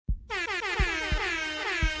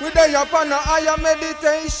We day upon a higher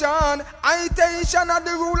meditation. Itation are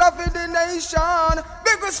the rule of the nation.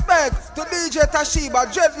 Big respect to DJ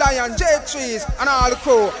Toshiba, Dread Lion, J-Trees, and all the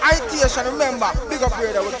crew. Itation, remember, big up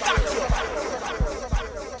radio with that.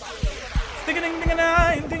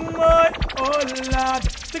 Stick-a-ding-ding-a-ding, boy, oh lord.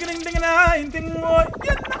 Stick-a-ding-ding-a-ding, boy.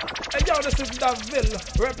 Hey, yo, this is Daville,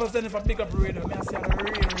 representing for Big Up Radio. Me, I say the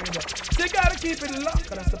real radio. So you gotta keep it locked,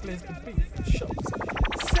 cause that's the place to be. Shows.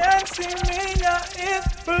 Sensimilla is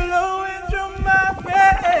flowing through my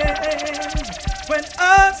veins. When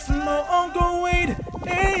I smoke weed,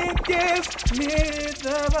 it gives me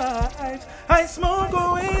the vibes. I smoke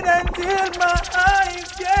weed until my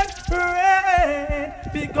eyes get red.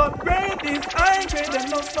 Big up grade is high grade and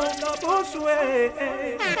no smoke no bushway.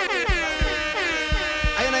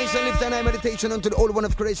 I shall lift and I meditation unto the old one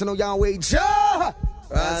of creation of Yahweh Jah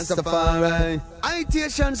Rastafari.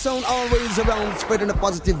 Itation Sound always around, spreading the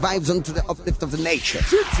positive vibes onto the uplift of the nature.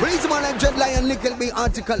 Raise them on like Dread Lion, Nickel B,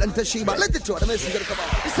 Article, and Toshiba. Let it show the messenger come on.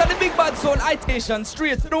 This is the big bad sound, Itation,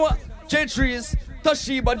 straight. You know what? J-Trees,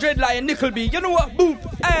 Toshiba, Dread Lion, Nickel B. You know what? Boom.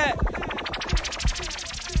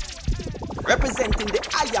 Representing the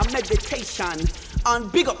higher meditation on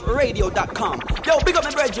bigupradio.com. Yo, big up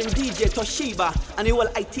my brethren, DJ Toshiba, and the whole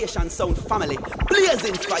Itation Sound family.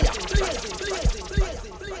 Blazing fire.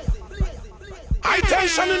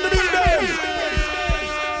 Itation in the building.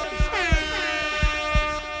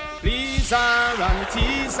 Please her and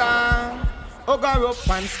tease her, hug her up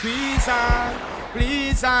and squeeze her.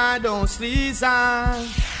 Please her, don't sleaze her,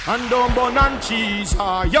 and don't bun and cheese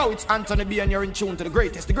her. Yo, it's Anthony B and you're in tune to the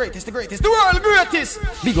greatest, the greatest, the greatest, the world greatest.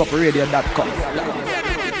 Bigupradio.com.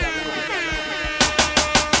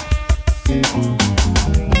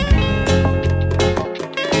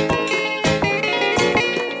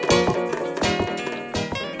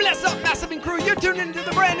 Tuning into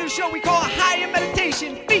the brand new show we call Higher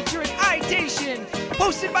Meditation, featuring Itation,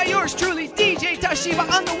 hosted by yours truly, DJ Toshiba,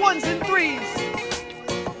 on the ones and threes.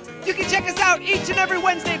 You can check us out each and every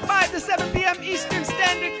Wednesday, 5 to 7 p.m. Eastern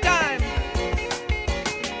Standard Time.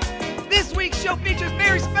 This week's show features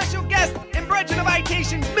very special guest and brethren of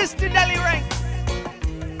Itation, Mr. Delly Ranx.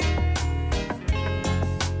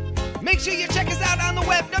 Make sure you check us out on the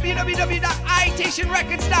web,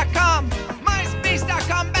 www.itationrecords.com,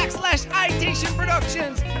 myspace.com/Itation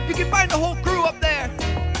Productions. You can find the whole crew up there.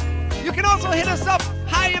 You can also hit us up,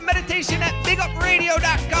 Higher Meditation, at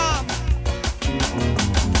bigupradio.com.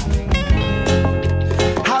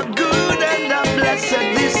 How good and how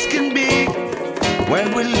blessed this can be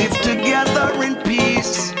when we live together in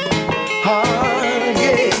peace. Oh,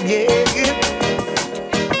 yeah, yeah, yeah.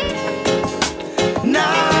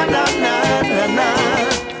 Na, na, na, na, na.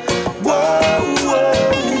 Whoa, whoa,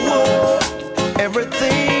 whoa.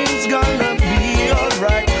 Everything's gonna be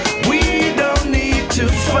alright. We don't need to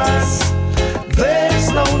fuss. There's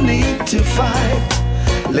no need to fight.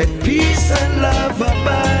 Let peace and love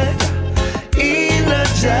abide in a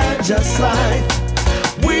Jaja sight.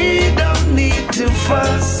 We don't need to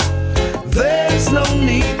fuss. There's no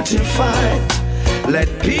need to fight. Let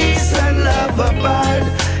peace and love abide.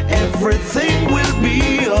 Everything will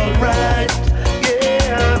be alright.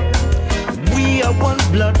 Yeah. We are one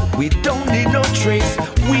blood. We don't need no trace.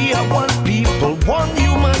 We are one people, one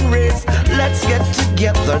human race. Let's get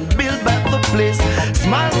together and build back the place.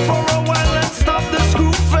 Smile for a while and stop the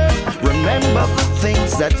screw face. Remember the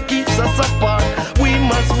things that keeps us apart. We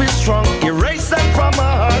must be strong, erase them from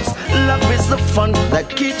our hearts. Love is the fun that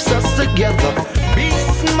keeps us together. Be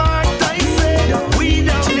smart, I say. We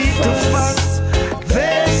don't need to fuss.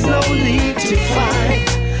 There's no need to fight.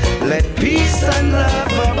 Let peace and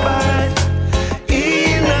love abide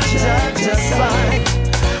in a Jaja sight.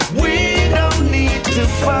 We don't need to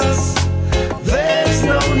fuss. There's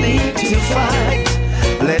no need to fight.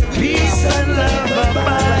 Let peace and love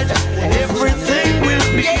abide. Everything will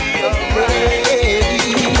be alright.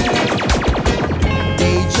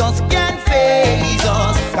 They just can't phase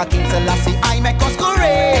us. King Selassie, I make us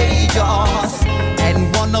courageous.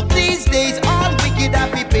 And one of these days, all wicked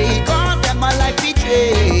happy pay. Cause them my life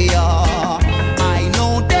betrayer. I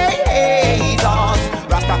know they hate us.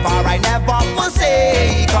 Rastafari never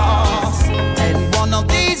forsake us. And one of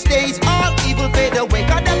these days, all evil fade away.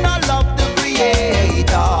 Cause them not love the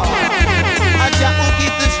Creator. And Jah will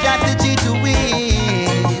give the strategy to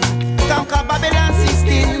win. Conquer Babylon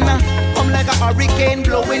system. Come like a hurricane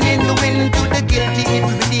blowing in the wind. To the guilty it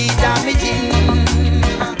will be damaging.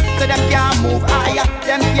 So them can't move higher,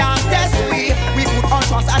 them can't test we. We put our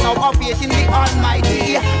trust and our faith in the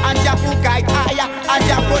Almighty. And Jah will guide higher, and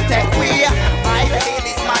Jah protect we. I hail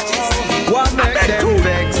His Majesty. What make them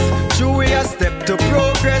vex? True we a step To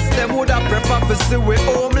progress, them would have prefer to see we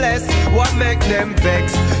homeless. What make them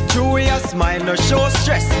vex? True, we a smile, no show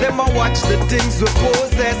stress. Them a watch the things we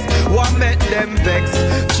possess. What make them vex?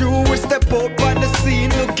 True, we step up on the scene,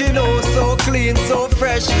 looking oh so clean, so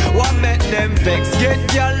fresh. What make them vex? Get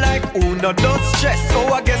girl like who no don't stress.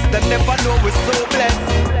 Oh, I guess they never know we so blessed.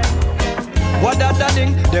 What that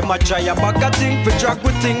thing? Them a try a bag of thing. For drag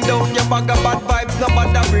with thing down your bag of bad vibes. No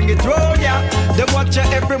matter bring it round ya. Them watch your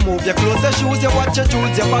every move. Your clothes, your shoes, you watch your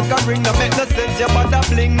jewels. Your bag of ring. No make no sense. Your bad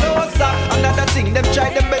bling. No sir. Another thing. Them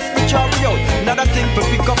try the best to try out. Another thing for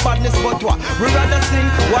pick up badness. But what? We rather sing.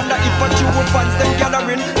 Wonder if a true fans them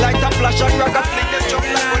gathering. Like a flash and rag a fling. Them jump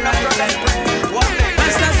like when a brother spring. What make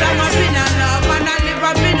them Master song up in a love. And I live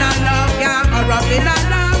up in a love. Yeah, or up in a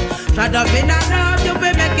love. Shut up in a love, you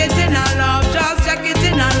be make it in a love. Just check it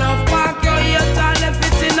in a love. Park your ears and left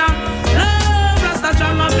it in a love. Rasta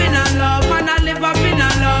strong up in a love. Man, I live up in a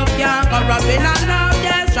love. Yeah, or up in a love.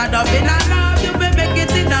 Yes, shut up in a love. You be make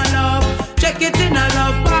it in a love. Check it in a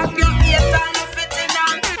love. Park your ears and left it in a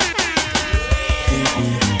love.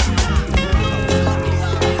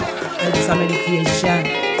 It's a meditation.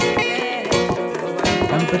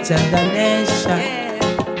 Don't pretend the nation.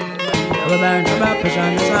 We burn the purpose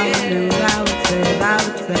on the song and do I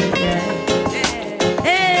would say, yeah.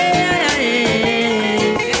 Hey,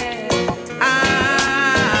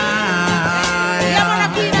 yeah, man, I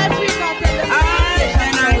queen Africa,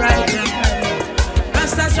 right.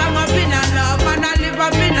 Rasta strong up in a love, and I live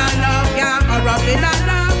up in a love, yeah, or up in a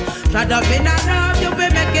love, shut up in a love, you be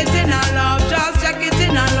make it in a love, just check it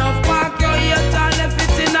in a love, park your ears and left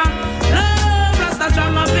it in a love. Rasta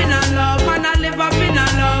strong up in a love, and I live up in a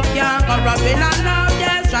love, yeah. Up in a love,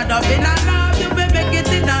 yes, shut up in a love. You be make it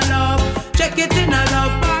in a love. Check it in a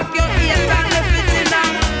love. Park your ears and left it in a.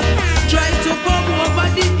 Try to come over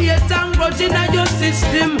the hate and grudge in your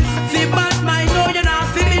system. Feel bad mind, no, you're not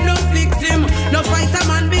feeling no victim. No fight a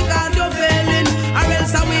man because you're failing. Or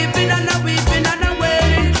else I'm weeping and I'm weeping and I'm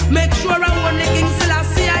wailing. Make sure I want the king still I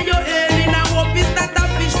see how you're ailing. I hope it's not a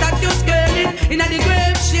fish that you're scaling. In the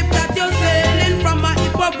grave ship that you're sailing. From a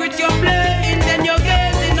hypocrite you're playing. Then you're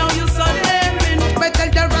gazing, now you but tell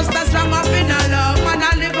the Rasta strong up in a love. Man,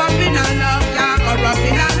 I live up in a love. Yeah, or up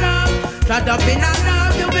in a love. Shut up in a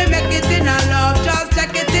love. You will make it in a love. Just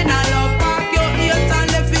check it in a love. Park your ears and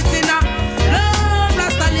left it in a love.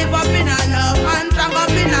 Rasta live up in a love. Man, strong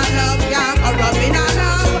up in a love. Yeah, or up in a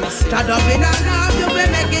love. Shut up in a love. You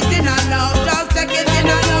will make it in a love. Just check it in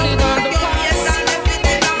a love. Park your ears and left it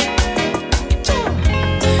in a.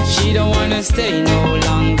 She don't wanna stay no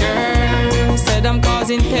longer. Said I'm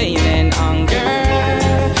causing pain and hunger.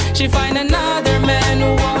 She find another man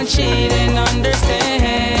who won't cheat and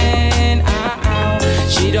understand.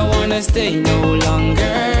 She don't wanna stay no longer.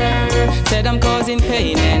 Said I'm causing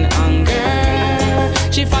pain and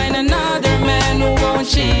hunger. She find another man who won't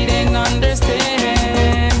cheat and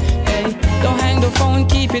understand. Hey, don't hang the phone,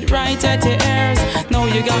 keep it right at your ears. No,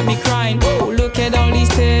 you got me crying. Whoa, look at all these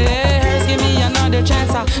tears. Give me another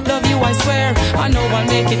chance, I love you, I swear. I know I'll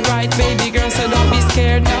make it right, baby girl, so don't be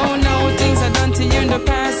scared. No, no, things I done to you in the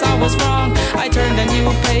past, I was wrong. I turned a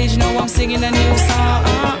new page, now I'm singing a new song.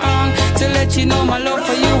 To let you know my love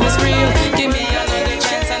for you is real. Give me another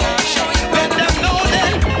chance and I'll show you. Let them know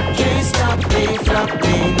that. Can't stop me, flop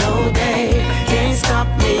me, no day. Can't stop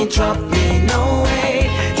me, drop me, no way.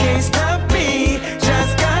 Can't stop me,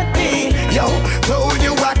 just got me. Yo, told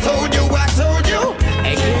you, I told you, I told you.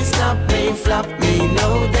 Hey, can't stop me, flop me,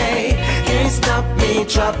 no day. Can't stop me,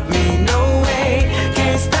 drop me, no way.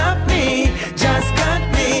 Can't stop me, just got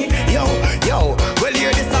me. Yo, yo, well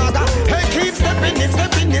hear the saga. Hey, keep stepping it,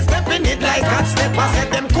 stepping it, stepping it like hot step. I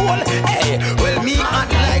said them cool. Hey, well me hot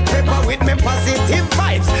like pepper with me positive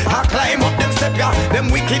vibes. I climb up them step, yeah. Them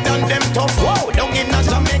wicked and them tough. Whoa, down in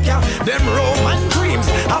Jamaica, them Roman dreams.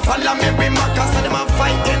 I follow me Rimaka, so them a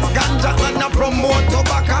fight against ganja and a promote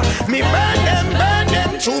tobacco. Me burn them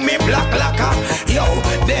through me black lacquer. Yo,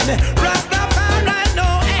 then Rastafari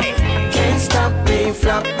no, hey. Can't stop me,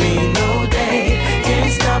 flop me, no day.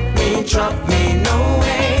 Can't stop me, drop me, no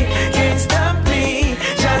way. Can't stop me,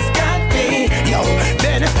 just got me. Yo,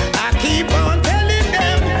 then I keep on telling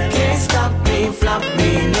them. Can't stop me, flop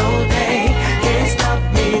me, no day. Can't stop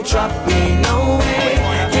me, drop me, no way.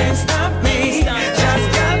 Can't stop me, just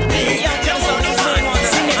got me.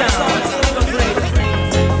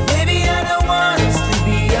 Baby, I don't want us to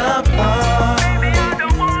be apart.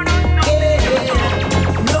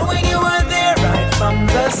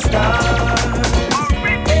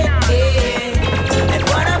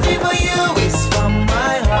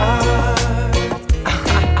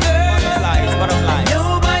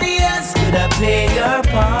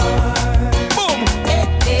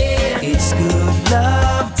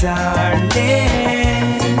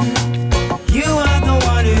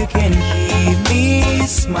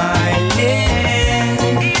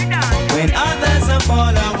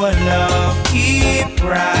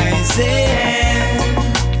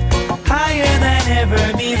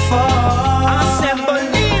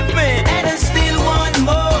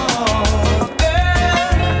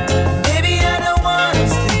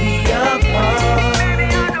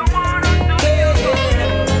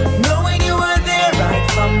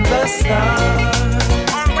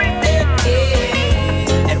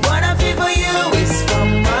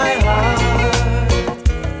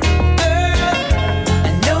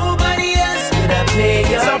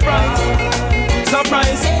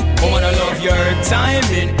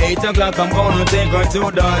 Timing, 8 o'clock, I'm gonna take her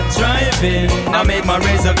to the drive-in. I make my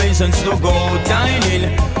reservations to go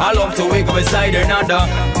dining. I love to wake up beside her another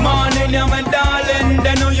morning. Yeah, my darling,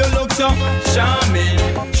 they know you look so charming.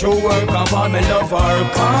 True work of all, me love her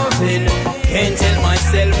carving. Can't tell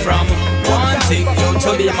myself from wanting you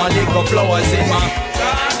to be my little flowers in my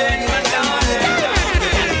garden, my darling.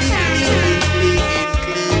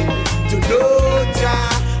 To know Jah,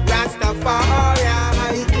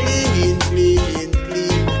 Rastafari, clean.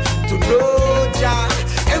 To know Jah,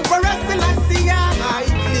 Emperor Selassie,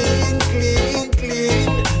 clean.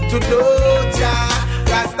 To know Jah,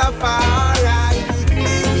 Rastafari,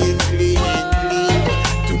 clean.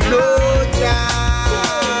 To know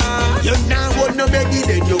Jah, you now want no baby,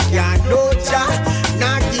 then you can't know Jah.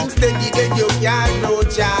 Nothing steady, then you can't know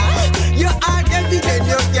Jah. You are heavy, then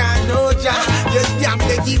you can't know Jah. You damn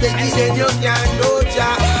becky, then you can't know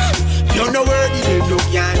Jah. You know worthy, then you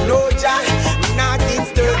can't know Jah. Nothing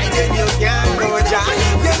sturdy, then you can't know Jah.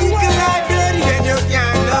 You little like dirty, then you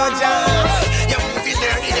can't know Jah. You moving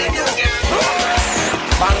dirty, then you can't know Jah.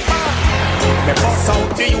 Bang bang, me bust out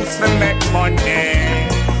the youths me make money.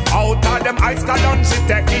 Out of them ice gallons, she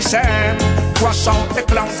take the shame. Crush out the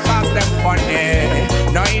clowns cause them funny.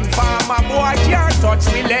 No informer boy can't touch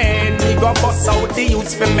me lane. Me go bust out the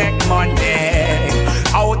youths me make money.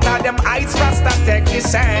 Out of them ice rasta take the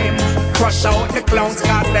same. Crush out the clowns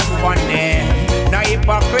cause them funny. No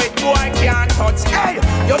hypocrite boy can't touch. Hey,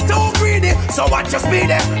 you're too greedy, so watch your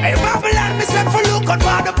speed. Hey, Babylon, me say for look out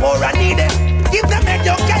for the poor and needy. Give them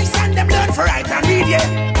education, them learn for right and read, yeah.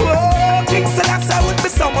 Whoa, King Selassie would be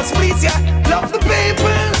so much pleased, yeah. Love the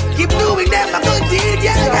people, keep doing them a good deed,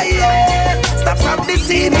 yeah. Stop from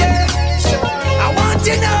deceiving, yeah. I want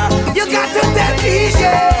you know, you got to tell me,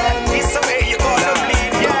 yeah. This the way you gonna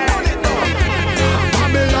bleed, yeah.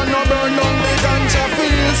 Babylon no burn on the ganja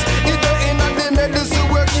fields. It ain't in the medicine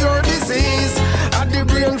will cure disease. And the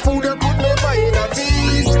brain food they put me by the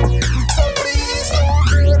teeth. So please don't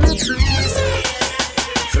clear the trees.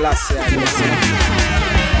 Selassie, I listen.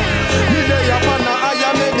 Me day upon a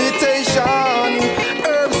higher meditation.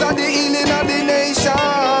 Herbs are the healing of the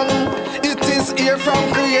nation. It is here from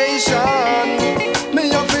creation. Me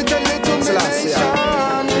have to tell it to the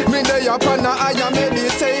nation. Me day upon a higher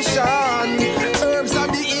meditation. Herbs are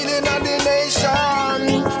the healing of the nation.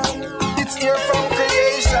 It's here from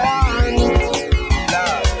creation.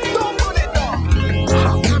 Don't put it down.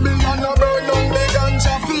 Babylon no burn on the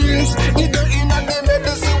ganja fields. It ain't in the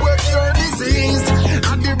medicine will cure disease.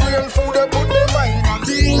 And the brain food they put the mind at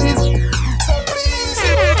ease. So please,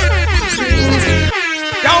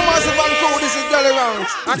 Yo, massive and cool, this is Delly Ranx.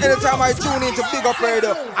 And anytime I tune in to Big Up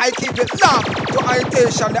Radio, I keep it locked to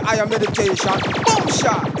Itation, the higher meditation. Boom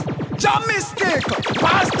shot. Jam mistake.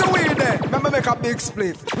 Pass the way there. Remember make a big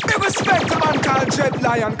split. Big respect to man called Dread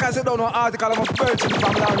Lion, cause you don't know article, I'm a virgin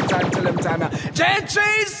from long time till them time. J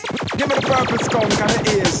Trees, give me the purple skunk and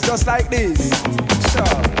the ears, just like this.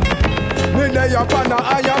 Sure. Me day up on a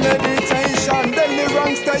higher meditation. Delly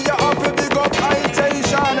Ranx stay up a big up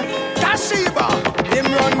Itation. Tashiba, him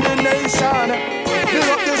run the nation. Big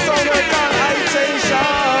up the sound we call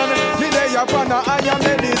Itation. Me day up on a higher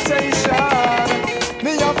meditation.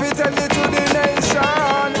 Me have to tell it to the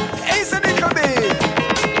nation. It's a nickel bit.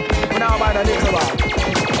 Now by the nickel bar.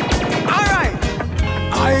 Alright.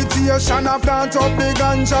 Itation a plant up the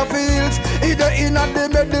ganja fields. Either in at the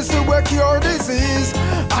medicine will cure disease.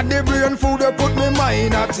 And the brain food they put me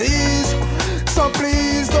mind at ease. So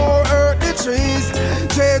please don't hurt the trees.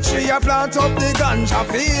 J3 a plant up the ganja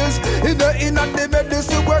fields. Either in at the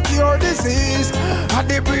medicine will cure disease. And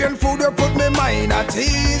the brain food they put me mind at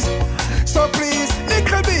ease. So please,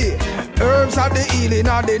 Nickelby, herbs are the healing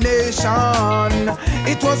of the nation.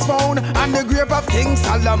 It was found on the grave of King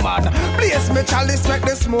Solomon. Place me chalice, make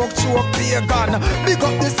the smoke choke pagan. Big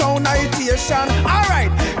up the sound Itation. Alright,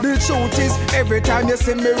 the truth is, every time you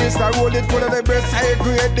see me wrist, I roll it full of the best high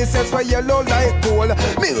grade. This is for yellow like gold.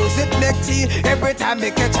 Music neck tea, every time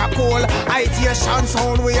me catch a cold. Itation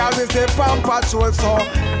Sound, we always the on patrol, so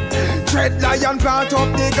Dread Lion plant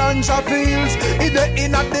up the ganja fields. In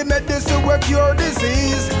the medicine will cure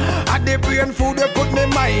disease. And the brain food they put me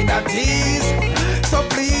mind at ease. So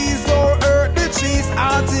please don't hurt the trees.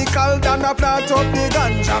 Article done a plant up the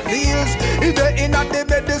ganja fields. In the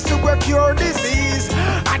medicine will cure disease.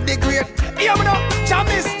 And the great, yeah, me know, Jah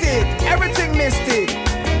mystic, everything mystic.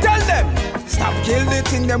 Tell them, Stop kill the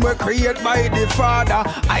thing them were created by the Father.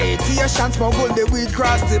 Itation smuggle the weed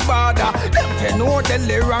cross the border. Them they know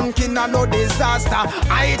Delly Ranx in a no disaster.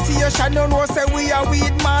 Itation don't know say we are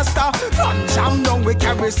weed master. From Jam down we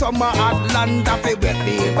carry summer Atlanta. Fi wet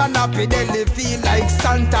the and happy Delly feel like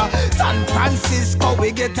Santa. San Francisco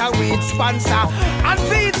we get a weed sponsor. And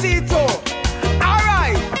VT2.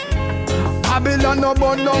 Alright. Babylon no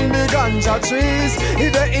burn down the ganja trees.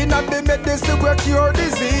 If they in at the medicine we cure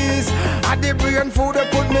disease. At the brain food they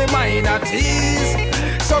put me mind at ease.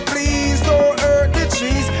 So please don't hurt the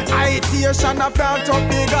trees. Itation a plant up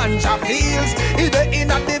the ganja fields. If they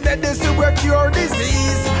in at the medicine we cure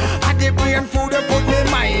disease. At the brain food they put me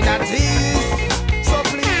mind at ease. So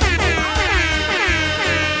please.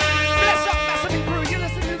 Bless up, Massive Crew. You're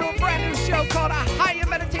listening to a brand new show called A Higher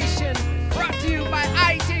Meditation, brought to you by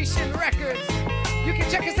Itation Records. You can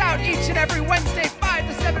check us out each and every Wednesday, 5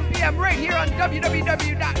 to 7 p.m. right here on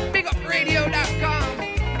www.bigupradio.com.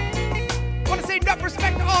 Want to say enough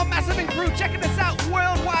respect to all Massive and Crew checking us out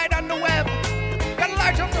worldwide on the web. Got a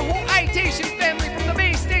large up the whole Itation family from the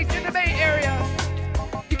Bay State to the Bay Area.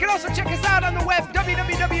 You can also check us out on the web,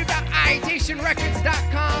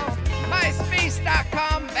 www.itationrecords.com,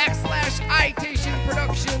 myspace.com/Itation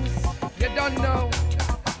Productions. You don't know.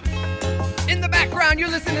 In the background, you're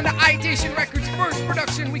listening to Itation Records' first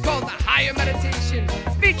production we call The Higher Meditation,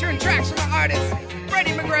 featuring tracks from our artist,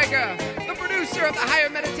 Freddie McGregor, the producer of The Higher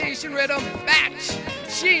Meditation Rhythm, Batch,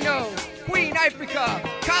 Shino, Queen Africa,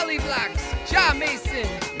 Kali Blacks, Ja Mason,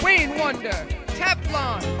 Wayne Wonder,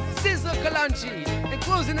 Teflon, Sizzla Kalonji, and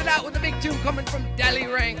closing it out with a big tune coming from Delly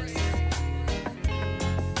Ranx.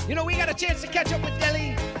 You know, we got a chance to catch up with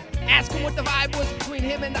Delly, ask him what the vibe was between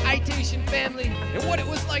him and the Itation family, and what it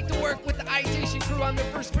was like to work with the Itation crew on their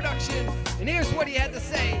first production. And here's what he had to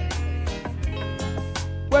say.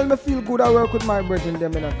 Well, me feel good I work with my brethren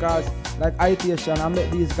them, you know, cause like Itation, I met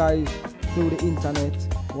these guys through the internet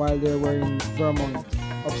while they were in Vermont,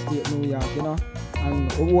 upstate New York, you know, and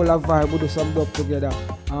the whole of vibe we do some dub together.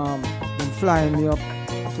 Them flying me up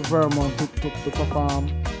to Vermont to perform,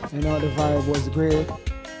 you know, the vibe was great.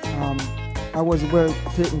 I was well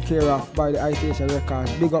taken care of by the Itation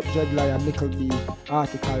Records. Big up Dreadly and Nickel B,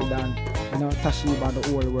 Article Dan, you know, Tashiba and the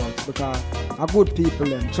whole works, because are good people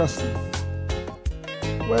them, trust me.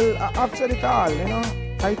 Well, I've said it all, you know,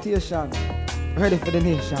 Itation, ready for the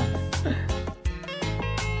nation.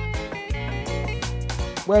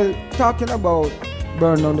 Well, talking about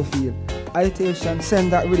Burn on the Field, Itation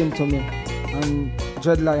sent that rhythm to me, and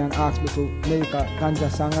Dreadlion asked me to make a ganja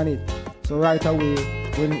song on it. So right away,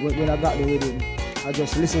 when I got the rhythm, I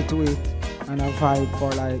just listened to it and I vibe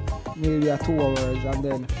for like maybe 2 hours, and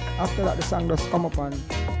then after that the song just come up and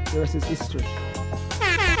the rest is history.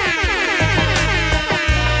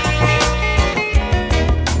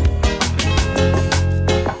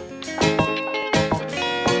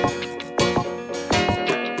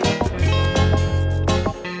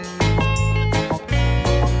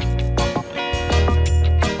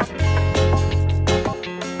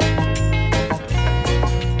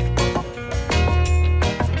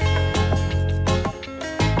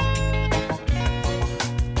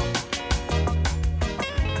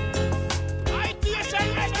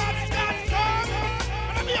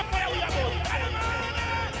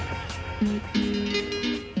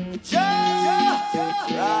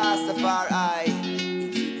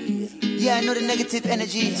 Negative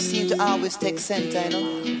energy seem to always take center, you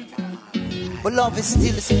know. But love is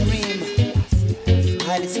still supreme.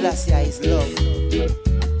 Haile Selassie is love.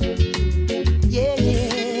 Yeah,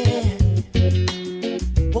 yeah.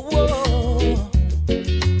 Whoa.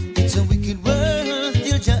 It's a wicked world,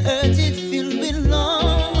 still your earth is filled with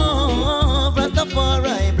love.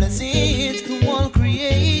 Rastafari blessings to all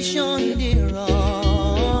creation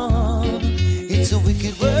thereof. It's a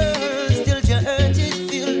wicked world, still your earth is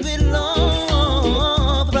filled with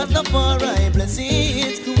love. Rastafari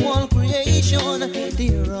blessings to all creation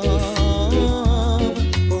thereof.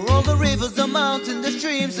 For all the rivers, the mountains, the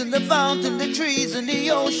streams, and the fountain, the trees, and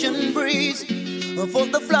the ocean breeze. For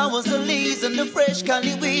the flowers, the leaves, and the fresh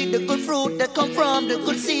cali weed, the good fruit that come from the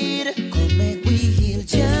good seed. Come make we heal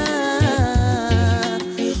Jah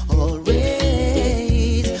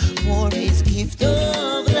always for His gift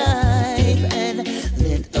of life, and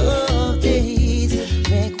let of days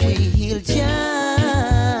make we heal Jah.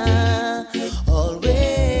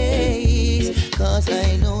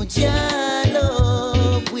 I know Jah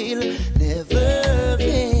love will never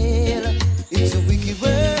fail. It's a wicked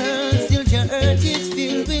world, still your earth is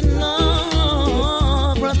filled with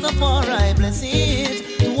love. Rastafari blessings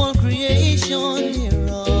to all creation.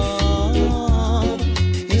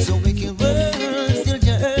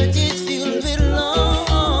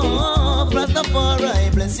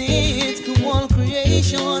 Rastafari bless it to all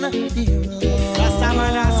creation.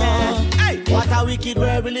 Rastaman I said, hey, what a wicked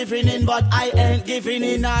world we living in, but I ain't giving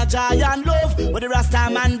in a joy and love. What the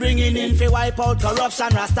Rastaman bringing in, fi wipe out corruption,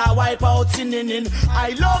 Rasta wipe out sinning in.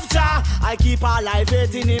 I love Jah, I keep our life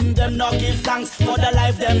hating him. Them not give thanks for the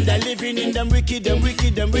life them they living in. Them wicked, them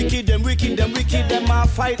wicked, them wicked, them wicked, them wicked. Them a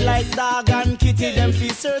fight like dog and kitty. Them fi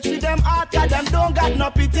search with them heart, cause them don't got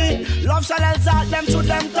no pity. Love shall exalt them to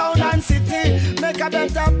them town and city. Make a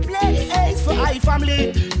better place for I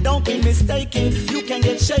family. Don't be mistaken, you can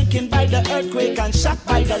get shaken by the earthquake and shocked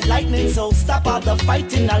by the lightning. So stop all the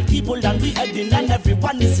fighting, all people that we heading, and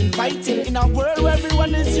everyone is inviting. In a world where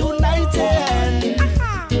everyone is united.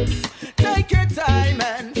 Take your time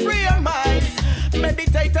and free your mind.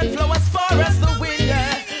 Meditate and flow as far as the wind.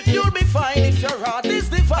 Yeah. You'll be fine if your heart is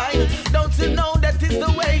divine. Don't you know that is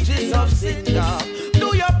the wages of sin?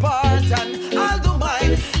 Do your part and I'll do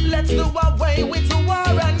mine. Let's do away with the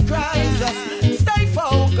war and crime. Just stay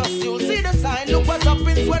focused, you'll see the sign. Look what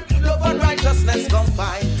happens when love and righteousness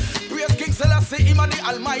combine. Praise King Selassie, him and the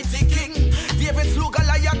Almighty King. David slew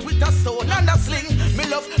Goliath with a stone and a sling. Me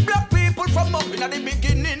love black people from up in the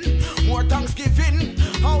beginning. More thanksgiving,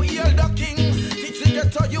 how he held the king. Teach the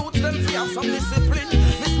ghetto youth, them to have some discipline.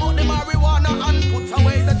 Me smoke the marijuana and put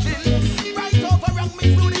away the gin. Right over wrong,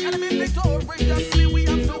 me through the enemy victoriously we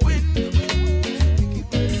have to win.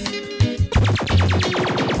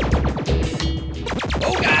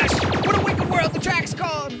 Oh gosh, what a wicked world the track's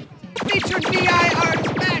called. Featuring B.I.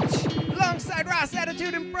 Artist Batch, alongside Ross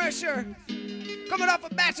Attitude and Pressure. Coming off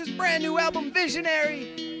of Batch's brand new album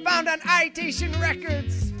Visionary, found on Itation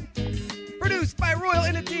Records. Produced by Royal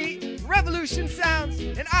Entity, Revolution Sounds,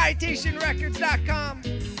 and ItationRecords.com.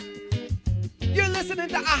 You're listening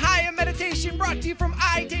to A Higher Meditation, brought to you from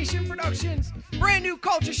Itation Productions. Brand new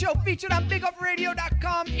culture show featured on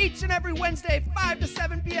BigUpRadio.com each and every Wednesday, 5 to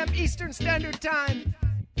 7 p.m. Eastern Standard Time.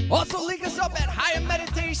 Also link us up at Higher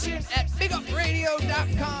Meditation at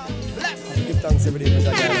BigUpRadio.com. Bless. Give thanks every day for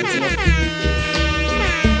that.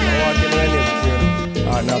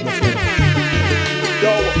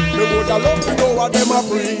 Yo, me woulda love to know what them a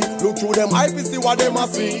free. Look through them eyes to see what them a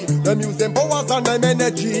see. Them use them powers and them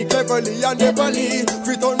energy cleverly and neverly.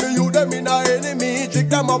 Fit on me, you them in a enemy. Trick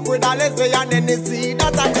them up with a lesson and NSC.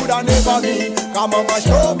 That I coulda never be. Come on,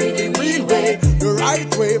 show me the real way, the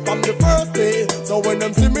right way from the first day. So when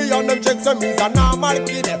them see me on them checks and me's a normal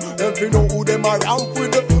kid, them fi know who them around with.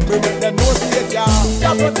 Me make them know straight, yeah.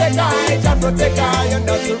 Jah protect I, and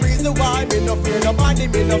that's the reason why me no fear nobody,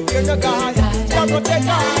 me no fear no guy. Jah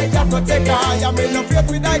protect I, I'm in no fear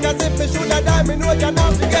with I, cause if me shoulda die, me know Jah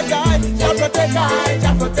not forget I. Jah protect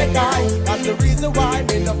I, that's the reason why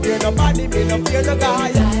me no fear nobody, me no fear no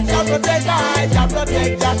guy. Jah protect I.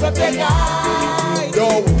 Yo,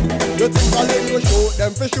 you think I let you shoot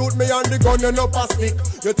them fi shoot me on the gun and up a stick?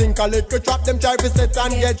 You think I let you trap them try fi set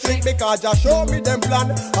and get trick? Because Jah show me them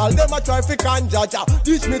plan, all them a try fi conjure. Jah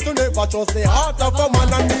teach me to never trust the heart of a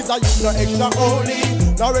man, and these are you no extra holy,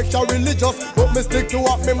 no extra religious, but me stick to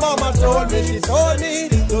what me mama told me. She told me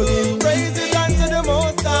to give praises unto the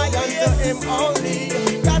Most High and to Him only.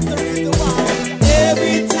 That's the reason why.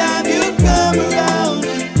 Every time you come around,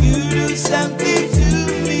 you do something to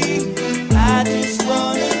me. I just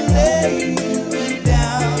wanna lay you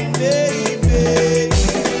down, baby.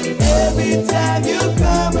 Every time you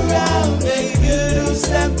come around, baby, you do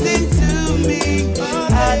something to me.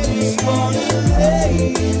 I just wanna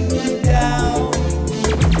lay you down.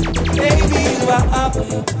 Baby, what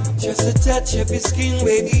happened? Just a touch of your skin,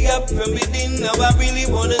 baby, up from within. Now I really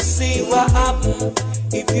wanna see what happened.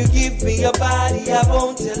 If you give me your body, I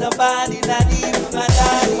won't tell nobody, not even my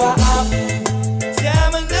daddy. What happened?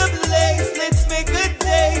 Time and the place, let's make a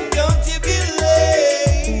day. Don't you be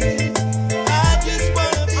late. I just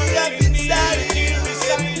wanna be up inside of you.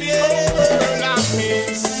 Girl, I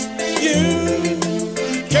miss you.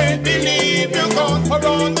 Can't believe you're gone for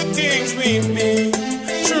all the things with me.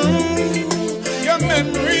 True, your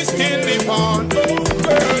memories still live on. Oh,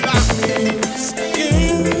 girl, I miss you.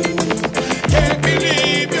 Can't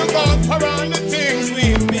believe you're gone for all the things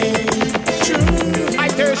with me. True,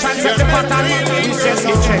 Itation set the pattern. He says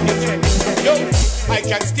he changed. Yo, I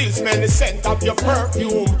can still smell the scent of your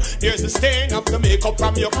perfume. There's the stain of the makeup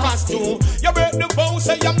from your costume. You break the vow,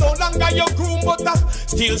 say I'm no longer your groom, but I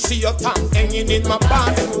still see your tongue hanging in my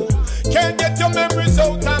bathroom. Can't get your memories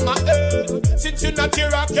out of my head. Since you're not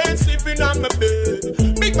here, I can't sleep in on my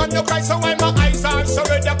bed. Big on your cry, so why my eyes are so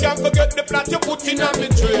red, I can't forget the plot you put in on me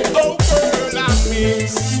tray. Oh girl, I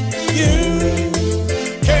miss you.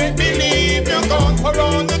 Can't believe you're gone for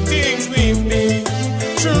all the things with me.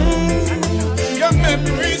 True, your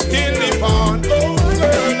memories still live on.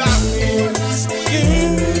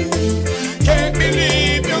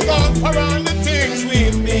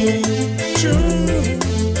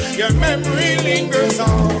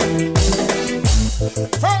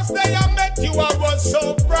 you I was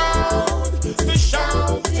so proud to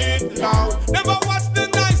shout it loud. Never was the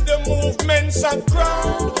nice, the movements of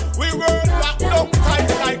crowd. We were locked down tight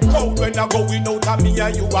like cold. When I going out of me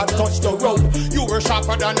and you had touched the road. You were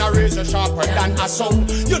sharper than a razor, sharper than a sword.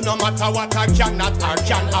 You no matter what I cannot or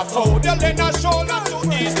can afford. You lend a shoulder to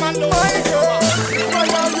ease my load. My girl, why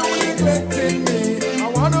are you neglecting me? I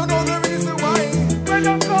wanna know the reason why. When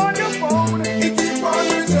I call your phone, it keep on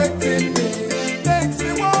rejecting me. Makes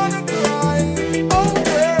me wanna cry. Oh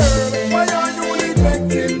girl, why are you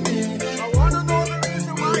neglecting me? I wanna know the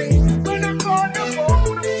reason why. When I call your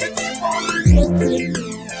phone, it keep on rejecting me.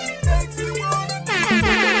 Makes me wanna cry.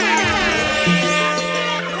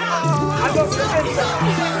 I love the answer.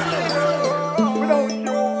 Without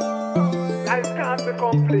you, life can't be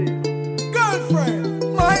complete. Girlfriend,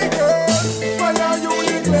 my girl, why are you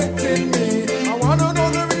neglecting me? I wanna know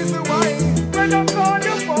the reason why. When I call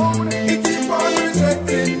your phone, it keep on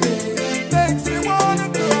rejecting me. Makes me wanna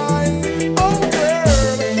cry. Oh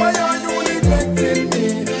girl, why are you neglecting me?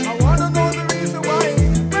 I wanna know the reason why.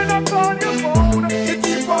 When I call your phone, it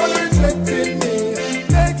keep on rejecting me.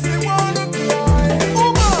 Makes me wanna cry.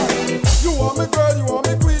 Woman, you are my girl, you are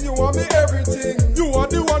my queen, you are me everything. You are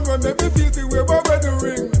the one who make me feel the way we're weathering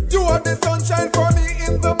ring. You are the sunshine for me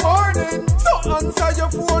in the morning. So answer your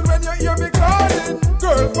phone when you hear me calling.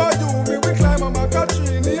 Girl, for you, me we climb a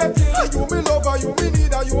Macatrini. Are you me lover, you me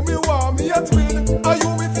need, are you me want me a twin? Are you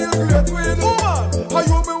me feel great with? Woman, are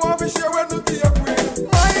you me want me share when you take with?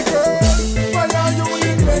 My girl, why are you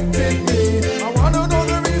neglecting me? I wanna know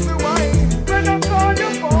the reason why. When I call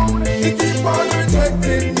your phone, it keep on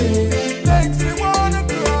rejecting me. Makes me wanna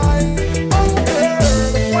cry. Oh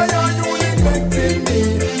girl, why are you neglecting me?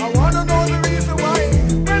 I wanna know the reason why.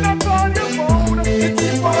 When I call your phone, it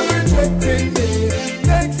keep on rejecting me.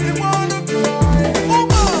 Makes me wanna cry.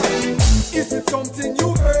 Woman, is it something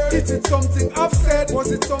you heard? Is it something I've said?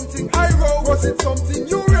 Was it something I wrote? Was it something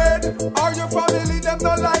you read? Are your family them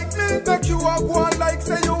not like me? Make you a go on like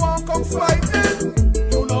say you want come fight me.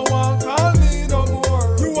 You don't want call me no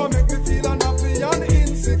more. You want make me feel unhappy and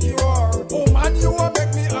insecure. Oh man, you want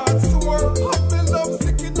make me heart sore. Hot me love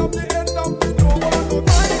sticking up the head and me don't want no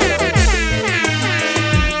time.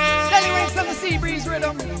 Delly Ranx on the Sea Breeze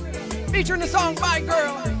rhythm, featuring the song "My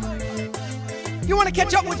Girl." You want to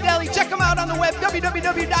catch up with Delly? Check him out on the web,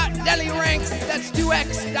 www.dellyranx, that's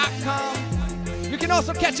 2x.com. You can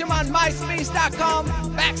also catch him on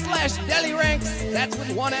myspace.com/Delly Ranx, that's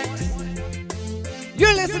with 1x.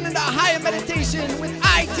 You're listening to Higher Meditation with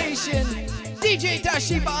Itation, DJ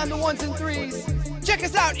Toshiba on the 1s and 3s. Check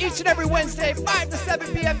us out each and every Wednesday, 5 to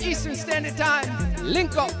 7 p.m. Eastern Standard Time.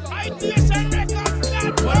 Link up. Itation Records.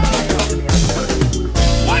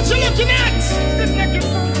 What you looking at?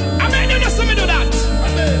 I mean, you just see me do that.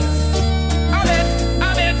 Amen.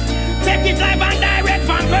 Take it live and direct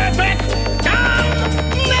from perfect. Now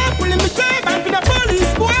pulling me curve and for the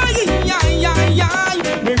police boy.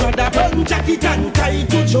 Me rather burn jacket and tie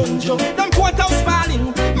to Jonjo. Them courthouse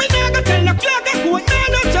falling. Me never tell no clerk I go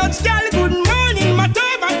down no judge. Girl, good morning. My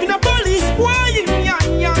turban for the police boy.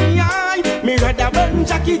 Me rather burn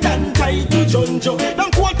jacket and tie to Jonjo.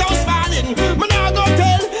 Them courthouse falling. Me never go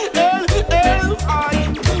tell.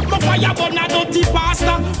 My fire burn a dirty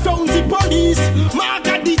pastor. Found the police. Mark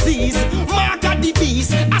a disease. Mark a the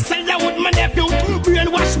beast. I sell out with my nephew.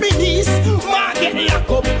 Brainwash me knees. Mark get lock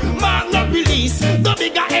up. Mark not release. The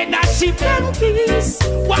bigger head that ship and peace.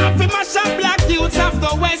 Walk for my shop black dudes of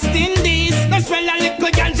the West Indies. They smell a little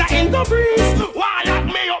ganja in the breeze. Why lock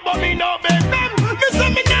me up but me no beg them. Me say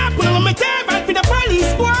me nah pull on my turban for the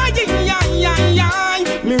police boy.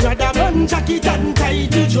 Me rather burn jacket and tie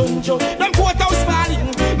to Jonjo. Them courthouse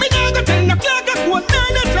falling. Me nah go tell no clerk I quote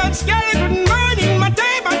down no judge. Girl, good morning. My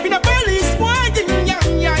turban for the police boy.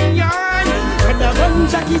 Rather burn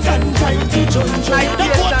jacket and tie to Jonjo. Them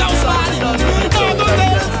courthouse falling. Nah go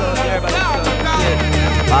tell.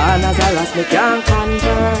 Born as a last me can't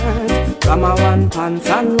convert. From a one pants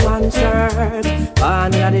and one shirt.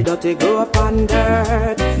 Born in the dirty grow up on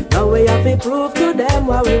dirt. Now we have to prove to them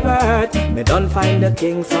what we worth. Me don't find the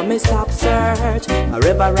king so me stop search. A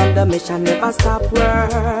river on the mission never stop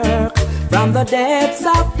work. From the depths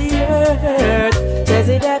of the earth,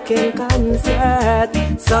 Jesse the king concert.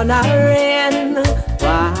 Sun and rain,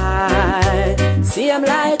 why? See him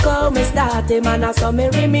like how me start him and I saw me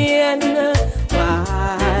remain.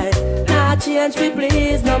 Why? Not change me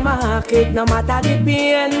please, no market, no matter the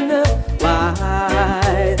pain.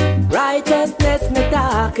 Why? Righteousness me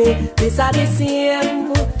talk it, this are the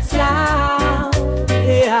same sound.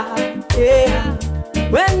 Yeah.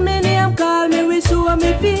 When me name call me, we show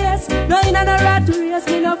me face. No in a rat race,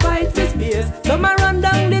 me no fight for space. So me run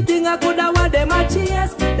down anything I coulda what them a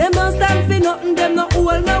chase. Them don't stand for nothing, them no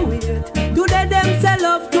hold no weight. Today them sell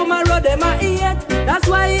off, tomorrow them a hate. That's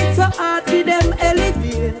why it's so hard for them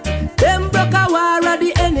elevate. Them broke a war at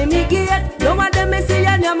the enemy gate. No one them me see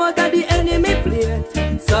and them out of the enemy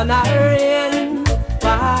plate. Sun a rain,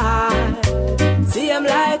 why? See him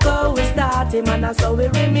like how we start him and that's how we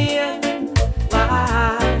remain.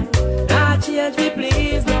 Why? Not change we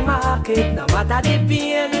please, no market, no matter the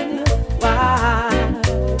pain. Why?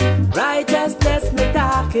 Righteousness me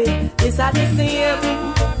talk it, this are the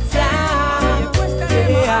same sound.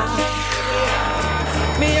 Yeah.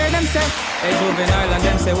 Me hear them say, hey juvenile, and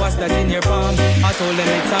them say, what's that in your palm? I told them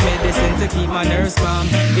it's a medicine to keep my nerves calm.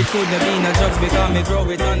 It couldn't be no drugs because me grow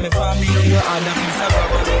it on me farm. Me know you had a piece of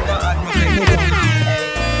rubber, me no had no pain.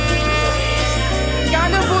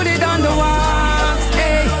 Gotta put it on the wax,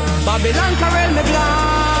 hey. Babylon Carell me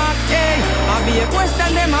black, hey. I be a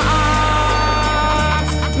question them a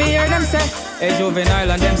ask. Me hear them say, hey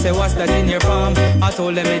juvenile, and them say, what's that in your palm? I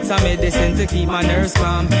told them it's a medicine to keep my nerves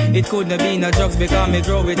calm. It couldn't be no drugs because me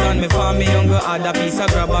grow it on me farm. Me younger had a piece of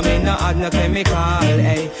grabber, me no had no chemical.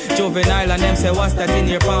 Hey, juvenile, and them say, what's that in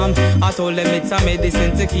your palm? I told them it's a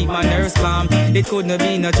medicine to keep my nerves calm. It couldn't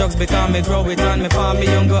be no drugs because me grow it on me farm. Me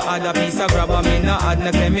younger had a piece of grabber, me no had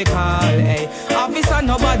no chemical. Hey, officer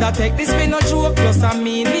nobody take this me no joke. Plus I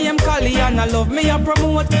mean me am Cali and I love me a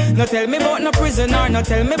promote. No tell me about no prisoner, no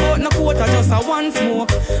tell me about no court. I just a one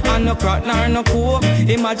smoke and no crack nor no coke.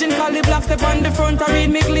 Imagine Cali Black step on the front and read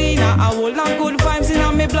me cleaner. I hold on good vibes in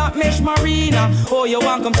a me black mesh marina. Oh, you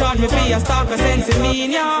want come charge me for a stalker sense in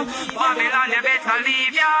me, yeah. Babylon, you better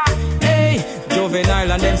leave, yeah. Hey,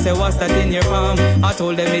 juvenile, and them say, what's that in your palm? I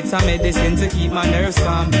told them it's a medicine to keep my nerves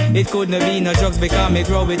calm. It couldn't be no drugs because me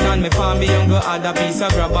grow it on me farm. Me younger had a piece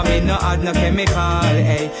of grabber, me no had no chemical.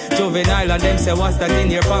 Hey, juvenile, and them say, what's that in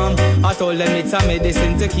your palm? I told them it's a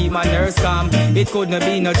medicine to keep my nerves calm. It couldn't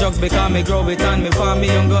be no drugs because me grow it on me farm. Me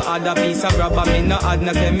younger had a piece of grabber, me no had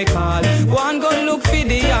no chemical. Go and go look for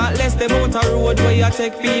the heartless, them out a road where you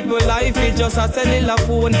take people life. It just a cellular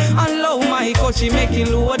phone. And love my coach, she make it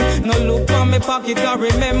load. No look on me pocket, I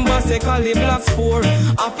remember say Cali Black spore.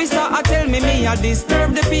 Officer, I tell me I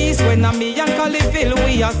disturb the peace. When I me and Caliville,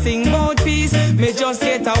 we a sing about peace. Me just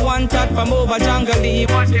get a one shot from over jungle.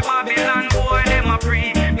 Watch the Babylon boy, them a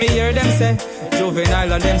free. Me hear them say,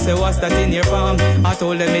 juvenile, and them say, what's that in your palm? I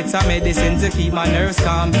told them it's a medicine to keep my nerves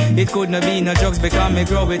calm. It couldn't be no drugs because me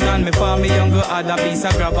grow it on me farm. Me younger had a piece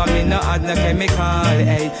of grabber, me no had no chemical.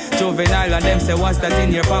 Hey, juvenile, and them say, what's that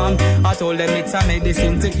in your palm? I told them it's a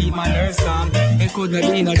medicine to keep my nerves calm. It couldn't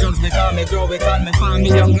be no drugs because me grow it on me farm. Me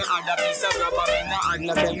younger had a piece of grabber, me no had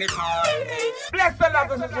no chemical. Hey. Bless the love,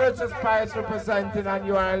 this is Richard Spice representing, and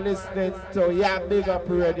you are listening to Yeah Big Up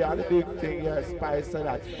Radio, the big thing here, Spice and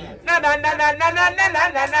that. Na na na na na na na na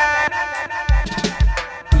na na.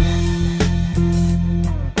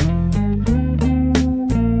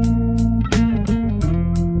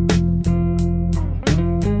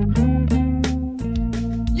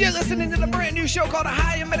 You're listening to the brand new show called A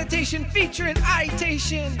Higher Meditation featuring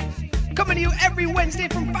Itation. Coming to you every Wednesday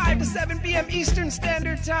from 5 to 7 p.m. Eastern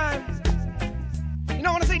Standard Time. You know,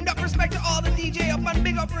 I want to say enough respect to all the DJ up on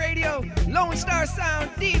Big Up Radio. Lone Star Sound,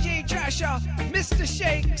 DJ Trasha, Mr.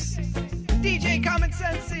 Shakes, DJ Common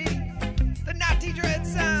Sensei, the Natty Dread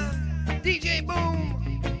Sound, DJ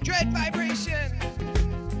Boom, Dread Vibration.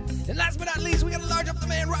 And last but not least, we got to large up the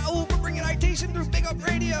man Raul for bringing Itation through Big Up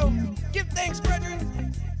Radio. Give thanks, brethren.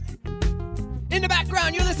 In the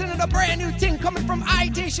background, you're listening to a brand new thing coming from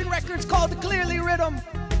Itation Records called Clearly Riddim,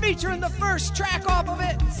 featuring the first track off of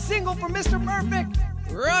it, single from Mr. Perfect.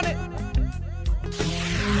 Run it.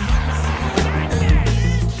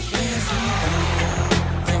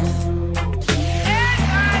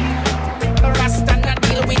 Rasta not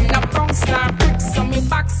deal with no punk star bricks on me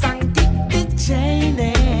box and kick the chain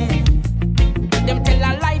in. Them tell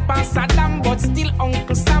a lie past Saddam, but still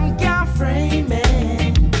Uncle Sam can't frame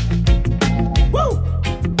it. Woo!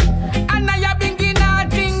 And now you begin to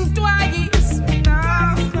think twice.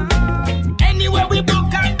 No. Anywhere we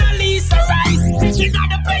broke out the lease arise, you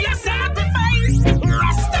gotta pay a sacrifice.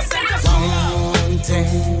 Rasta says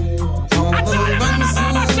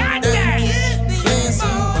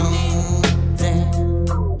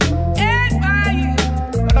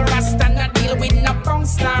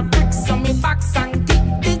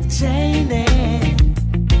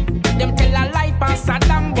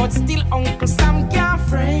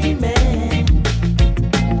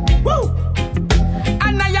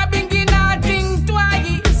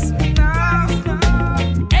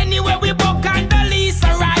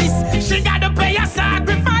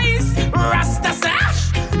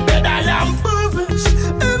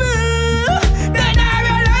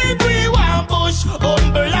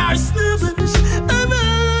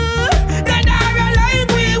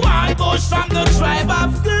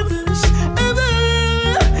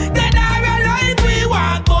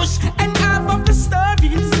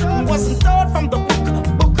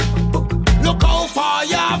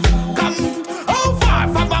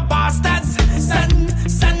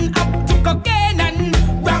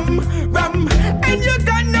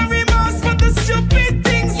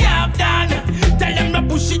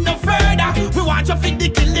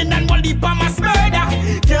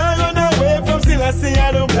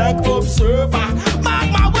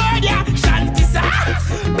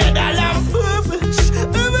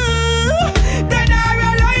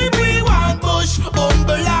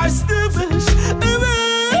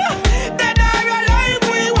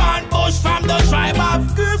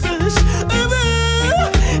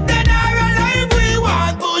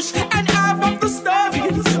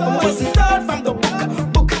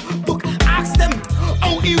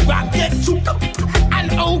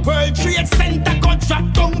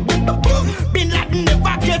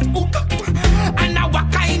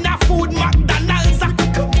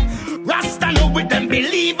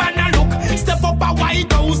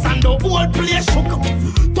place shook.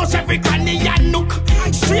 Touch every cranny and nook.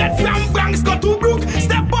 Straight from Bronx go to Brook.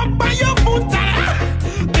 Step up by your foot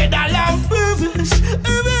and pedal and purpose.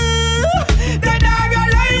 The dog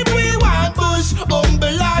alive we want bush.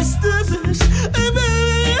 Humble our service.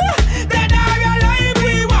 The dog alive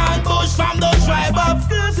we want bush from the tribe of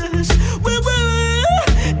service.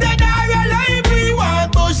 The dog alive we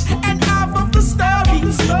want bush. And half of the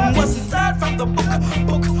stories was the start from the book.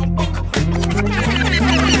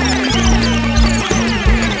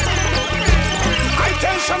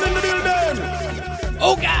 Itation in the building.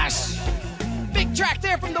 Oh gosh, big track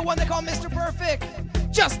there from the one they call Mr. Perfect.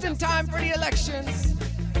 Just in time for the elections.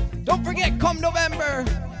 Don't forget, come November,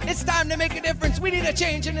 it's time to make a difference. We need a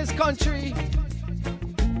change in this country.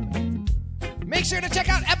 Make sure to check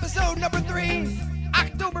out episode number 3,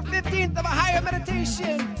 October 15th of A Higher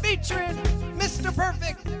Meditation, featuring Mr.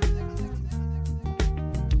 Perfect.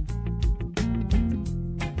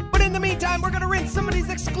 But in the meantime, we're gonna rinse some of these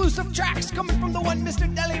exclusive tracks coming from the one Mr.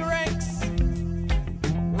 Delly Ranx.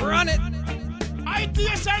 Run it.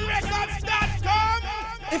 ItationRecords.com.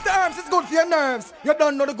 If the herbs is good for your nerves, you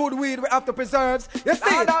don't know the good weed we have to preserve. You see, it's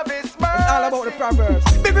all about the proverbs.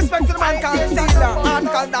 Big respect to the man called Caesar, man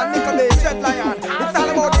called that Nickel Bay, Jet Lion. It's all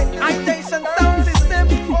about the Itation Sound system.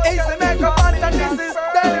 Easy make up and this is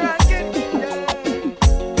Delly Ranx.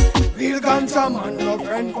 Real ganja man, no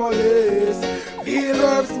friend police. Real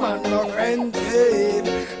herbs man, no friend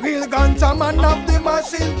thief. Real ganja man have the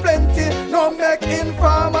machine plenty, no make in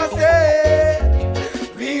pharmacy.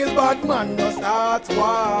 Real bad man no start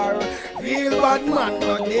war. Real bad man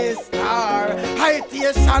no this star.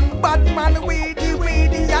 Itation bad man weedy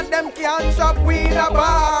and them can't stop weed a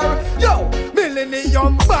bar. Yo,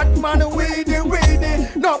 millennium bad man weedy.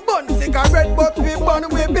 No bun cigarette but we bun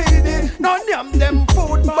we beady. No name them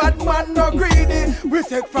food bad man no greedy. We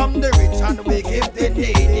take from the rich and we give the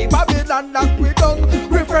needy. Babylon lock we down,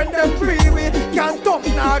 we friend them free. We can't thump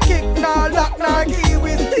nor kick nor lock nor key.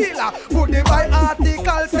 We stealer, put the by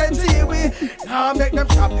article said see we. Now make them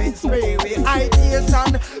shopping spree. We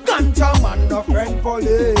Itation, ganja man no friend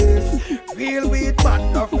police. Real weed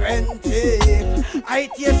man no friend thief.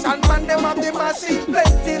 Itation man them have the machine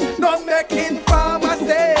plenty, no making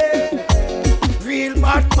pharmacy. Real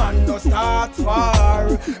bad man no start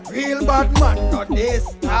war. Real bad man no this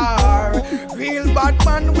star. Real bad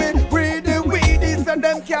man with weedy so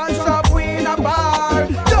them can't shop weed a bar.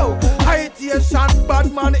 Yo, Itation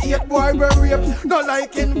bad man hate boy we rape. No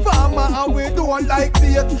like in farmer and we don't like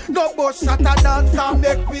bait. No bush shot a dance can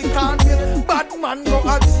make we can't miss. Bad man go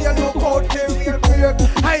at jail, look out the real break.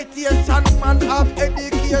 Itation man have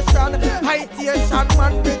education. Itation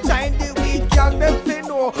man behind the weed gang. Them say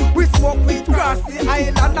no, we smoke weed cross the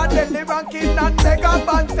island and Delly Ranx and Mega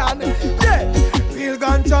Bantan. Yeah, real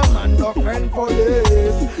ganja man no friend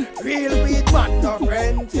police. Real weed man no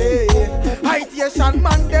friend thief. Itation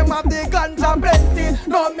man them have the ganja plenty,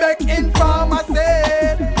 no make in pharmacy.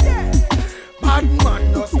 Yeah. Bad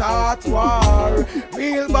man no start war.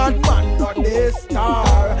 Real bad man no this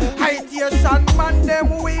star. Itation man them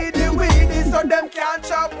weedy so them can't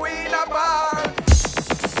chop weed a bar.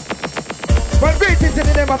 Well, greetings in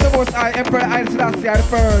the name of the Most High, Emperor Haile Selassie the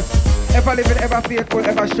First. Ever living, ever faithful,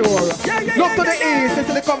 ever sure. Look to the east,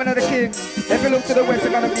 it's the coming of the king. If you look to the west,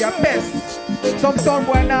 you're gonna be a pest. Some son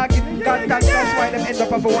boy now give contact, that's why them end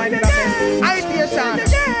up of a wine in a mess. Itation,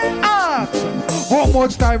 how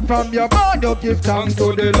much time from your band you give thanks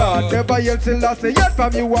to the Lord? Never yet Selassie yet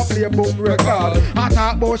from you a play boom record. I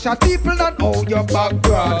talk about your people and all your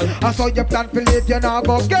background. I saw your plan for live, you now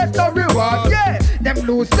go get the reward. Yeah, them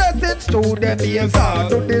lose lessons to them ears hard.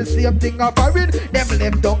 Do the same thing of a read, them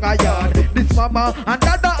left down a yard. This mama and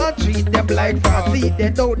dada and treat them like fancy. They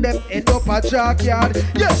know them end up a junkyard.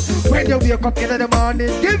 Yes, when you wake up in the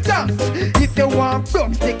morning, give thanks. If you want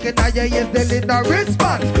blood sticking on your ears, they'll in the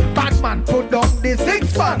response. Bad man put down the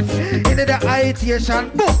 6 months. In the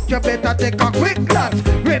Itation book, you better take a quick glance.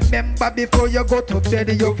 Remember before you go to bed,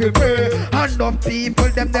 you feel pray. Enough people,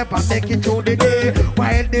 them never make it through the day.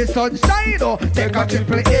 While the sun shine, oh, take a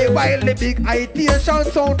triple A. While the big Itation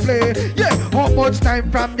Sound play. Yeah, how much time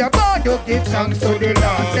from your band you give thanks to the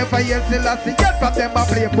Lord. Never yet Selassie yet from them a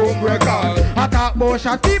play boom record. I talk about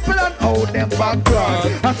your people and how them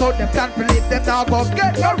background. I saw them plan to live, them now go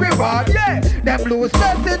get no reward. Yeah, them lose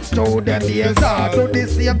lessons to them years hard. Do the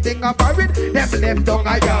same thing of a read, them left down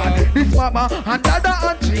a yard. This mama and dada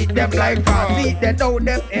and treat them like fancy. They know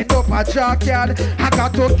them end up a junkyard. I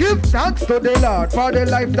got to give thanks to the Lord for the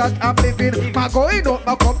life that I'm living. My going up,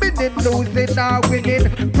 my coming in, losing or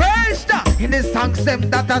winning. Praise God in the songs them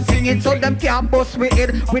that are singing, so them can't bust with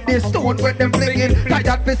it. with the stone when them flinging.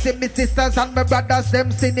 Tired to see me sisters and my brothers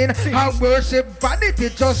them sinning. I worship vanity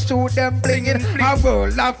just through them blinging. A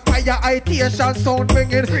world of fire, Itation Sound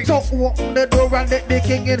ringing. So open the door and let the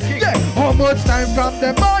king in. Yeah, how much time from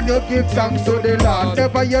them on you give thanks to the Lord.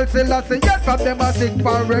 Never yell Selassie yet from them a sing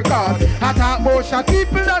for record. I talk motion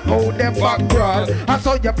people and hold them back broad. And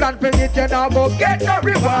so you plan for it, you now go get the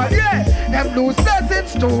reward. Yeah, them lose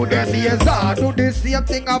blessings to them years hard. Do the same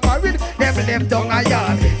thing of a read, them left down a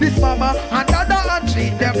yard. This mama another and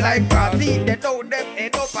treat them like fraud. They know them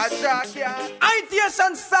end up a shark, yeah.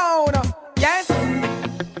 Itation Sound, yes.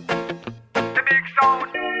 The big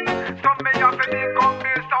sound. Some may have a big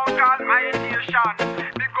company sound called Itation.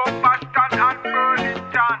 Big up Boston and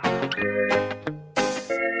Burlington.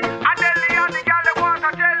 And Delly and the girl they want to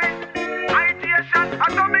tell it. Itation, I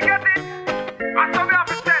saw me get it. I saw me have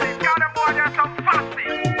to tell it. Got them more than some fussy.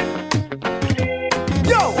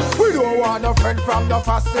 Yo, we don't want a friend from the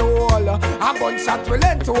fussy hole. A gunshot will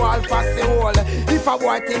end to all fussy hole. If a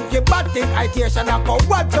boy think he bad thing, Itation a go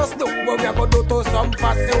what just do what we a go do to some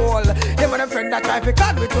fussy hole. Them and them friend that try to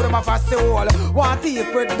call me to them a fussy hole. Want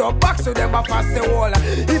thief with the box to them a fussy hole.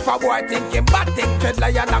 If a boy think he bad thing, Dread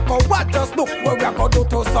Lion a go what just do what we a go do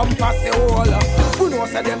to some fussy hole. We know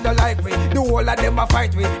say them don't like me, the whole of them a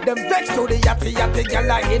fight with. Them vex to the yachty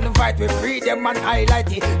girl I invite we. Free them and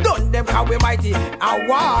highlight it. Done them how we mighty. A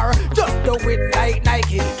war, just do it like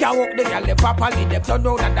Nike. Can't walk the girl, they properly, them turn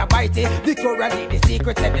round and they bite it. Victoria need the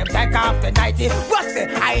secret, and them take off the 90. What's the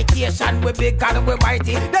Itation, we big and we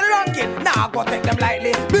mighty. The ranking, now go take them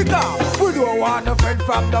lightly. Because we don't want a friend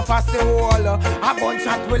from the fussy hole. A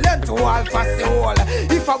gunshot will end to all fussy hole.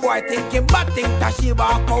 If a boy thinking bad thing,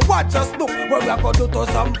 Tashiba, go what just look what we are going to do to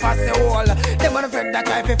some fussy hole. Them and a friend that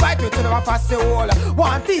try to fight with to them a fussy hole.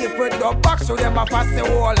 Want thief with the box to them a fussy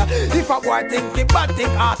hole. If a boy thinking bad thing,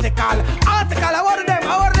 article, I want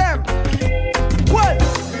them, Well,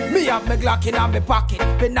 me have me Glock in my pocket,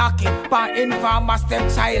 be knocking, pan informer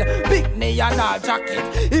stepchild, big knee and all jacket.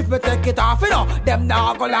 If me take it off, you know, them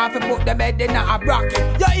now go laugh and put them head in a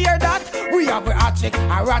bracket. You hear that? We have a hatchet,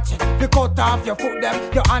 a ratchet. We cut off your foot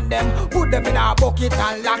them, your hand them, put them in a bucket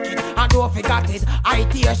and lock it. And don't forget it,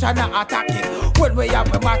 Itation attack it. When we have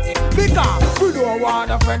a matic, because we don't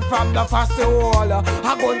want a friend from the fussy hole. A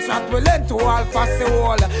gunshot will end to all fussy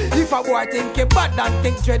hole. If a boy think he bad and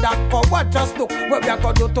think dread and for what just look, what we are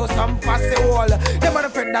gonna do to some fussy hole. Them are the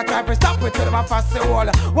friend that try to stop with them a fussy hole.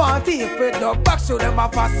 Want thief with the back to them a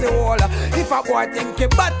fussy hole. If a boy think he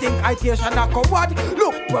bad think Itation a come what,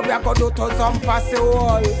 look what we are gonna do to some fussy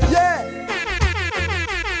hole. Yeah.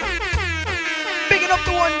 Bigging up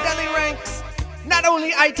the one Delly Ranx. Not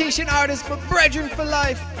only Itation artist, but brethren for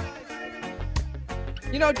life.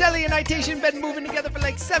 You know, Delly and Itation been moving together for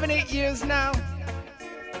like 7-8 years now.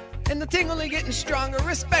 And the thing only getting stronger.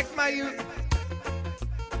 Respect my youth.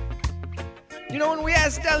 You know, when we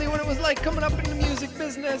asked Delly what it was like coming up in the music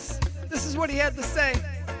business, this is what he had to say.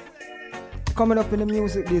 Coming up in the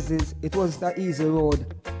music business, it was the easy road,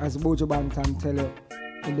 as Bojo Banton tell you,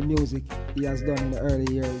 in the music he has done in the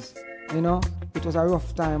early years. You know, it was a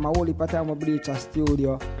rough time, a whole heap of time I bleach a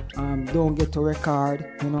studio, don't get to record,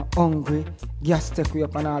 you know, hungry, gas take way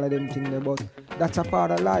up and all of them things there, but that's a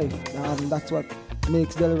part of life, that's what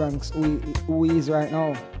makes Delly Ranx who he is right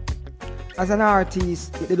now. As an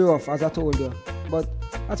artist, it did rough, as I told you, but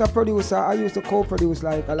as a producer, I used to co-produce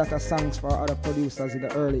like a lot of songs for other producers in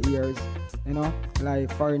the early years, you know,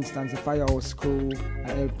 like for instance the Firehouse Crew,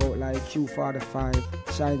 I help out like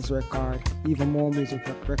Q45, Shine's Record, even more music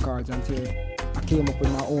records until I came up with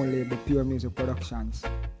my own label, Pure Music Productions.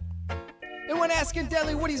 And when asking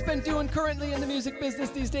Delly what he's been doing currently in the music business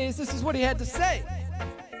these days, this is what he had to say.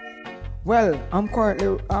 Well, I'm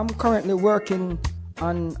currently working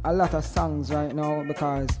on a lot of songs right now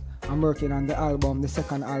because I'm working on the album, the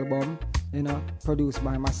second album, you know, produced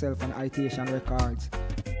by myself on Itation Records.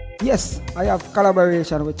 Yes, I have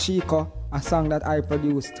collaboration with Chico, a song that I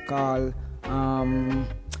produced called I'm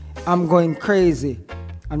Going Crazy,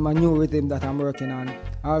 and my new rhythm that I'm working on.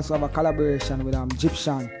 I also have a collaboration with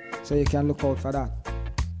Egyptian, so you can look out for that.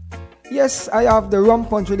 Yes, I have the Rum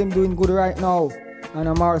Punch rhythm doing good right now, and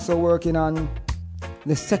I'm also working on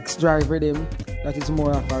the Sex Drive rhythm, that is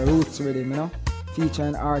more of a roots rhythm, you know,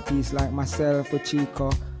 featuring artists like myself with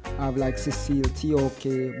Chico. I have like Cecile, T.O.K.,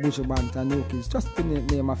 Buju Banton, Nukis, just to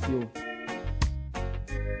name a few.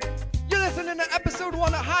 You're listening to episode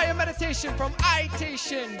 1 of Higher Meditation from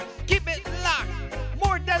Itation. Keep it locked.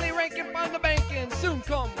 More Delly Rankin on the banking soon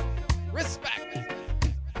come. Respect.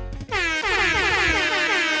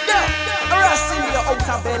 Harassing your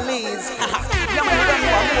outer bellies. Yeah, man, you don't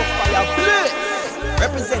know more fire. Blitz.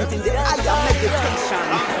 representing the Aya Meditation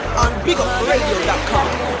on BigUpRadio.com.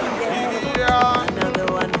 Another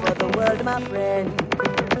one for the world, my friend.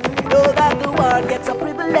 Know that the world gets so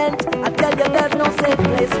prevalent. I tell you there's no safe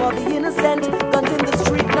place for the innocent. Guns in the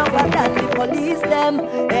street now than the police them.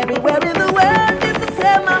 Everywhere in the world is the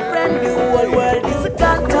same, my friend. The whole world is a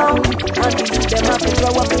gun town, and the youth them have to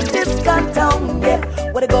grow up in this gun town. Yeah,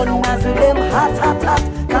 where the gun has them hot, hot, hot.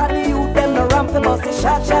 Cause the youth them no ramp them must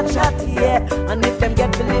shot, shot, shot. Yeah, and if them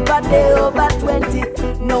get to live a day over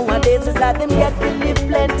 20, nowadays it's like them get to live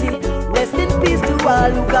plenty. Rest in peace to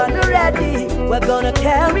all who gone already. We're gonna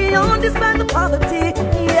carry on despite the poverty,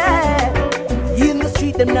 yeah. In the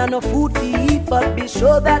street, them not no food to eat, but be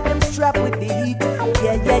sure that them strapped with the heat.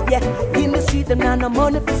 Yeah, yeah, yeah. In the street, them not no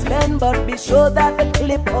money to spend, but be sure that the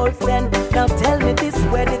clip holds send. Now tell me this,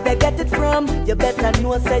 where did they get it from? You better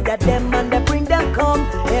know, say that them and they bring them come.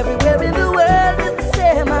 Everywhere in the world it's the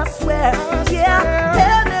same, I swear. Yeah,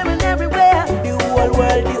 they're there and everywhere. The whole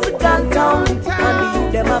world is a gun town, and the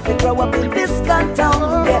youth them have to grow up in this gun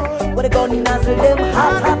town. Yeah, where the gun nozzle them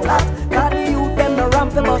hot, hot, hot. Cause the youth them no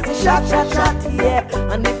ramp them must shot, shot, shot. Yeah,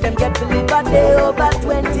 and if them get to live a day over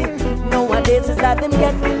 20, nowadays it's like them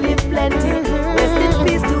get to live plenty. Rest in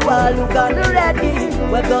peace to all who gone already.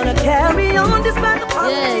 We're gonna carry on despite the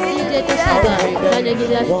poverty. Yeah, DJ Tashiba, can you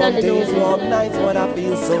give us standing days, warm nights when I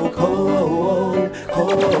feel so cold,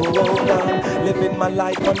 cold. I'm living my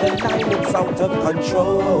life on the line, it's out of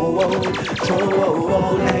control,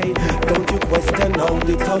 control. Hey, don't you question how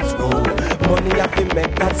the thugs go? Money have to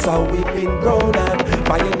make, that's how we've been grown. And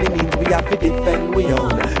by any means we have to defend we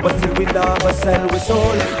own, but still we never sell we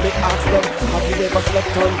soul. Let me ask them, have you ever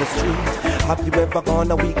slept on the street? Have you ever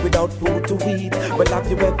gone a week without food to eat? Well, have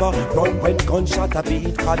you ever run when gunshot a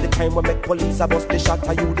beat? Cause the time we make police a bust the shot,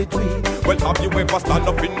 are you the tweet? Well, have you ever stand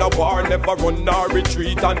up in a war, never run or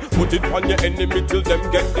retreat, and put it on your enemy till them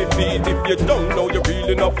get defeat? If you don't know you're real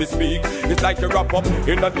enough to speak, it's like you wrap up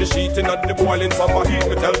in the sheet in the boiling summer heat.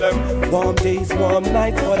 Me tell them, warm days, warm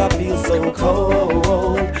nights, but I feel so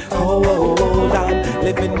cold, cold. I'm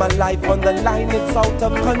living my life on the line, it's out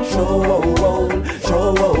of control,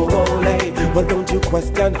 control. Hey, but don't you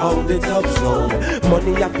question how the thugs roll?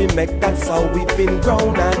 Money have to make, that's how we've been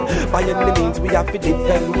grown. And by any means we have to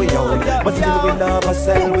defend we own, but still we never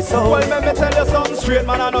sell we soul. Well, let me tell you something straight,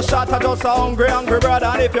 man. I no shot, I just a hungry brother.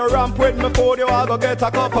 And if you ramp with me food, you are gonna get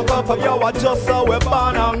a cup of you are just so we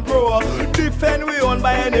born and grow. Defend we own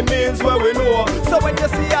by any means where we know. So when you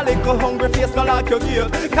see a little hungry face, no like your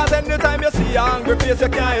guilt. Cause anytime you see a hungry face, you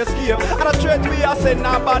can't escape. And a threat we are saying,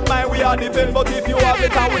 not bad mind, we are defend. But if you have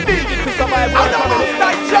it, and we need it to survive.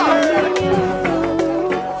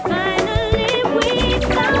 Finally we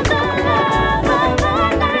found the love of our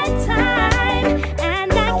lifetime,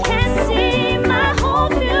 and I can see my whole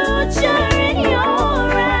future in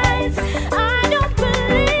your eyes. I don't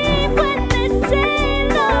believe when they say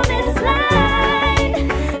love is blind.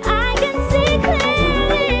 I can see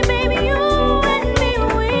clearly, baby, you and me,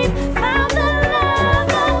 we found the love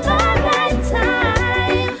of our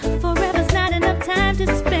lifetime. Forever's not enough time to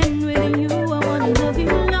spend with you. I wanna love you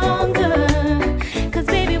longer. Cause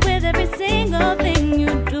baby, with every single thing you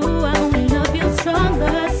do, I only love you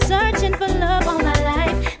stronger. Searching for love all my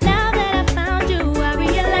life. Now that I found you, I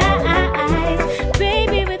realize,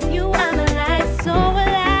 baby, with you I'm alive, so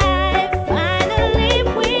alive. Finally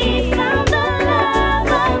we found the love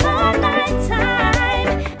of our lifetime,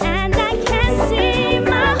 and I can see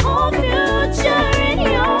my whole future in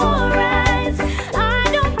your eyes. I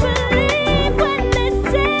don't believe when they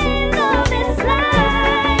say love is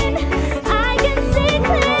blind. I can see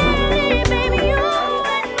clearly, baby, you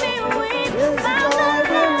and me, we found the love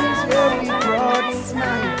of our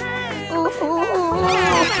lifetime.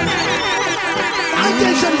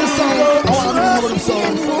 Itation Sound, I want to know the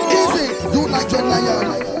song. Easy, you like John Lion,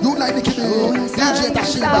 you like Nicky B, DJ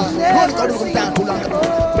Tashiba, run go to down to London.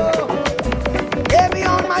 Maybe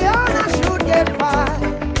on my own I should get by.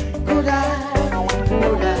 Could I?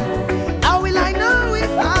 Would I? How will I know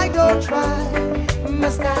if I don't try?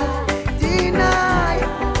 Must I deny?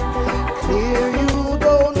 Clear you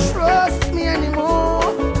don't trust me anymore.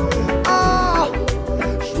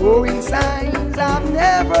 Showing signs I've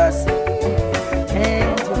never seen.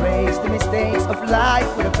 Can't erase the mistakes of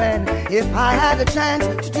life with a pen. If I had a chance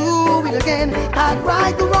to do it again, I'd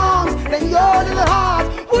right the wrongs. Then your little heart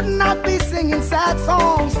would not be singing sad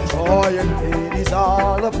songs. Joy and pain is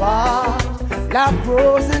all apart. Love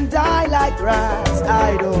grows and die like grass.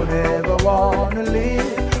 I don't ever wanna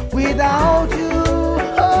live without you.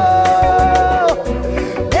 Oh,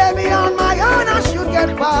 maybe on my own I should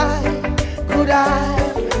get by. Could I?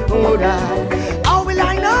 Would I? How will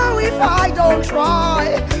I know if I don't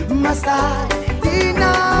try, must I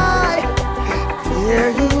deny? Fear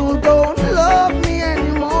you don't love me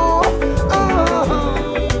anymore.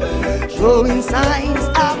 Showing signs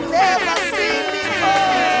I've never seen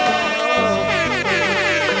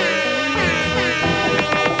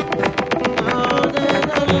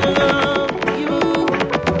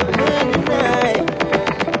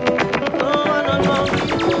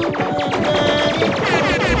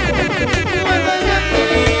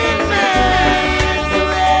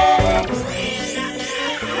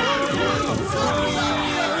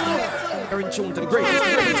Tune to the greatest,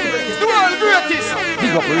 the world greatest.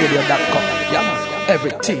 BigUpRadio.com. Yeah, man.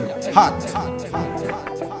 Everything hot.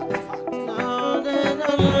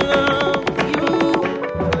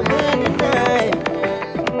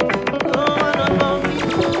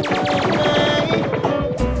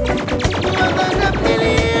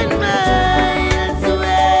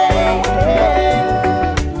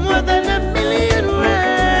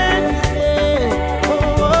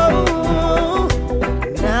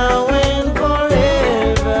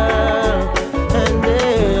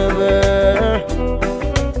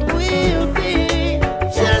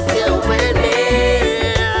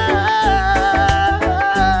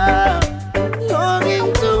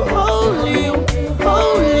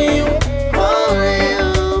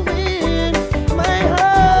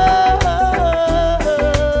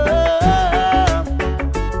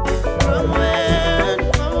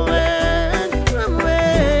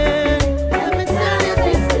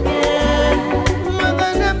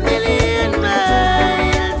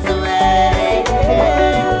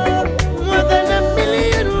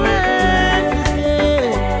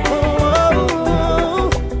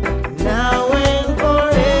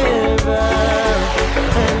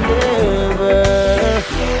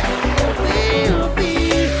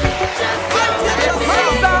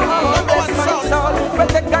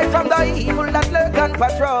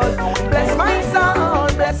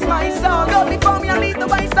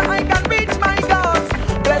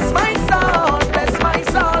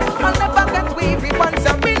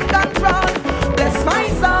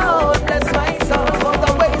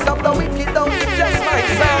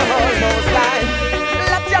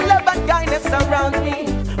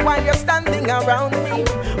 Around me,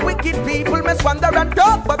 wicked people must wander and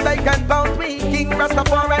talk, but they can't bound me. King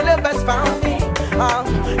Rastafari lovers found me.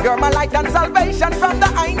 You're my light and salvation from the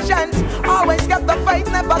ancients. Always kept the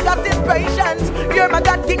faith, never got impatient. You're my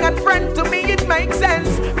God, King and friend. To me it makes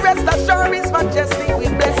sense. Rest assured, His Majesty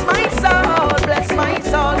will bless my soul, bless my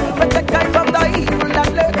soul. Protect I from the evil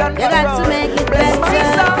that lurk and you got to make it bless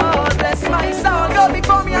better. Bless my soul. Go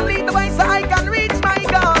before me and lead the way so I can reach my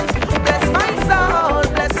goals. Bless my soul,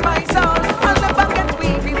 bless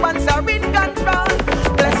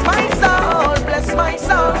my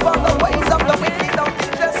soul. For the ways of the wicked, don't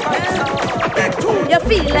just my soul. You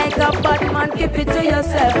feel like a bad man, keep it to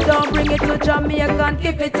yourself. Don't bring it to Jamaica,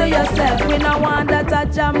 keep it to yourself. We no want that a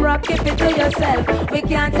jam rock, keep it to yourself. We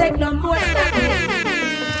can't take no more slackness.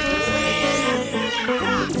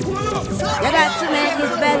 You got to make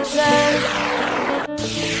it better.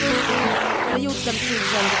 You use some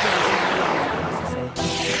things on the place.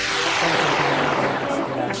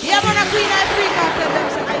 Yeah, man, a Queen Africa tell them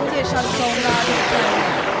some Itation Sound all the time.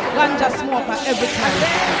 Ganja smoker every time.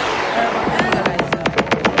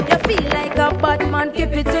 You feel like a bad man,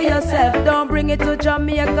 keep it to yourself. Don't bring it to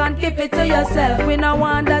Jamaica, keep it to yourself. We no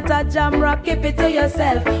want that a jam rock, keep it to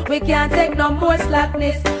yourself. We can't take no more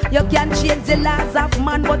slackness. You can change the laws of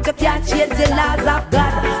man, but you can't change the laws of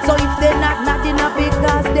God. So if they're not enough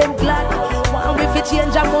because them glad. If you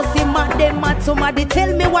change, I must see mad, them mad. Somebody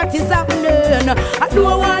tell me what is happening. I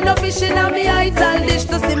don't want no fishing on me idle dish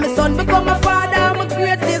to see my son become a father. I'm a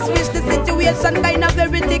greatest wish. The situation kind of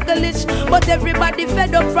very ticklish, but everybody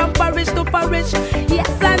fed up from parish to parish. Yes,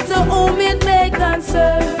 and to whom it may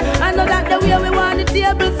concern. I know that the way we want the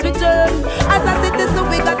tables return. As a citizen,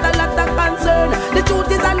 we got a lot of concern. The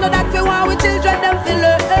truth is, I know that we want we children them to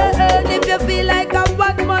learn. If you feel like a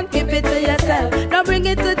bad man, keep it to yourself. Don't bring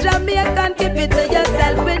it to Jamaica, keep it to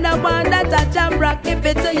yourself. We no want that a jam rock, keep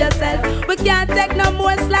it to yourself. We can't take no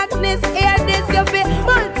more slackness. Hear this, you feel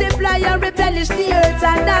multiply and replenish the earth.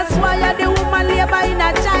 And that's why the woman labor in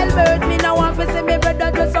a childbirth. Me no want to see me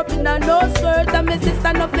brother dress up in a no skirt. And my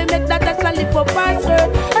sister no fi make that actually lift up her skirt.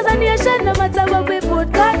 As a nation, no matter what we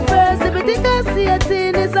put God first. If we think I see a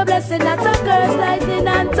thing, it's a blessing, not a curse. Lightning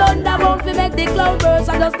and thunder won't fi make the cloud burst.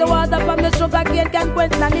 And just the water from the sugar cane can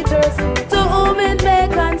quench the thirst. To whom it may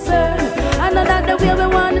concern. I know that the way we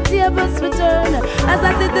want the tables return. As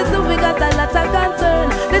a citizen, we got a lot of concern.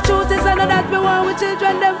 The truth is, I know that we want with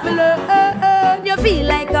children, them to learn. You feel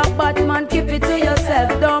like a bad man, keep it to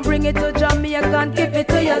yourself. Don't bring it to Jamaican, keep it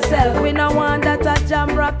to yourself. We no want that a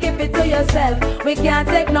jam rock, keep it to yourself. We can't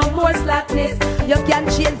take no more slackness. You can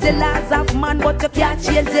change the laws of man, but you can't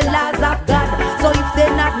change the laws of God. So if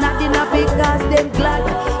they're not enough because they're glad.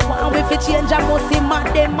 And if you change, I must see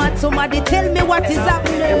mad, them mad. Somebody tell me what is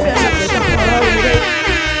happening.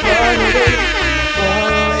 Far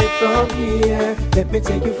away from here. Let me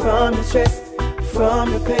take you from the stress,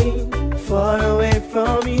 from the pain. Far away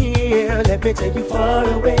from here. Let me take you far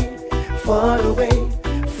away, far away,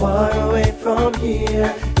 far away from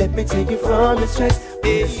here. Let me take you from the stress,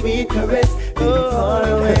 a sweet caress. Baby, far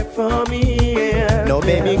away from here. No,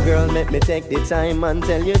 baby girl, let me take the time and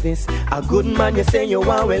tell you this. A good man, you say you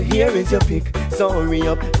want, well, here is your pick. So hurry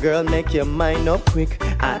up, girl, make your mind up quick.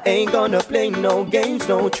 I ain't gonna play no games,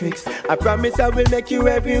 no tricks. I promise I will make you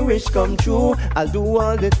every wish come true. I'll do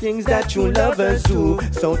all the things that true lovers do.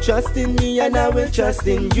 So trust in me and I will trust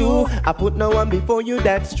in you. I put no one before you,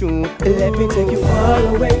 that's true. Let me take you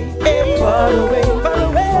far away, far away, far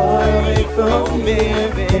away, far away from me.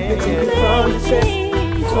 Let me take you from the stress,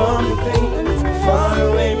 from the pain. Far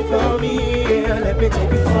away from here. Let me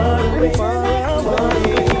take you far away, far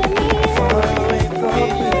away, far away from here.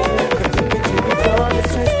 Let me take you from the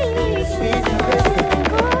stress, sweet caress.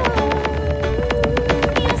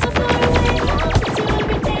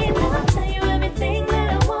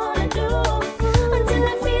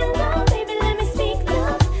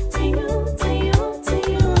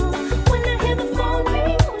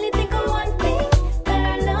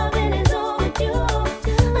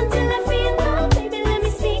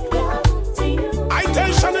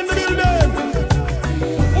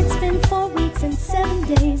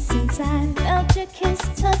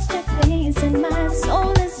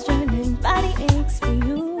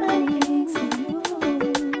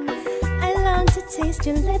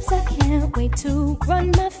 Your lips, I can't wait to run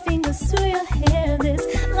my fingers through your hair. This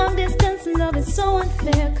long distance love is so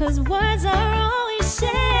unfair, cause words are all we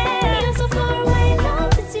share. You're so far away,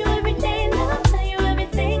 love, it's you every day, love. Tell you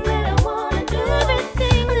everything that I wanna do,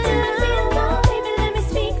 everything until I feel love. Baby, let me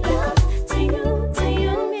speak love to you,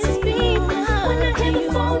 speak love. When I hear the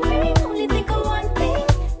phone ring, only think of one thing,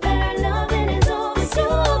 that our loving is overdue.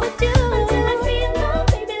 Until I feel love,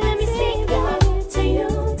 baby, let me speak love to you.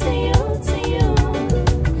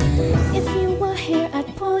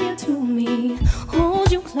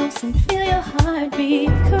 Close and feel your heartbeat,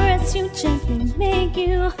 caress you gently, make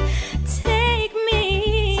you take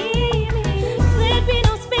me. There'd be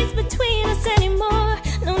no space between us anymore.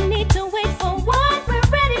 No need to wait for what we're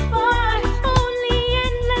ready for. Only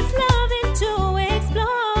endless loving to explore.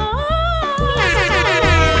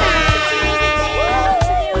 I'll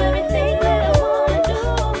tell you everything that I wanna do.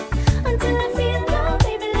 Until I feel love,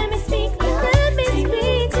 baby, let me speak love. Let me speak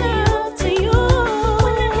love to you.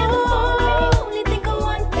 When I hear the phone ring, only think of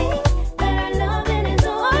one thing, that our loving is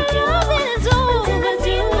overdue.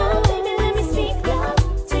 Baby, let me speak love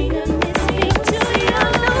to you. Let me speak to you. I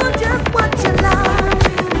know just what you like.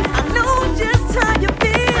 I know just how you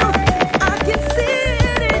feel. I can see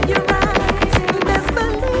it in your eyes. Best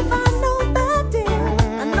believe I know that, dear.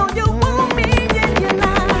 I know you want me in your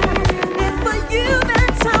life. It's for you,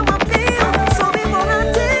 that's how I feel. So before I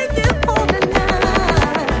take you home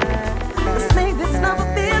tonight, let's make this love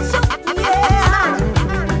official, yeah.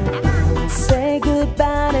 Say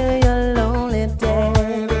goodbye to your lonely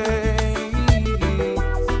days,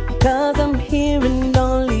 'cause I'm here and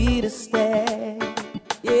only to stay.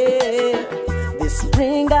 Yeah, this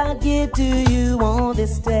ring I give to you on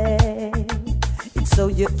this day, it's so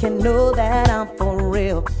you can know that I'm for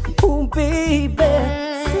real. Ooh, baby,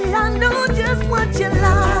 see, I know just what you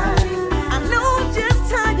like. I know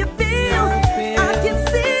just how you feel. I can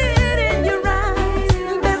see it in your eyes.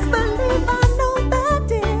 Best believe I know that,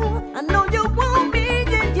 dear. I know you want me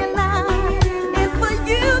in your life. It's for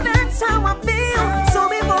you, that's how I feel. So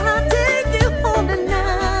before I take you home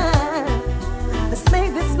tonight, let's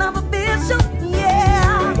make this love official,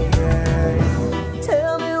 yeah.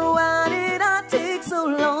 Tell me, why did I take so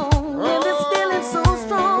long when this feeling's so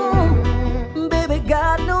strong? Baby,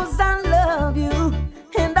 God knows I love you.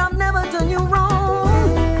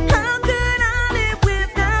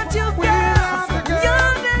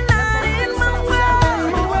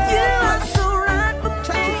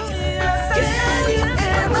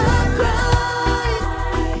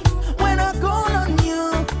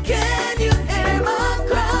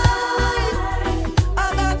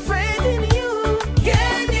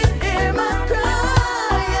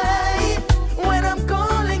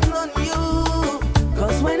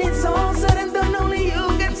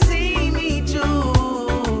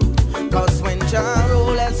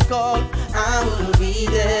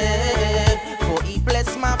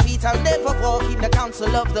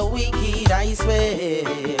 counsel of the wicked, I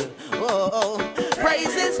swear. Oh,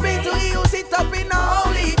 praises be to He who sit up in a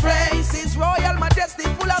holy place. His royal majesty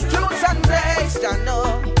full of truth and grace. I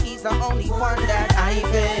know He's the only one that I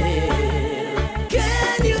fear.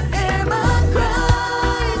 Can you hear my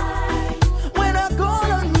cry when I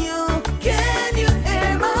call on you? Can you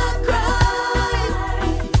hear my cry?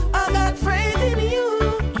 I got faith in you.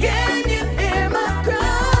 Can you hear my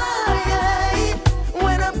cry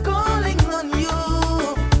when I'm calling on you?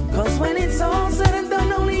 'Cause when it's all said and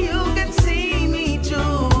done, only you can see me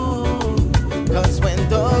through. 'Cause when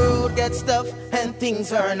the road gets tough and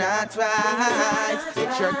things are not right,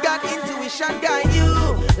 let your gut intuition guide you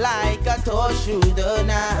like a torch through the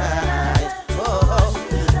night. Oh,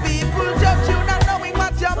 people judge you not knowing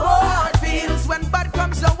what your heart feels. When bad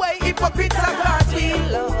comes away, hypocrites are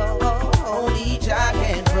cartwheel. Oh, only Jah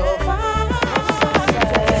can provide.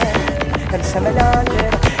 Them say me not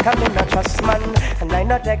dead, come in not trust man, and I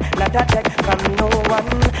not take from no one.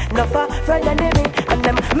 No for friend enemy, and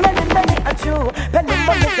them many and true. Penny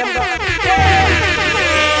money them gone.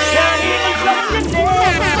 Can't even trust the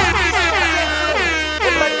name.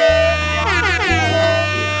 In my name.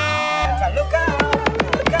 Look out.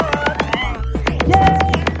 Yeah.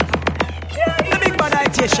 The big bad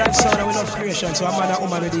Itation Sound, and we love creation, so I'm man and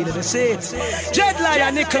woman we deal with the seeds. Jelly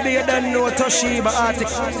and Nickelby, you don't know Toshiba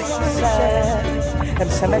article. Them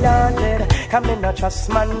say me not dead, come in not trust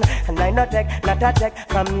man, and I not take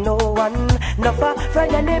from no one. No for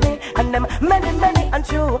friend enemy, and them many and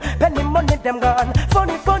true. Penny money them gone,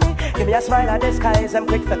 funny. Give me a smile at the skies, I'm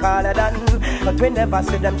quick to call it done. But we never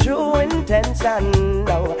see them true intention.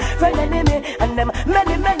 No, friend enemy, and them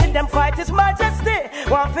many them fight His majesty.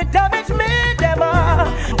 Want to damage me, them are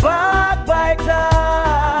backbiter,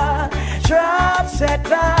 trap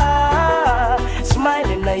setter,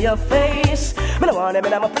 smiling at your face. Me no want them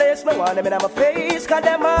in my place, me want them in my face. 'Cause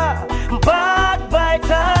them are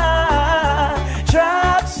backbiter,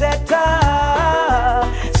 trap setter,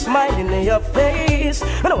 smiling in your face.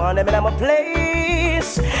 Me no want them in my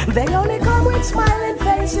place. They only come with smiling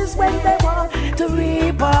faces when they want to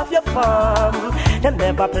reap off your farm. They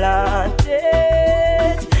never plant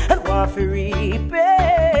it and want to reap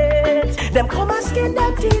it. Them come and skin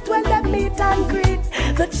them teeth when they meet and greet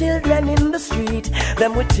the children in the street.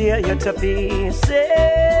 Them will tear you to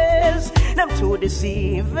pieces. Them too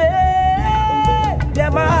deceiving.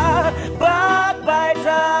 Them are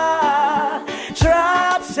backbiter,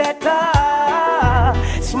 trap setter,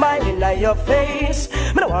 smiling at your face.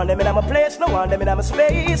 Me no want them in my place, no want them in my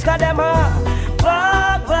space. 'Cause them are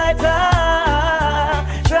backbiter,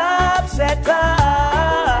 trap setter,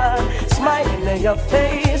 smiling at your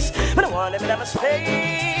face. Me no want them in my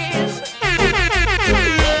space.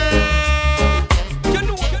 You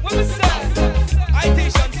know what we say?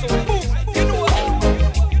 Itation Sound, boom. You know what?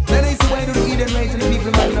 Then I see why do the Eden Ranx and the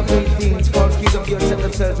people man of great things. False kids of yourself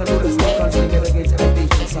themselves and do the stuff gunslinger against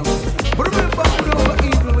Itation Sound. But remember, we don't over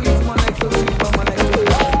evil, we use man like to see, man like to see.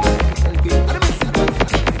 And the message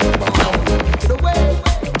to the way.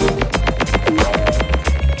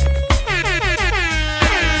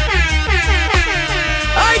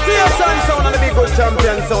 Itation Sound and the big good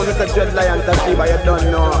champion sound. It's a Dread Lion Toshiba, you don't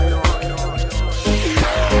know.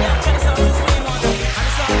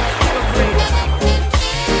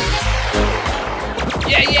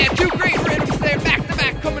 Yeah, two great rhythms there, back to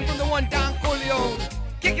back, coming from the one Don Corleone.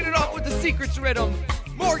 Kicking it off with the Secrets rhythm.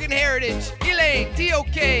 Morgan Heritage, Elaine,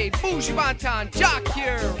 D.O.K., Bougie Bantan, Jock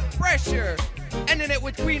here, Pressure, ending it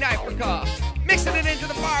with Queen Africa. Mixing it into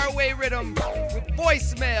the faraway rhythm with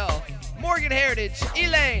Voicemail, Morgan Heritage,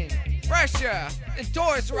 Elaine, Pressure, and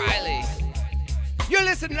Doris Riley. You're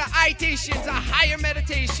listening to Itation's A Higher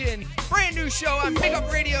Meditation, brand new show on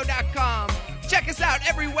BigUpRadio.com. Check us out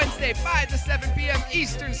every Wednesday, 5 to 7 p.m.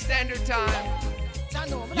 Eastern Standard Time.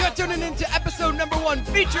 You're tuning into episode number 1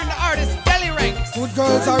 featuring the artist Delly Ranx. Good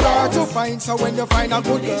girls are hard to find, so when you find a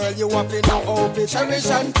good girl, you have to know how to cherish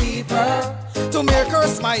and keep her. To make her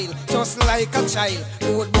smile, just like a child.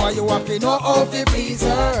 Good boy, you have to know how to please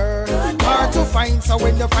her. Hard to find, so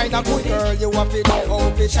when you find a good girl, you have to know how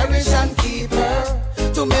to cherish and keep her.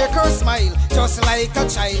 To make her smile, just like a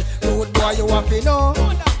child. Good boy, you have to know.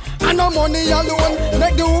 And no money alone,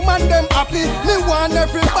 make the woman them happy. Me want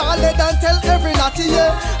every ballad and tell every natty,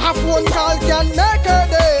 yeah. A phone call can make her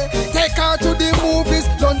day. Take her to the movies,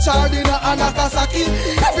 lunch or dinner and Nagasaki.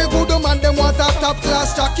 Every good man them want a top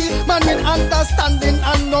class jockey. Man with understanding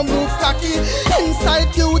and no move cocky.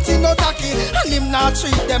 Inside beauty no tacky. lucky, and him not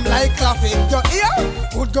treat them like clapping. You hear?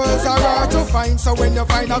 Good girls are hard to find, so when you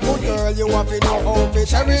find a good girl, you have to know how to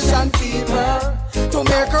cherish and keep her. To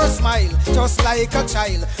make her smile, just like a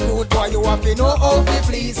child. Good boy, you have to know how to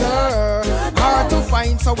please her. Hard to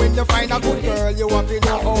find, so when you find a good girl, you have to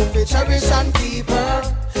know how to cherish and keep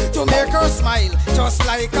her. To make her smile, just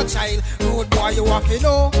like a child. Good boy, you have to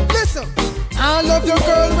know. Listen. I love your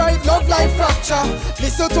girl, right? Love like fracture.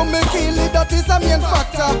 Listen to me, Keely, that is the main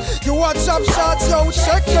factor. You watch up shots, yo,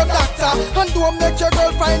 check your doctor. And don't make your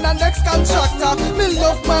girl find a next contractor. Me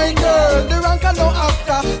love my girl, the rank and no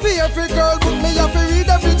after. For every girl with me, have to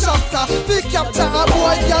read every chapter. We capture a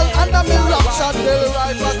boy, girl, under me rapture. Delly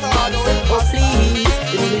Ranx, oh please,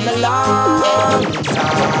 it's been a long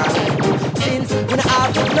time since when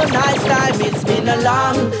I've had no nice time. It's been a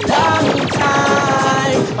long, long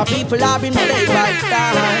time. My people have been played by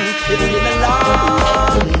time. It's been a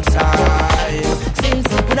long time since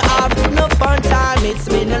when I've had no fun time. It's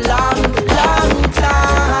been a long, long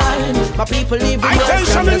time. My people live in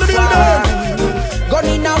Itation in the building. Gun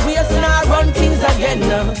in a waist and I run things again.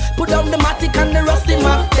 Put down the matic and the rusty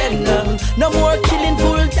Mac 10. No more killing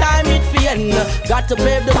full time, it fi end. Got to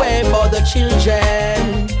pave the way for the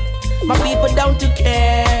children. My people don't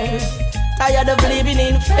care. Tired of living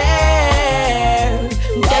in fear.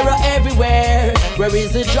 Terror everywhere. Where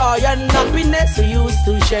is the joy and happiness we used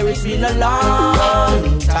to share? It's been a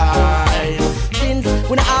long time since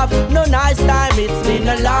when I have no nice time. It's been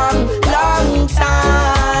a long, long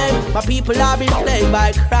time. My people have been plagued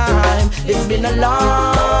by crime. It's been a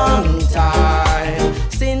long time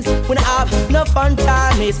since when I have no fun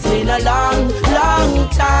time. It's been a long, long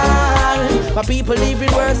time. My people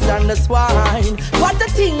living worse than the swine. What a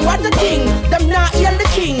thing, what a thing. Them not hear the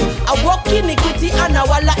king. I walk iniquity and I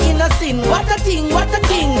walla in a sin. What a thing, what a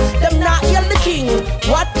thing. Them not hear the king.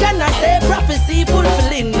 What can I say? Prophecy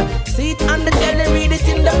fulfilling. See it on the telly, read it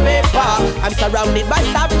in the paper. I'm surrounded by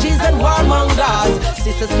savages and warmongers.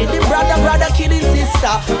 Sisters killing brother, brother killing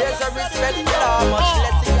sister. There's a respect for how much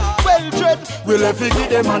less it are. Well dread, we left to give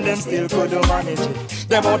them and them still couldn't manage it.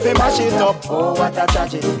 Them out to mash it up, oh what a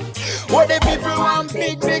tragedy. What the people want,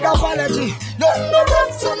 big, big apology. No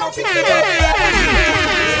wrong, so nothing. Anytime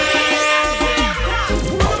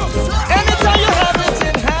you have it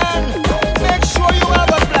in hand, make sure you have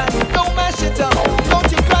a plan. Don't mash it up,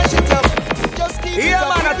 don't you crash it up. Just keep it up.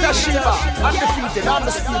 Man, Tashiba, undefeated,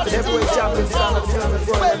 undisputed, heavyweight champion, son of the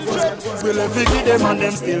we left to give them and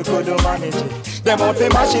them still couldn't manage it. Them out to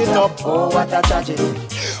mash it up, oh what a tragedy.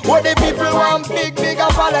 What the people want, big, big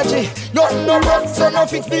apology. Nothing no wrong, so no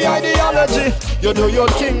fix the ideology. You do your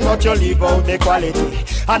thing, but you leave out the quality.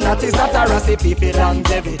 And that is not a recipe for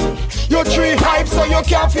longevity. You tree hype, so you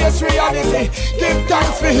can't face reality. Give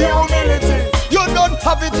thanks for humility. You don't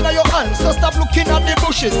have it in your hands, so stop looking at the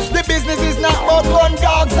bushes. The business is not about gun,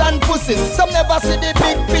 dogs and pussies. Some never see the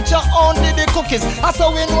big picture, only the cookies. That's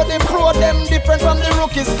how we know them pro, them different from the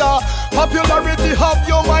rookies. Car popularity have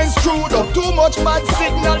your mind screwed up. Too much bad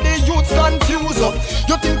signal, the youths confused up.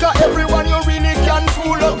 You think of everyone you really can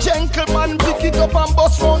fool up. Gentleman pick it up and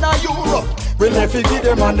bust round a Europe. We left to give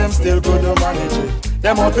them and them still couldn't manage it.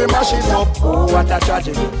 Them out to mash it up, oh what a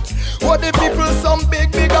tragedy. What the people, some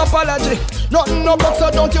big, big apology. Nothing no box, so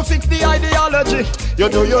don't you fix the ideology. You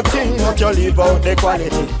do your thing, but you leave out the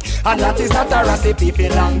quality. And that is not a recipe for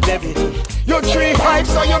longevity. You tree hype,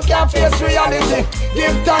 so you can't face reality.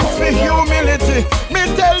 Give thanks for humility. Me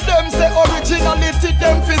tell them, say originality,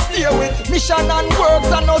 them fi stay with. Mission and works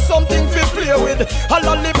are not something fi play with. A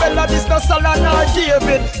lullabella, this no Salah nor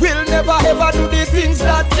David. We'll never ever do the things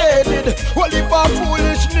that they did. Well, if our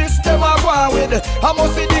foolishness them a go with, I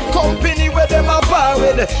must see the company where them a bar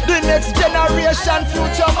with. The next generation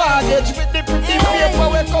future mortgage. With the pretty paper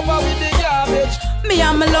we cover with the garbage. Me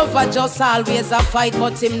and my lover just always a fight,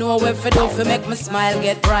 but him know where fi do fi make my smile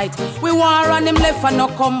get bright. We war on him left and no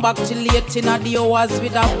come back till late in the hours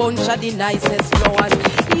with a bunch of the nicest flowers.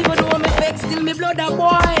 Even though me vex, still me blood a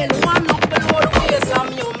boil. One up below the waist,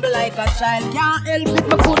 I'm humble like a child. Can't help it,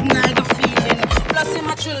 me couldn't hide the feeling. Plus him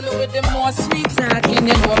a chill me with the more sweet talking.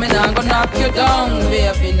 You know me not gonna knock you down,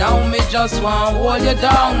 baby. Now me just want hold you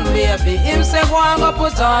down, baby. Him say go and go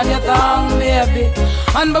put on your tongue, baby.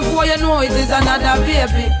 And before you know it is another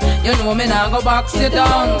baby. You know me not go box you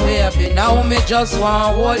down, baby. Now me just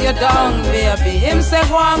want hold you down, baby. Him say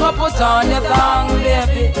go and go put on your tongue,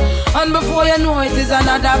 baby. And before you know it is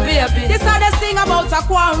another baby. This hardest thing about a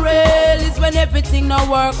quarrel is when everything not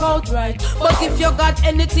work out right. But if you got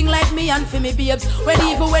anything like me and for me babes, when the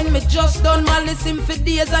Even when me just done malice him for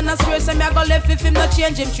days, and I swear say me I go left if him not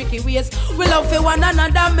change him tricky ways. We love for one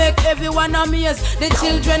another, make everyone amazed. The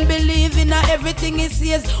children believe in everything he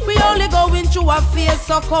says. We only going through a phase,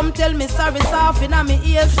 so come tell me sorry soft in my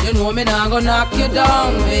ears. You know me not gonna knock you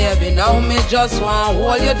down, baby. Now me just want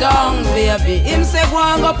hold you down, baby. Him say go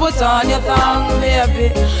and go put on your tongue,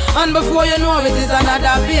 baby. And before you know it is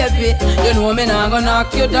another baby. You know me not gonna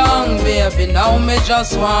knock you down, baby. Now me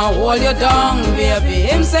just want hold you down, baby.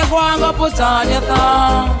 Him say go and go put on your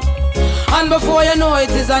tongue. And before you know it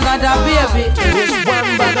is another baby. This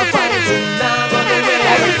one bag of fighting now on the way.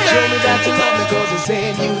 Show me that you love me cause you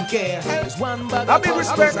saying you care. This one bag of fighting.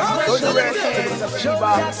 Respect to the rest.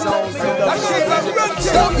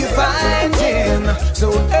 Stop you fighting so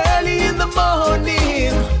early in the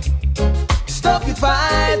morning. Stop you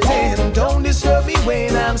fighting. Don't disturb me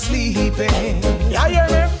when I'm sleeping. Yeah, yeah,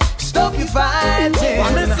 man. Stop you fighting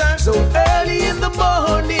so early in the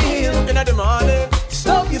morning. In the morning.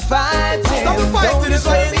 Stop you fighting. Stop you fighting. Don't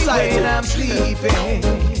disturb me when I'm sleeping.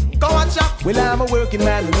 Go on, chop. Well, I'm a working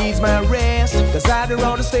man who needs my rest. Cause out there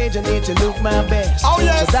on the stage I need to look my best. Oh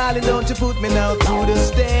yes. So darling, don't you put me now through the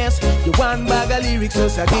stairs. You one bag of lyrics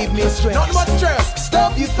just to give me stress. Not much stress.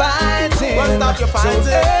 Stop you fighting. Well, stop you fighting.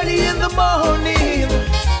 So early in the morning.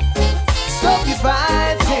 Stop you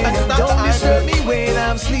fighting. Don't disturb me when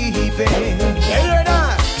I'm sleeping. Hear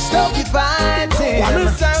that? Stop you fighting.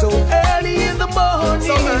 So early in the morning.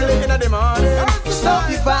 So early in the morning. Stop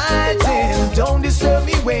you fighting. Don't disturb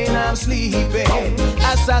me when I'm sleeping.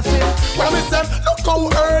 Assassin. Well, me say, look how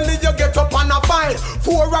early you get up and a fight.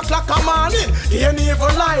 4 o'clock a morning, you ain't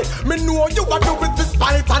even light. Me know you a do with the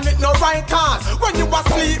spite and it no right cause. When you was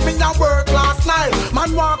sleep, me a work last night.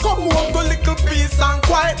 Man want come home to little peace and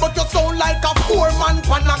quiet, but you sound like a 4-man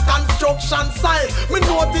pan a construction site. Me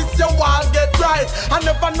notice your wall get right. I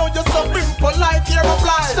never know you so impolite, you're a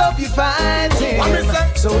blind. Stop you fighting. What me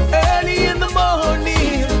say? So early in the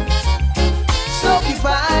morning. Stop you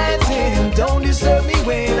fighting. Don't disturb me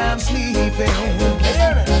when I'm sleeping.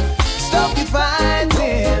 Stop you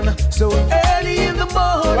fighting. So early in the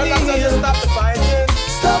morning. Well, that's how you stop the fighting.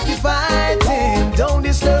 Stop you fighting. Don't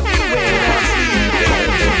disturb me when I'm sleeping.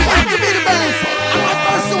 Want to be the best, and my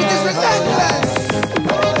pursuit is relentless.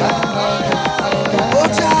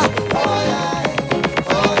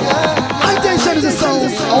 Itation is a sound.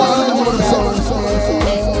 I want to know the song.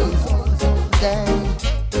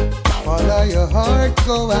 Follow your heart,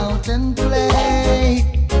 go out and play.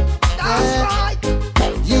 That's right.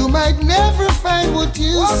 You might never find what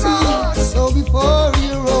you see. So before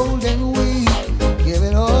you're old and weak, give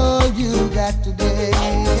it all you got today.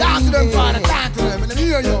 Talk to them, Father, talk to them, and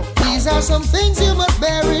hear you. These are some things you must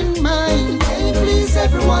bear in mind. Can't please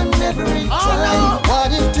everyone every time.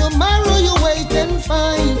 What if tomorrow you wake and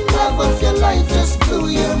find love of your life just blew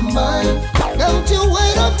your mind? Don't you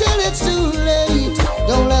wait until it's too late.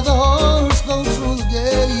 Don't let the horse go through the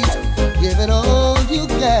gate. Give it all you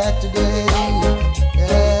got today.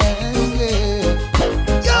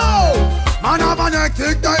 Man have an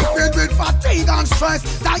hectic day filled with fatigue and stress.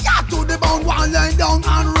 Tired to the bone, one laying down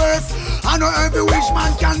and rest. I know every wish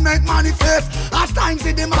man can make manifest. At times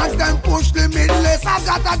it demands them push the limitless. I've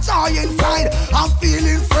got a joy inside, I'm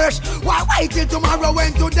feeling fresh. Why wait till tomorrow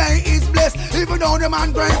when today is blessed? Even though the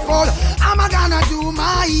man grateful, I'm gonna do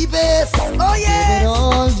my best. Oh yeah. Give it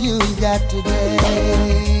all you got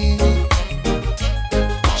today.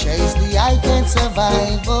 Chase the I can't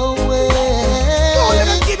survive away.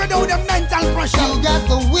 Give it all the mental pressure. You got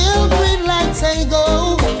the will, green light, say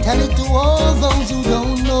go. Tell it to all those who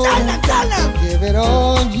don't know. Tell them. Give it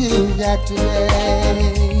all you got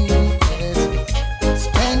today. Yes.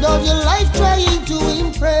 Spend all your life trying to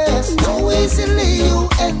impress. Too easily you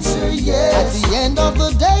answer yes. At the end of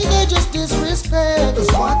the day, they just disrespect.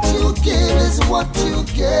 'Cause what you give is what you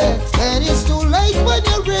get. And it's too late when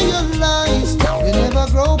you realize you never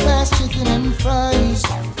grow past chicken and fries.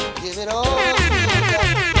 Give it all.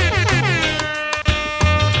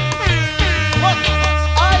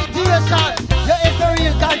 You is the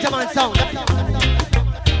real ganja sound.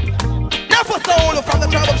 Never soul from the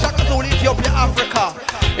tribe of Shaka Zulu, Ethiopia, Africa.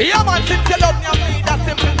 Yeah man, since you love me and me, that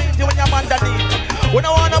simply means you when you're underneath. When I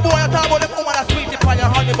want a boy, I talk about them woman that sweet it on your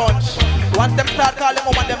honey bunch. Once them start calling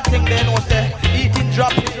woman, them thing they know say, eating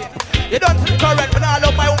drop it. You don't see current, but I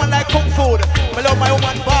love my woman like cook food. I love my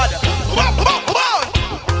woman bad.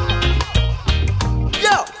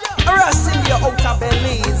 Yo, Russ in your outer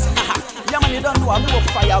bellies. Yeah man, you don't know I'm more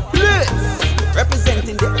fire blitz.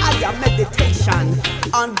 Representing the Aya Meditation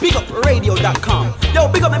on bigupradio.com. Yo,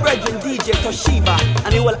 big up my brethren DJ Toshiba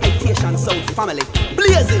and the whole Itation Sound family.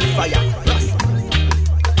 Blazing fire.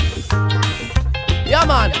 Yeah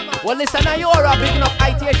Well, listen, now you're a big enough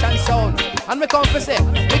Itation Sound. And we come for say,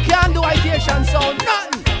 we can't do Itation Sound,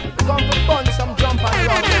 nothing. We come for fun, some jump and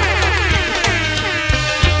run.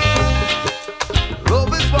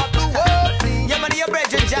 Love is what the world needs. Yeah, man, your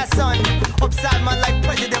brethren just son. Upside man like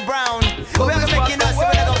President Brown. But we are making us, so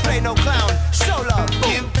we're not gonna play no clown. Show love.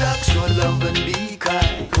 Give thanks, show love and be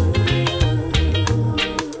kind.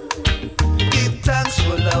 Give thanks,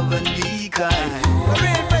 show love and be kind.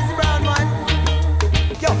 Real President Brown, man.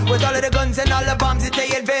 Yo, with all of the guns and all the bombs that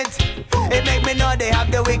they invent, it make me know they have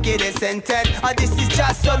the wickedest intent. And this is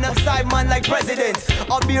just son of side man like president.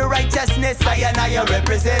 Of your righteousness, I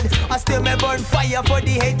represent. I still may burn fire for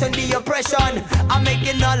the hate and the oppression. I'm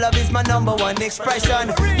making all love is my number one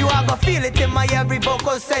expression. You are gonna feel it in my every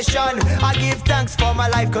vocal session. I give thanks for my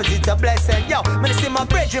life cause it's a blessing. Yo, when I see my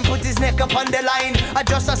brethren put his neck up on the line, I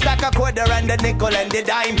just a stack a quarter and the nickel and the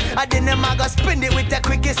dime. I didn't maga spin it with the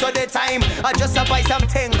quickest of the time. I just a buy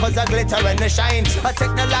something cause I glitter and the shine. A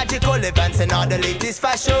technological advance and all the latest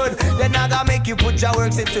fashion. Then I gotta make you put your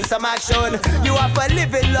works into some action. You have to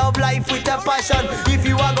live it, love life with a passion. If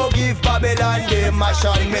you are go give Babylon the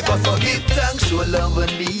mashon, make us so give thanks, show love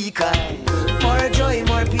and be kind. More joy,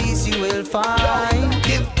 more peace you will find.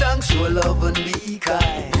 Give thanks, show love and be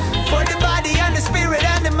kind. For the body and the spirit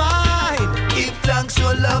and the mind. Give thanks,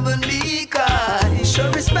 show love and be kind.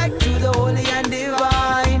 Show respect to the holy and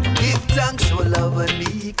divine. Give thanks, show love and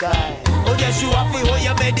be kind. Oh yes, you have to hold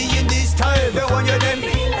your body in this time. They want your name,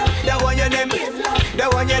 they want your name, they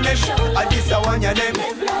want your name. And this I want your name.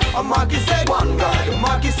 And Marky said one God,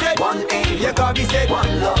 Marky said one aim. Your Garby said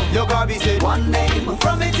one love, your Garby said one name.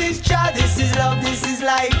 From it is child, this is love, this is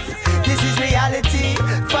life, this is reality,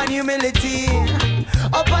 fun humility.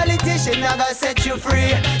 A politician never set you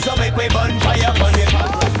free, so make way burn fire on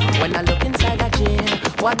it. When I look inside a jail,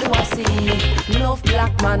 what do I see? Enough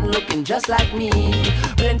black man looking just like me.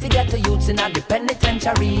 Plenty ghetto youths in the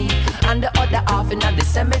penitentiary, and the other half in the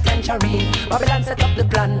cemetery. Babylon set up the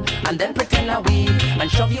plan and then pretend that we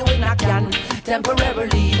and shove you in a can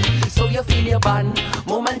temporarily, so you feel your ban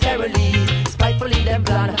momentarily. Spitefully them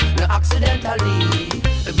plan, no accidentally.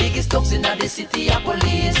 The biggest thugs in the city are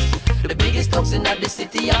police. The biggest thugs in the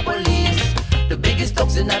city are police. The biggest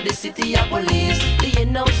thugs in the city are police. The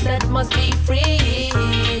innocent must be free.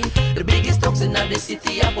 The biggest thugs in the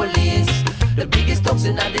city are police. The biggest thugs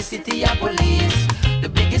in the city are police. The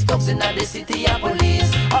biggest thugs in the city are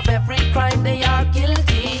police. Of every crime they are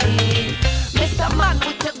guilty. Mr. Man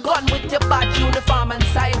with your gun, with your bad uniform and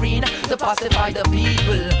siren to pacify the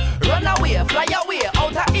people. Run away, fly away,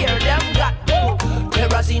 out of here. Them got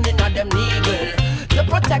kerosene in them needle. To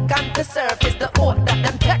protect and to serve is the oath that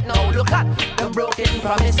them take now. Look at them broken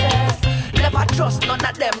promises. Never trust none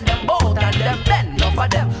of them both and them then. None of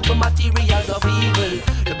them for materials of evil.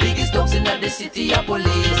 The biggest thugs in the city are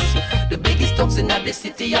police. The biggest thugs in the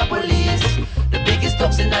city are police. The biggest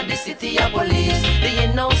thugs in the city are police. The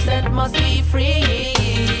innocent must be free.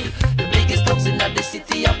 The biggest thugs in the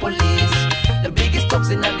city are police. The biggest thugs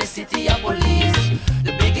in the city are police.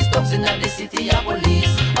 The biggest thugs in the city are police.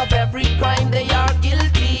 Of every crime they are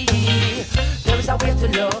guilty. There is a way to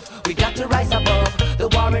love, we got to rise above the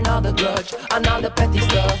war and all the grudge and all the petty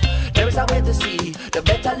stuff. There is a way to see the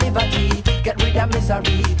better liberty, get rid of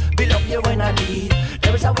misery, build up your energy.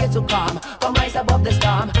 There is a way to come rise above the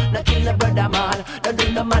storm, not kill the brother man, don't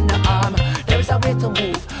bring the man no harm. There is a way to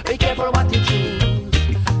move, be careful what you choose,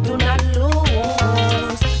 do not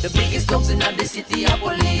lose. The biggest thugs in the city are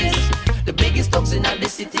police. The biggest thugs in the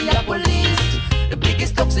city are police. The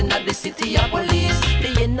biggest thugs in the city are police.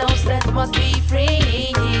 The innocent must be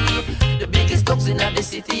free. The biggest thugs in the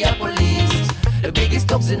city are police. The biggest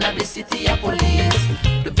thugs in the city are police.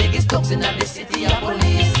 The biggest thugs in the city are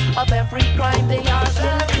police. Of every crime they are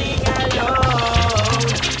guilty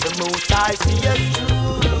alone. The most I see us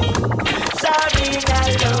through, serving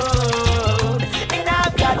alone, and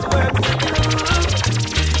I've got work to do,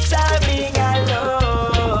 serving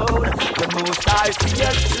alone. The most I see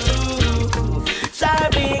us through,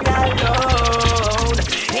 serving alone,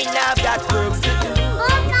 and I've got work to do.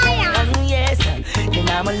 Yes, and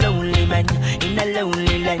I'm a lonely man in a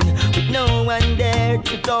lonely land with no one there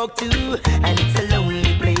to talk to, and it's a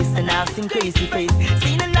lonely place, and I've seen crazy face,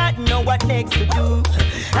 seen a lot, know what next to do.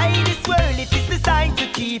 Hey, this world, it is designed to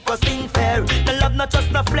keep us in fair. No love, not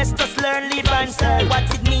just no flesh, just learn, live and serve. What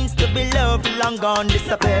it means to be loved, long gone,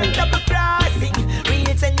 disappear. Double crossing,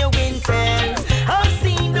 real genuine tales. I've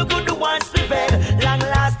seen the good ones prevail, long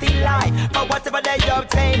lasting life for whatever they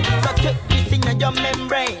obtain. So keep this in your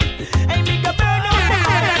membrane, and make a burn out the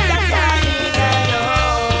heart that's shining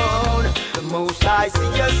alone. The most I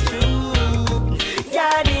see us through,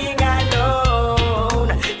 shining alone.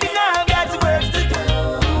 The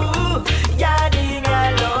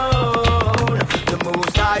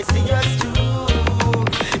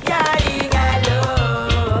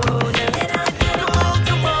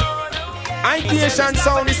Itation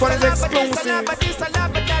Sound, this one is exclusive.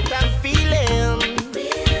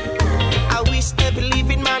 I wish every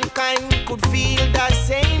living mankind could feel the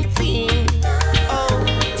same thing. Oh,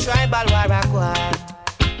 tribal war,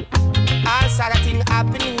 all sort of thing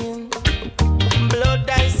happening. Blood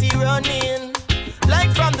I see running,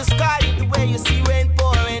 like from the sky, the way you see rain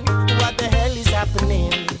pouring. What the hell is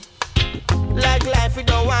happening? Like life we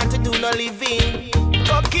don't want to do no living.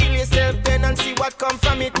 Go kill yourself then and see what come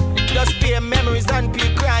from it. Just bare memories and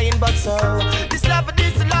pure crying. But so this love,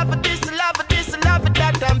 this love, this love, this love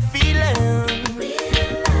that I'm feeling.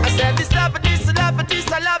 I said this love, this love, this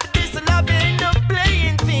love, this love ain't no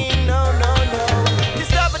playing thing. No, no, no.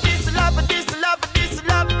 This love, this love, this love, this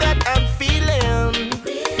love that I'm feeling.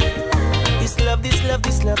 This love, this love,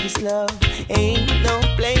 this love, this love ain't no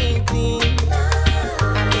playing thing.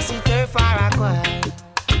 And this is her for a while.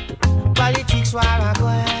 Politics war a go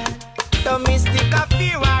on. Domestic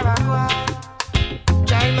affair war a go on.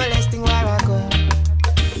 Child molesting war a go on.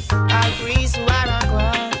 All Greece war a go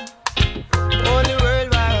on. Only world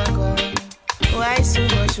war a go on. Why so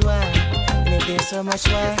much war? And if there's so much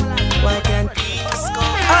war, why can't peace go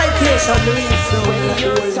on? Itation Sound. When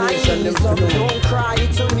your time is up, don't cry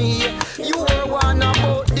to me. You were one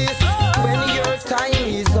about this. When your time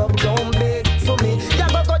is up, don't beg for me.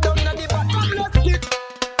 Yeah, go down in the bottomless pit.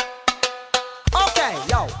 Okay,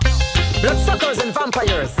 yo. Bloodsuckers and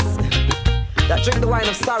vampires that drink the wine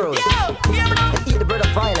of sorrows and eat the bread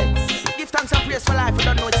of violence. Give thanks and praise for life, you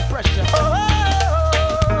don't know it's pressure.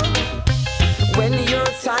 When your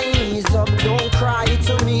time is up, don't cry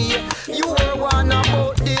to me. You were one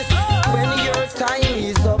about this. When your time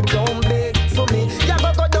is up, don't beg for me. Yeah,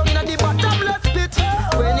 go down in the bottomless pit.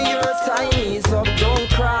 When your time is up, don't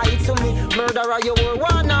cry to me. Murderer, you were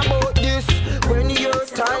one about this. When your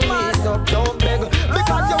time is up, don't beg.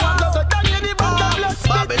 Because you want to go down in the bottomless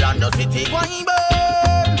pit. Babylon, the city going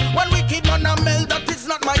burn. When wicked man a melt, that is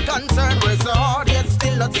not my concern. We're so hard, yet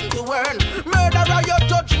still nothing to earn. Murderer, your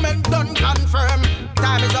judgment done confirm.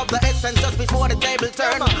 Time is of the essence just before the table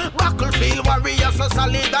turn. Battlefield warriors so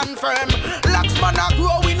solid and firm. Laxman a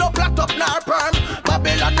grow, we no plat up nor perm.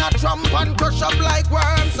 Babylon a tramp and crush up like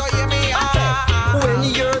worms. So hear me out. When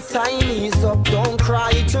your time is up, don't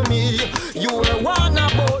cry to me. You were one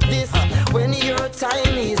about this. When your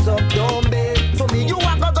time is up, don't beg for me. You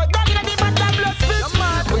want to go down in the bottomless pit.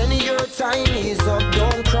 When your time is up,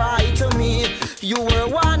 don't cry to me. You were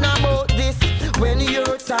one about this. When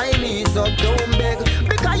your time is up, don't beg.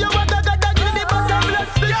 Because you want to go down in the bottomless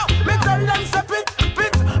pit. Yo, me tell them say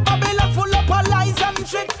pit. Babylon full up of lies and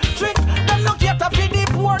trick. Them no get up in the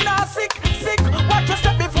poor nor sick. Watch your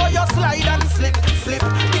step before you slide and slip.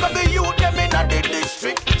 Give up the youth them in the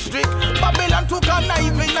district. Babylon too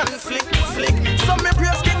conniving and slick. Some me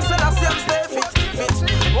praise King Selassie and stay fit.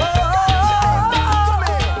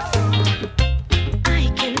 I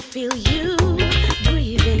can feel you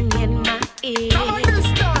breathing in my ear.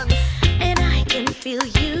 And I can feel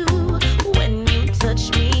you when you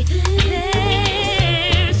touch me.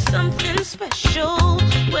 There's something special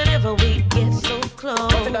whenever we get so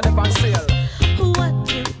close. What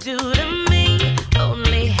you do to me,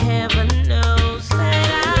 only heaven knows. That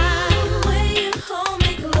I, when you hold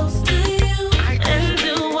me close to you and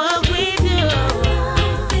do what we do,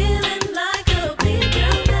 I'm feeling like a big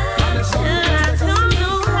girl now. And I don't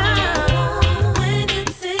know how, when you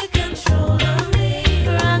take control of me,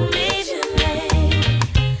 rock me gently.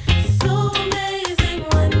 So amazing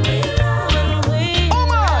when we love.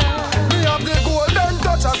 Me have the golden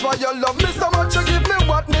touch, that's why you love me so much. You give me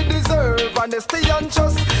what me deserve, honesty and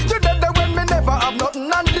trust. You did that when me never have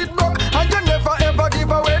nothing and it broke, and you never ever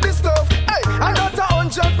give away this stuff. Hey, I got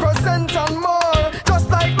 100% and more. Just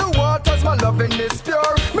like the waters, my loving is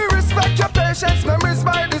pure. Me respect your patience, memories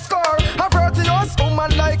by the score. A virtuous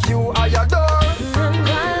woman like you, I adore.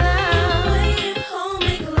 When you hold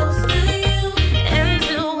me close to you and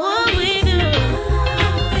do what we do,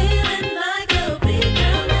 I'm feeling like a big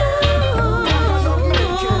girl now.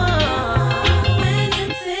 When you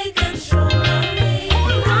take control of me,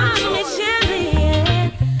 rock me gently, yeah.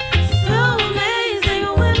 So amazing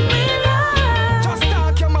when we love. Just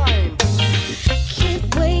talk your mind.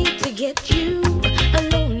 Can't wait to get you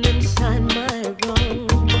alone inside my room.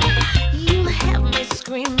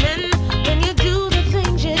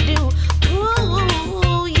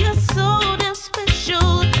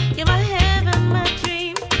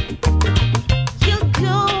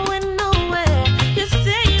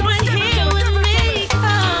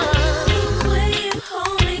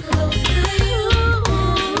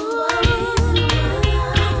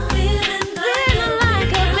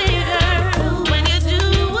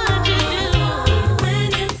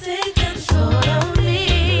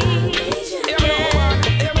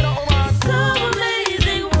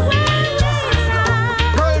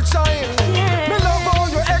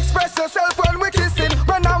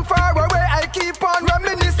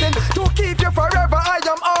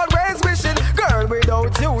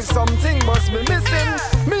 something must be missing.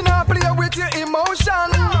 Me not play with your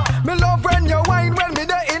emotion. Me love when you wine when me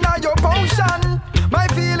there in your potion. My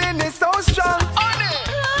feeling is so strong.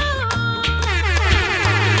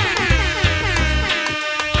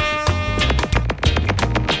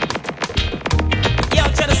 Yo,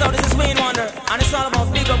 check this out. This is Wayne Wonder, and it's all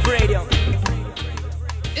about Big Up Radio.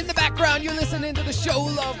 In the background, you're listening to the show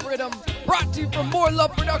Love Rhythm, brought to you from More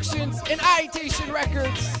Love Productions and Itation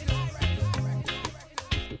Records.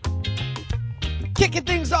 Kicking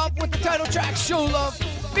things off with the title track Show Love,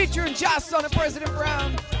 featuring Joss-Son and President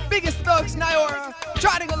Brown, Biggest Thugs, Nyora,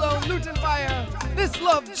 Trotting Alone, Luton Fire, This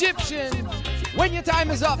Love, Egyptian, When Your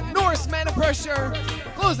Time Is Up, Norse, Man of Pressure,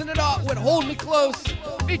 closing it off with Hold Me Close,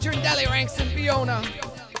 featuring Delly Ranx and Fiona.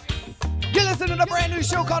 You're listening to a brand new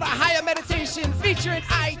show called A Higher Meditation, featuring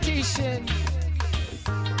Itation.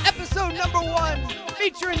 Episode number 1,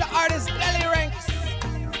 featuring the artist Delly Ranx.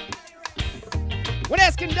 When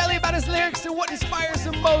asking Delly about his lyrics and what inspires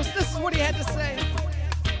him most, this is what he had to say.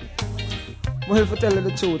 Well, to tell you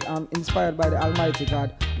the truth, I'm inspired by the Almighty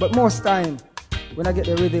God. But most time, when I get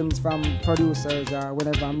the rhythms from producers or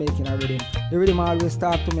whenever I'm making a rhythm, the rhythm always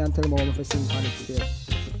talk to me and tell me how to sing on it still.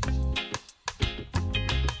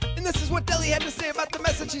 And this is what Delly had to say about the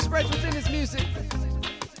message he spreads within his music.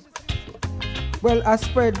 Well, I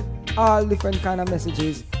spread all different kind of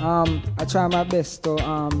messages. I try my best to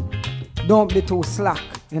don't be too slack,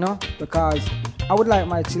 you know, because I would like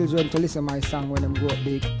my children to listen to my song when them grow up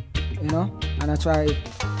big, you know, and I try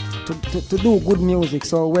to do good music.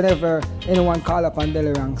 So whenever anyone call up on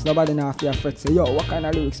Delly Ranx, nobody now feel afraid to say, yo, what kind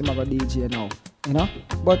of lyrics am I going to DJ now, you know?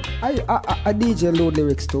 But I DJ load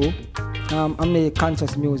lyrics too. I make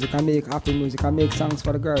conscious music, I make happy music, I make songs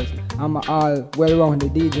for the girls. I'm all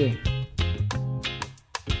well-rounded DJ.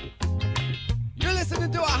 You're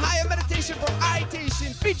listening to A Higher Meditation from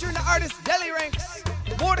Itation, featuring the artist Delly Ranx.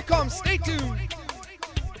 More to come, stay tuned.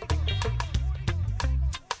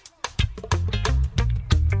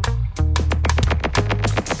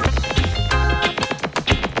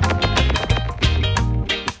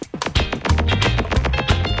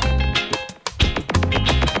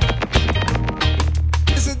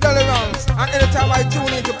 This is Delly Ranx, and anytime I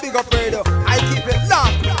tune into Big Up Radio, I keep it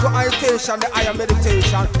locked to Itation, the higher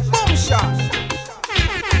meditation. Boom shot.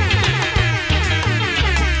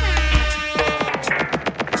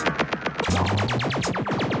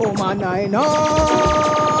 Oh man, I know.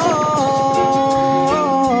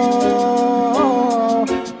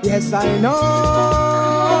 Yes, I know.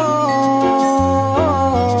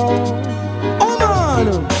 Oh man,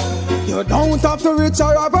 you don't have to reach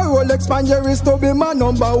or have a Rolex, man. Your wrist to be my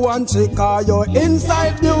number one chick. Your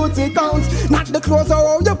inside beauty counts, not the clothes or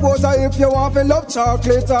how you pose. Or if you want to love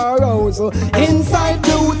chocolate or rose. Inside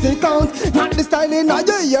beauty counts, not the styling of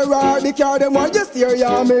your hair or the car. Them while you steer,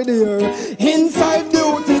 yeah, me dear. Inside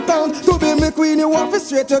beauty counts, to be me queen, you want to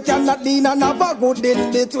straight. You cannot lean and have a good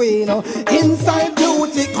in between. Inside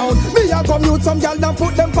beauty count, me a come out some girl and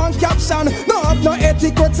put them on caption. No have no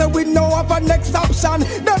etiquette, so we know have a next option.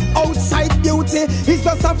 That outside beauty is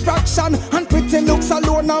just a fraction, and pretty looks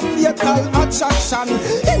alone a fatal attraction.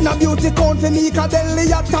 In a beauty count for me, cause Delly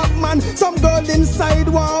a top man. Some girl inside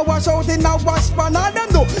want wash out in a wash pan. I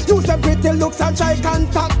don't know, use the pretty looks and try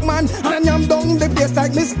contact man, and I'm down the place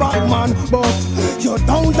like Miss Batman. But you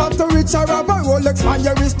don't have to reach or have a Rolex on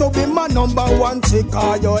your wrist to be my number one chick.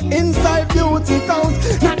 Or your inside beauty count,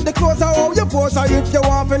 not the clothes or how you pose. Or if you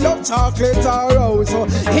want to love chocolate or rose. So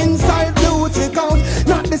inside beauty count,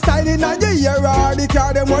 not the styling of your hair or the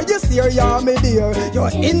car. Them where you steer, yeah, me dear. Your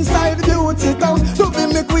inside beauty count, to be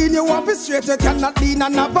me queen, you want to straight. You cannot lean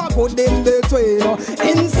and have a good in between.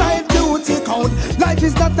 Inside beauty count, life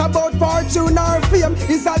is not about fortune or fame.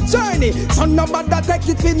 It's a journey, so nobody take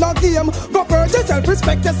it in no game. Go purge yourself,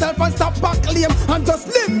 respect yourself and stop back lame. And just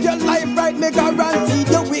live your life right, me guarantee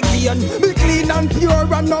you will clean. Be clean and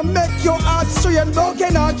pure and not make your heart strain.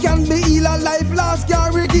 Broken heart can be healed, a life lost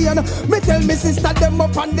can regain. Me tell me sister them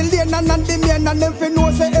up on the lane and on the main, and them fi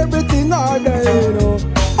know say everything are there, you know.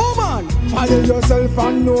 Oh man, follow yourself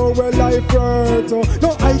and know where life hurt.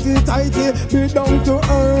 No tighty, be down to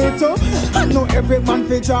earth. I know every man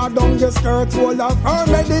fi draw down your skirt. Full of her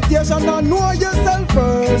meditation and know yourself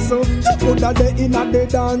first. You coulda day in a the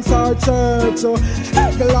dance or church.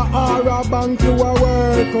 Regular or a bank to a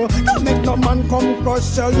work. Don't make no man come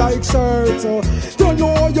crush you like shirt. You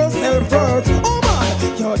know yourself first. Oh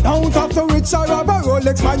man, you don't have to reach or have a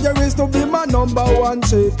Rolex, man. Your wrist to be my number one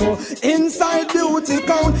chick. Inside beauty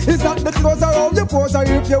count, is that the clothes or how you pose. Or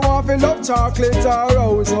if you want to love chocolate or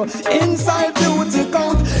rose. Inside beauty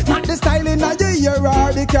count, not the styling of your hair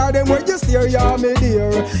or the car. Them where you steer, yeah, me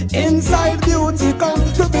dear. Inside beauty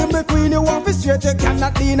count, to be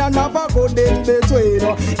queen and have a good in between.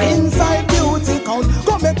 Inside beauty count,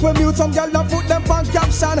 go make we mute some girl and put them on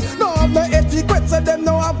caption. No have no etiquette, so them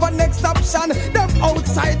no have a next option. Them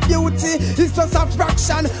outside beauty is just a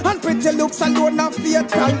fraction, and pretty looks alone a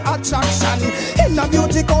fatal attraction. In a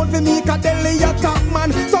beauty count for me, Delly attack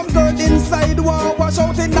man. Some girl inside war wash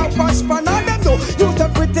out in a wash pan, and them no use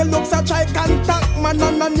the pretty looks a try contact man,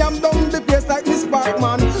 and yam down the place like this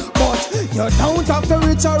Batman. But you don't have to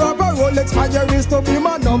reach or have a Rolex for your wrist to be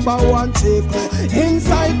my number one chick.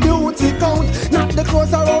 Inside beauty count, not the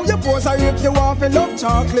clothes around your pose, or if you want to love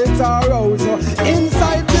chocolate or rose.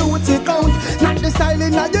 Inside beauty count, not the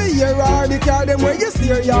styling of your ear or the car them where you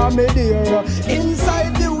steer, yeah me dear.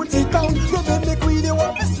 Inside beauty count, rubbing the queen you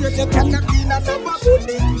want to straight, you cannot clean and never put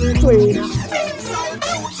in between. Inside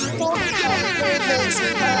beauty count,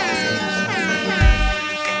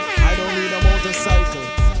 I don't need a motorcycle,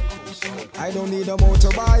 I don't need a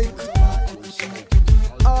motorbike.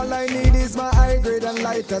 All I need is my high grade and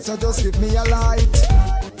lighter, so just give me a light.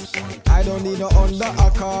 I don't need no Honda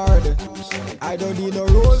Accord, I don't need no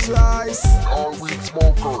Rolls Royce. All weed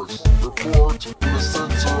smokers, report to the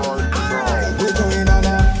sensor right now. We're going on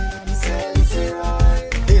a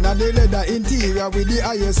in a the leather interior with the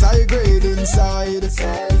highest high grade inside.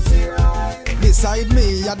 Beside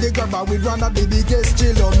me at the grabber with one of the biggest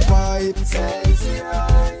chill on pipe.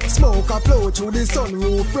 Smoke a flow through the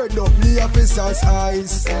sunroof, spread up the officer's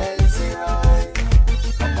eyes.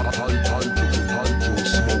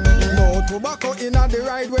 No tobacco in the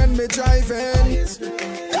ride when me driving.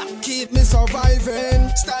 That keep me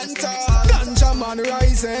surviving. Stand tall, ganja man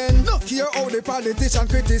rising. Look here how the politician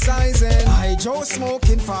criticizing. I just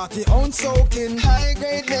smoking 40 ounce soaking. High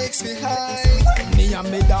grade makes me high. Me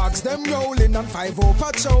and me dogs them rolling and 5-0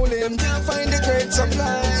 patrolling. Can't find the great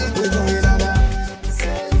supply. We going on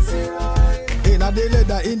in a the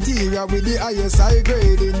leather interior with the highest high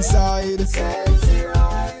grade inside.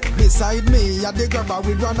 Beside me at the grabber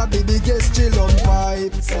with one of the biggest chill on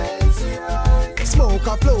pipe. Smoke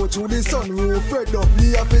a flow through the sunroof, spread up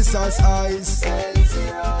the officer's eyes.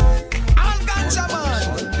 All ganja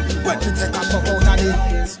man, when me take a puff out of it,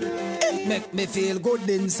 it make me feel good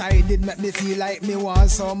inside. It make me feel like me want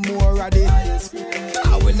some more of it.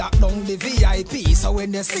 I will lock down the VIP, so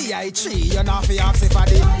when you see I3, you're not fi ask if I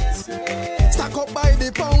did. Stack up by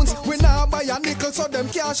the pounds, we now buy a nickel, so them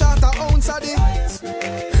can't short a ounce of it.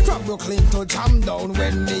 From Brooklyn to Jam Down,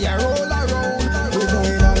 when me a roll around, we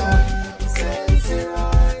going along.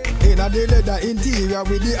 In a the leather interior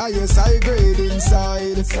with the highest high grade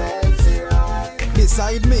inside.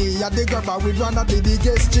 Beside me at the grabber with one of the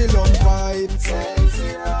biggest chill on pipe.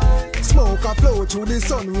 Smoke a flow through the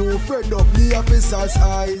sunroof, spread up the officer's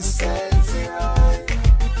eyes.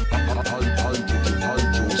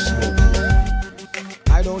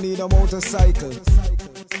 I don't need a motorcycle,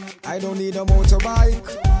 I don't need a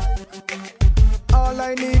motorbike. All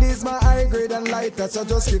I need is my high grade and lighter, so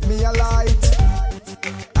just give me a light.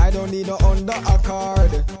 I don't need no Honda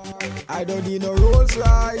Accord, I don't need no Rolls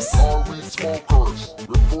Royce. All weed smokers,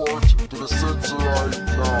 report to the sensor right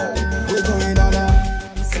now. We're going on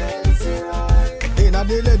in a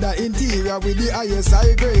the leather interior with the highest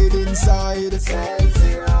high grade inside.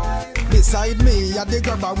 Beside me at the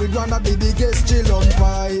grabber with one of the biggest chill on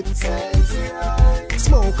pipe.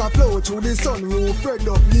 Smoke a flow through the sunroof, spread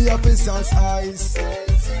up the officer's eyes.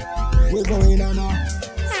 We're going on now.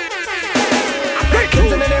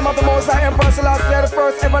 Greetings in the name of the Most High Emperor Selassie, the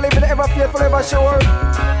first ever living, ever faithful, ever sure.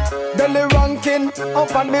 Delly Ranx,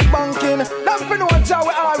 up and me banking. That's been one job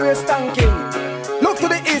we always thanking. Look to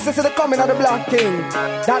the east to see the coming of the Black King.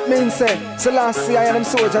 That means Selassie and them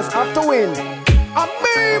soldiers have to win. And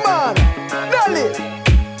me man, Delly.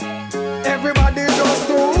 Everybody just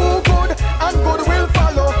do good and good will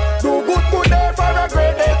follow. Do good today for a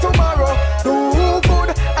great day tomorrow. Do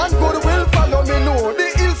good and good will follow. Me know the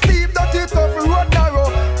hill steep, that it tough road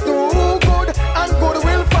narrow. Do good and good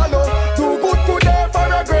will follow. Do good today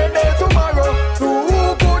for a great day tomorrow. Do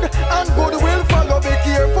good and good will follow. Be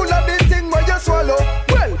careful of the thing where you swallow.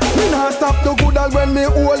 Well, me not stop the good all when me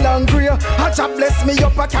old and grey. Jah bless me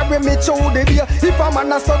up and carry me through the day. If a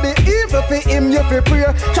man a study evil for him, you fi pray.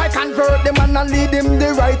 Try convert the man and lead him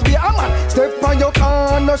the right way. A man step on your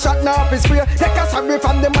can, no shot, no fi spray. Take a sorry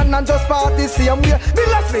from the man and just party same way. The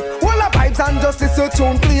last bit, all the vibes and justice to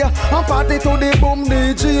tune clear. And party to the boom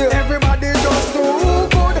DJ. Everybody just do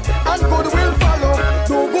good and good will follow.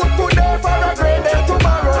 Do good today for a great day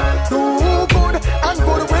tomorrow. Do good and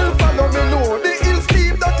good will follow. Me know the hill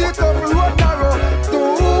steep, that it up road narrow.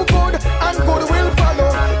 Do good and good will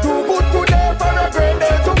follow. Do good today for a great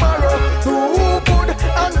day tomorrow. Do good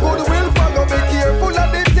and good will follow. Be careful of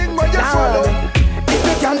the thing when you swallow. If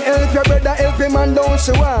you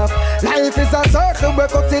she want. Life is a circle, we're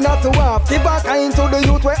cutting out to half. Give a kind to the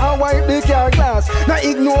youth where I wipe the car glass. Now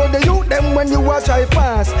ignore the youth them when you watch I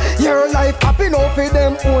fast. Your life happy no for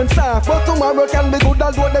them own staff, but tomorrow can be good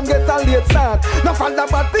although them get a late start. Now follow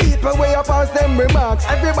bad people way up past them remarks.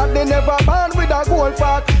 Everybody never born with a gold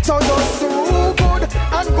pack. So just do good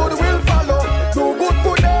and good will follow. Do good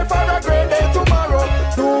today for a great day tomorrow.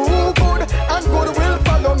 Do good and good will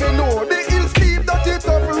follow. Me know the hill steep, that it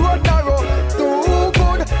up road narrow. Do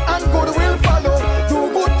good and good will follow. Do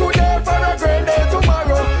good today for a great day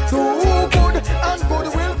tomorrow. Do good and good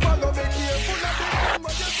will follow. Be careful of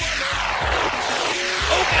the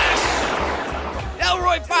Oh gosh!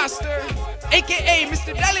 Elroy Foster, aka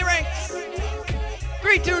Mr. Delly Ranx.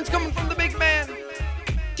 3 tunes coming from the big man.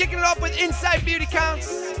 Kicking it off with Inside Beauty Counts.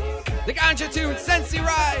 The ganja tune, Sensi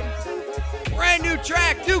Ride. Brand new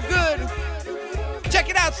track, Do Good. Check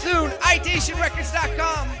it out soon,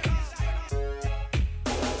 itationrecords.com.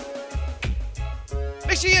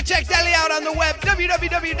 Make sure you check Delly out on the web,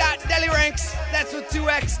 www.dellyranx, that's with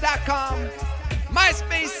 2x.com.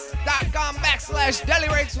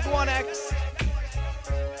 myspace.com/dellyranx with 1x.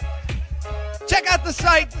 Check out the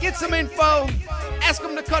site, get some info, ask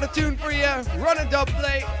them to cut a tune for you, run a dub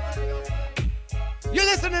plate. You're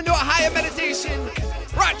listening to a higher meditation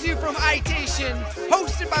brought to you from Itation,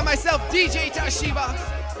 hosted by myself, DJ Tashiba.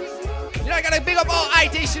 You know, I gotta big up all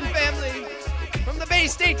Itation family, from the Bay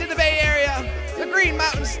State to the Bay Area, the Green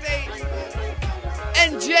Mountain State,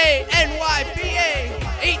 NJ, NY, PA,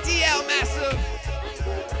 ATL, massive,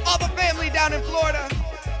 all the family down in Florida,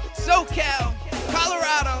 SoCal,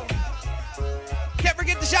 Colorado. Can't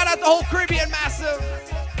forget to shout out the whole Caribbean, massive,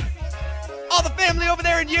 all the family over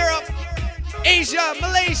there in Europe, Asia,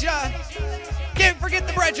 Malaysia. Can't forget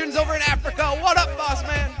the brethrens over in Africa. What up, boss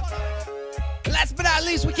man? And last but not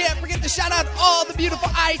least, we can't forget to shout out all the beautiful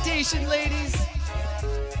Itation ladies.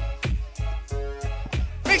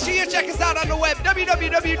 Make sure you check us out on the web,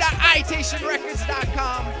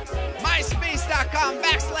 www.itationrecords.com,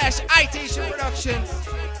 myspace.com/Itation Productions.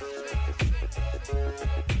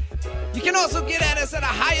 You can also get at us at a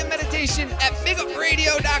higher meditation at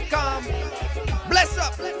bigupradio.com. Bless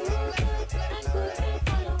up.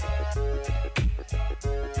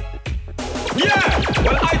 Yeah!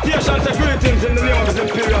 Well, Itation say greetings in the name of His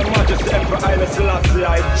Imperial Majesty Emperor Haile Selassie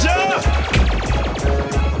I.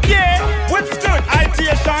 Yeah! Withstood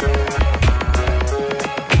Itation!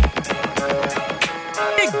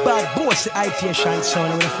 Big bad boss Itation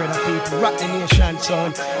Sound, we're afraid of people. Rock the nation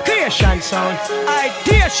sound, creation sound,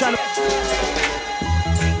 Itation.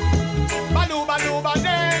 Baloo, baloo,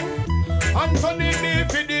 baleng. Anthony B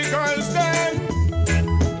for the girls then.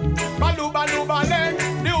 Baloo, baloo, baleng.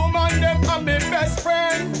 The woman them and my best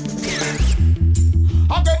friend.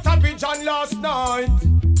 I get a vision last night.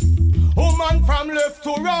 Woman from left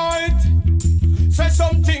to right. Say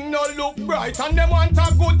something no look bright, and them want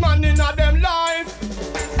a good man in a them life.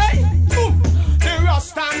 Hey, boom, the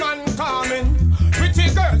Rasta man coming. Pretty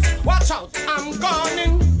girls, watch out, I'm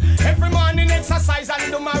coming. Every morning exercise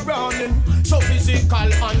and do my running. So physical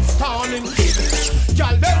and stunning.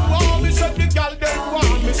 Girl them want me, said the girl them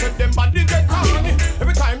want me, said them body get on me.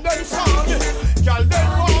 Every time them saw me. Girl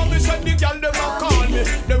them want me, said the girl them a call me.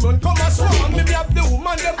 Them run come and swarm me, me have the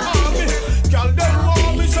woman them on me. Girl them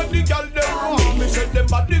want me, said the girl them want me, said them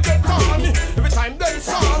body get on me. Every time them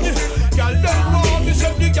saw me. Girl them want me,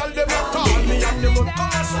 said the girl them a call me. And them run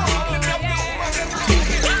come and swarm me, me have the woman them on me.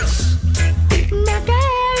 My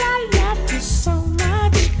girl, I love you so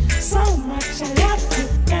much, so much I love you,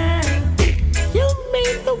 girl. You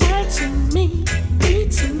mean the world to me,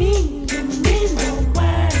 to me, you mean the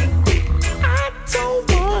world. I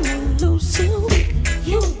don't wanna lose you,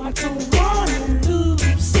 I don't wanna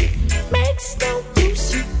lose. Makes no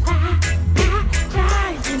use you cry,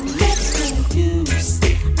 you makes no use.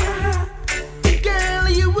 Girl,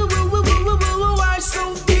 you are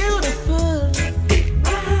so beautiful.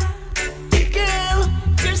 Girl,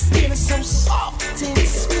 your skin is so soft and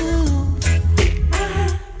smooth.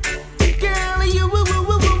 Girl, you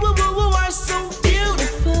are so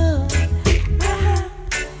beautiful.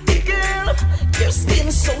 Girl, your skin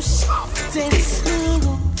is so soft and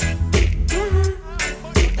smooth.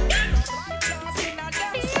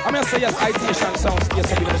 I'm gonna say yes, Itation Sound,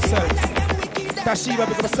 yes, I give it herself. Tashiba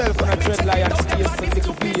because herself on a dread lion stays and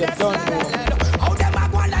little be a done more. How them a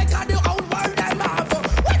go like how the whole world them have.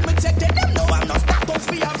 When me check them know I'm not status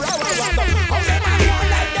for a bro. How them a go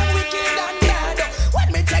like them wicked and bad. When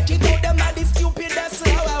me check it out them are the stupidest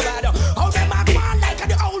lad. How them a go like how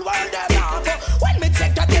the whole world them have. When me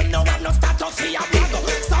check them know I'm not status for a bro.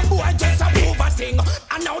 Some boy just a move a thing,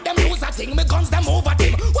 and now them lose a thing. Me guns them over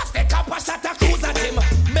him. What's the cap a shot a cruise at him?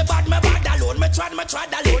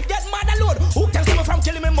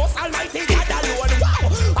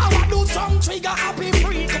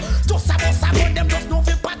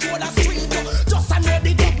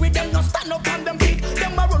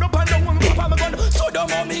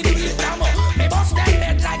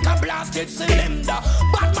 get cylinder.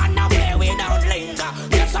 Bad man now play we don't linger.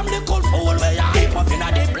 Get some little fool where you hype up in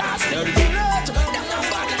the blaster.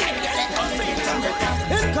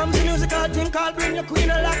 In comes the musical thing called Bring Your Queen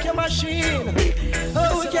and Lock Your Machine.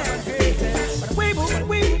 Oh yeah. But we boo,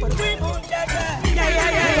 yeah.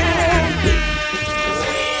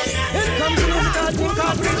 In comes the musical thing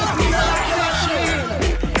called Bring Your Queen and Lock Your Machine.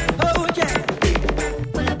 Oh yeah.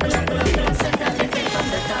 Pull up, set that living from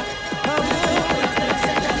the top.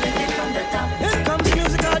 Set that living from the top. In comes the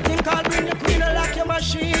musical thing called Bring Your Queen and Lock Your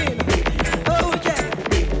Machine. Oh yeah.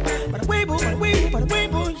 But we boo,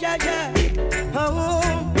 yeah. Oh,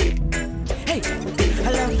 hey, I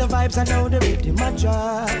love the vibes, I know the rhythm I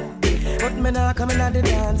drive, but me not coming at the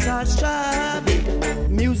dance or strive.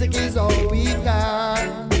 Music is all we got.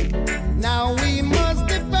 Now we must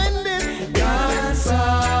defend it. Dancehall,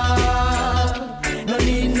 no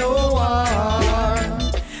need no war.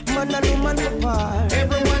 Man and woman apart.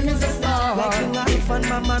 Everyone is a star. Like King Alpha and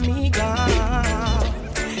Mama Miga.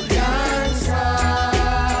 Dancehall,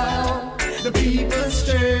 the people's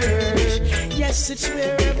church. Yes, it's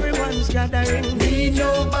where everyone's gathering. Need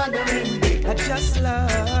no bothering. I just love.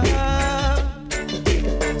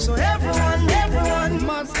 So everyone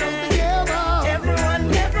must come together. Everyone.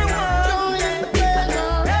 Join together.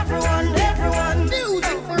 Everyone.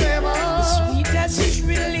 Music forever. The sweetest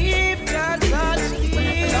relief. Dancehall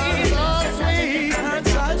sweet.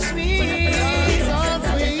 Dancehall sweet.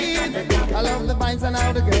 I love the vibes and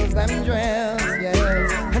how the girls them dress.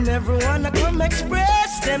 Yes. And everyone that come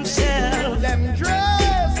express themselves. Them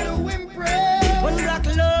dress to impress. One black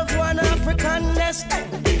love, one Africanness.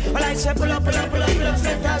 Well, I say pull up,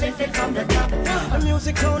 set all if it from the top. The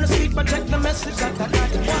music sound is sweet, but check the message that I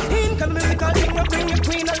got. In come musical thing, we bring your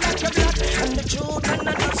queen and lock your black. And the truth and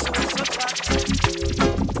the dust, so it's so fat.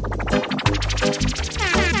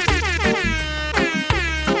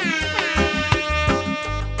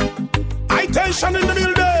 Itation in the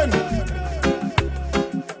building.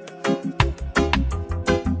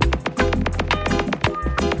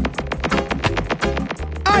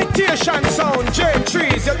 Itation Sound,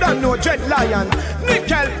 J3s, you don't know Jet Lion.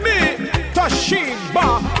 Nickel, me, Toshiba.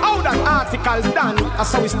 How that article done?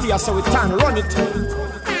 That's how we stay, that's how we turn, run it. Tell them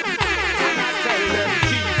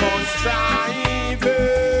keep on striving.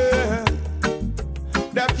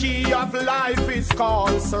 The key of life is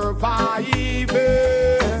called surviving.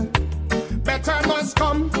 Better must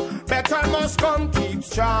come, keep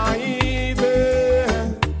striving.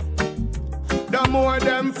 The more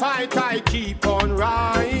them fight, I keep on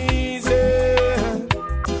rising.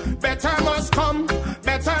 Better must come,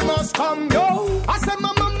 yo. I said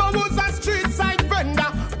my mama was a street side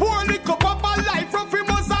vendor. Poor little papa life, rough him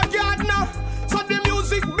was a gardener. So the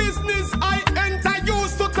music business I enter,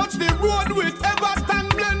 used to touch the road with Everton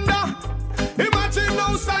blender. Imagine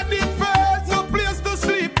how sad it felt, no place to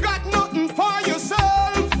sleep, got nothing for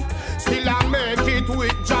yourself. Still I make it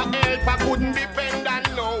with your help, I couldn't depend on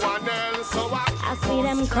no one else. So I see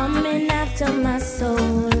them coming after my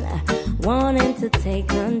soul, wanting to take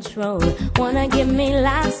control. Wanna give me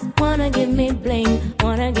laughs, wanna give me bling,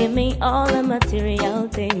 wanna give me all the material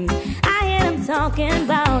things. I hear them talking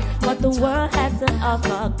about what the world has to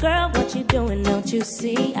offer. Girl, what you doing, don't you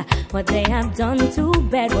see what they have done to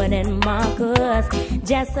Bedouin and Marcus,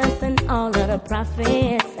 Jesus and all of the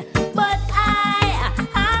prophets? But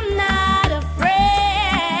I'm not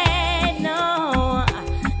afraid, no,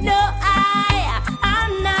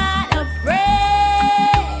 I'm not afraid.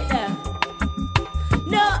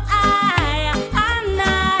 No, I'm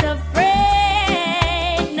not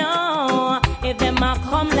afraid, no. If them a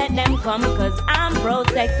come, let them come, cause I'm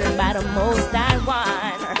protected by the Most High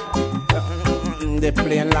One. The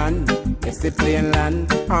plain land, it's the plain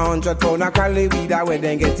land. 100 pound of Cali weed, where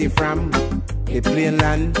they get it from. The plain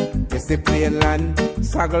land, it's the plain land.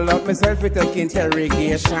 Struggle up myself with a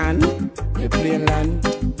interrogation. The plain land,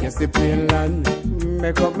 it's the plain land.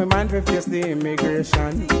 Make up my mind to face the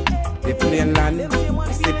immigration. The plain land,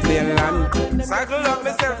 it's the plain land. Struggle up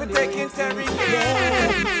myself with take interrogation.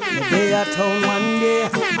 The day I told one day,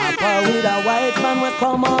 I part with a white man, we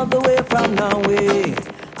come all the way from Norway.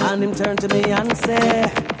 And him turn to me and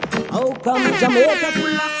say, how come Jamaica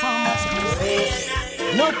full of farmers?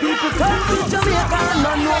 No people come to Jamaica and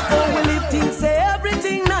not know how we live things. Say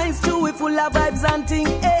everything nice too, we full of vibes and things.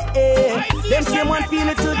 Them same one feel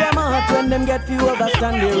it to them heart when them get few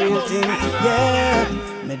understand the real thing. Yeah,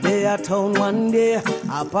 me day at town one day,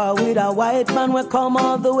 I part with a white man, we come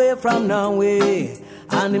all the way from Norway.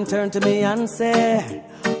 And him turn to me and say,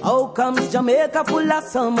 how comes Jamaica full of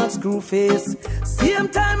so much screw face? Same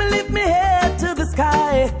time I lift me head to the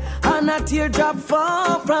sky, and and a teardrop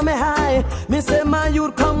fall from me high. Me say my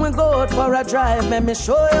youth come we go out for a drive. Let me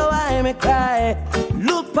show you why me cry.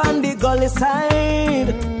 Look on the gully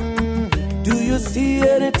side. Do you see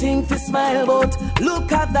anything to smile about?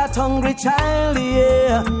 Look at that hungry child,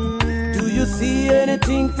 yeah. Do you see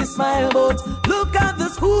anything to smile about? Look at the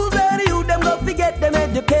schools where the youth them go to get them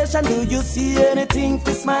education. Do you see anything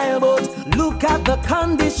to smile about? Look at the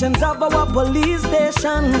conditions of our police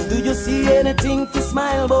stations. Do you see anything to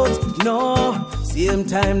smile about? No. Same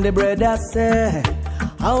time the brother say,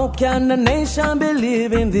 how can the nation be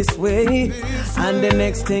living this way? And the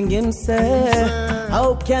next thing him say,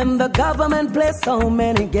 how can the government play so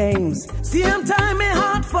many games? Same time my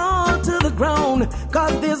heart fall to the ground,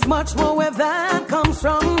 cause there's much more where that comes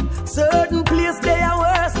from. Certain place they are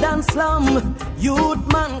worse than slum. Youth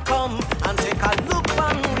man come and take a look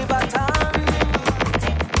on River Town.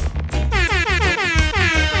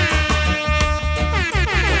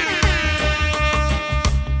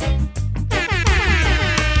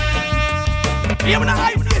 Yeah, I'm an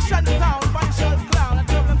Itation Sound, Dancehall clown, and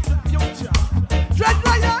coming for the future. Dread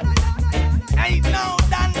Lion, ain't no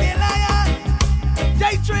Dandy Lion.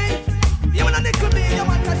 J3, you wanna nickel me, you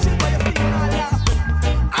want to shit where you feel all laughing.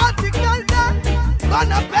 Article done,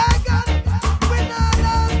 gonna beg on. We not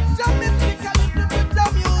love, jump in, stick a little bit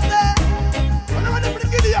of music. When I'm running for the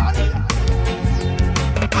Gideon.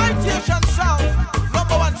 Itation Sound,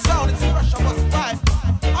 #1 sound, it's Russia was five.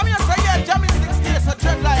 I'm here to say, yeah, jamming 6 years of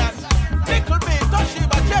Dread Lion. Nickel me,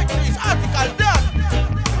 Toshiba, J3's article done.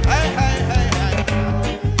 Hey, hey, hey, hey.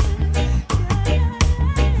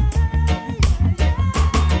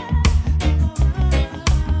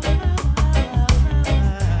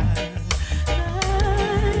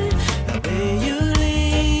 The way you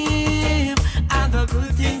live and the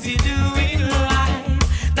good things you do in life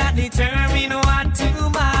that determine what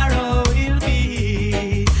tomorrow will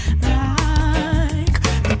be like.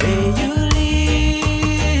 The way you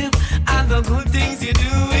live and the good things you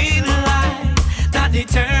do in life that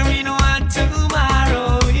determine what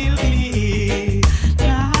tomorrow will be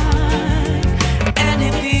like.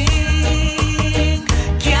 Anything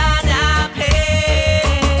can happen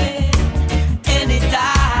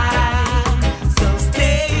anytime, so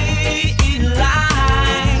stay in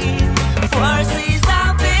line. Forces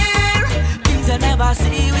out there, things you never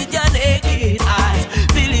see with your naked eyes,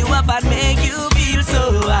 fill you up and make you feel so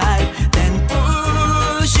high, then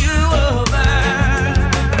push you over.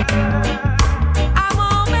 A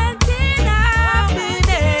moment in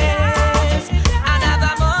happiness,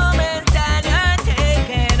 another moment and you're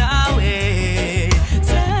taken away.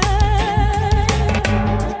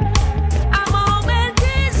 A moment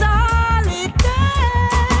is all it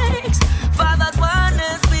takes for that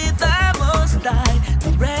oneness with the Most High,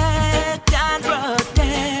 direct and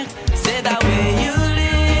protect. Say the way you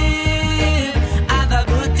live and the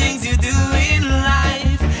good things you do in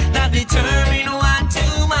life that determine what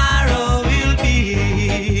tomorrow will be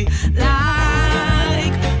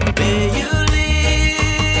like. The way you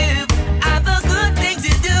live and the good things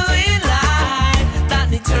you do in life that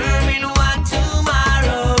determine what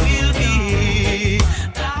tomorrow will be.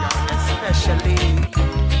 Especially,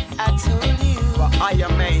 I told you. for I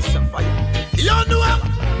am Mason for you. You know him?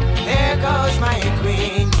 There goes my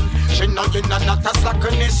queen. She know you not a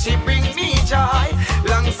slackness, she brings me joy.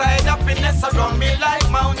 Alongside happiness around me like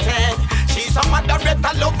mountain. She's a mother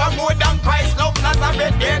better lover more than Christ love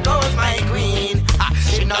Nazareth. There goes my queen.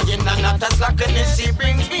 She know you not a slackness, she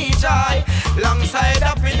brings me joy. Alongside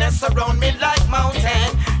happiness around me like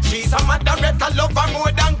mountain. She's a mother better lover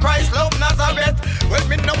more than Christ love Nazareth. Well,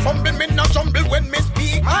 me no fumble, me no jumble when me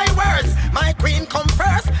speak my words. My queen come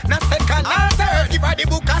first, not second or third. Give her the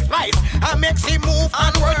book of spice and make she move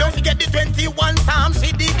onward. Don't forget the 21 Psalms,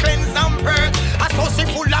 she the cleanse and purge. So she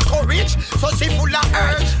full of courage, so she full of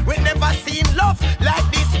urge. We never seen love like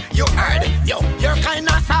this, you heard. Yo, your kind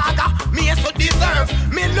of saga, me so deserve.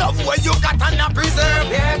 Me love what you got and I preserve.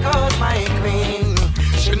 There goes my queen.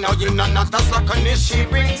 She know you not a slackness, she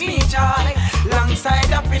brings me joy. Alongside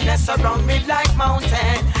happiness around me like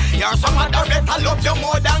mountain. You're some other better love you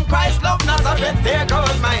more than Christ love Nazareth. There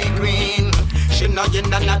goes my queen. She know you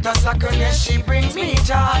not a slackness, she brings me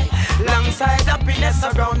joy. Alongside happiness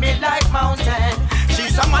around me like mountain.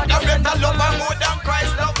 She's some other better lover more than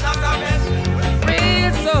Christ love Nazareth.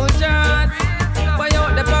 Real soldiers, way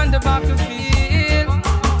out there on the battlefield.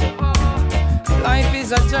 Life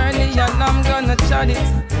is a journey and I'm gonna chart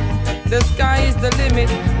it. the sky is the limit.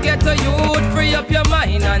 Get a youth, free up your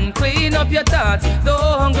mind and clean up your thoughts.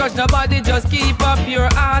 Don't grudge nobody, just keep up your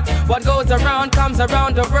heart. What goes around comes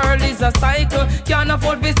around, the world is a cycle. Can't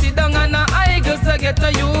afford to sit down and idle. So get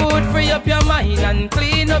a youth, free up your mind and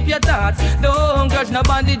clean up your thoughts. Don't grudge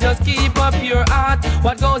nobody, just keep up your heart.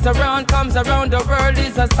 What goes around comes around, the world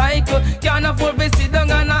is a cycle. Can't afford to sit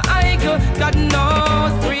down and idle. God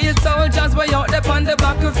knows, 3 soldiers way out there on the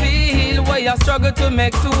battlefield, where you struggle to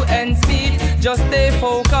make 2 ends meet. Just stay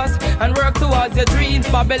focused and work towards your dreams.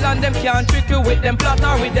 Babylon, them can't trick you with them plot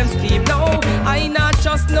or with them scheme. No, I not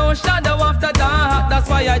trust no shadow after dark. That's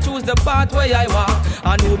why I choose the path where I walk.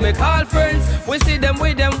 And who make all friends, we see them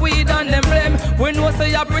with them weed and them blame. We know say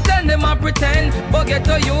you pretend, them a pretend. But get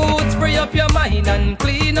to youth, free up your mind and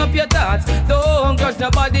clean up your thoughts. Don't grudge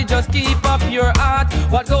nobody, just keep up your heart.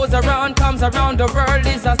 What goes around comes around, the world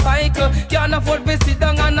is a cycle. Can't afford to sit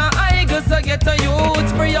down and idle. So get to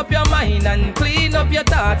youth, free up your mind and clean up your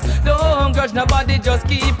thoughts. Don't grudge nobody, just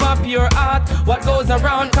keep up your heart. What goes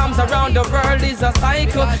around comes around, the world is a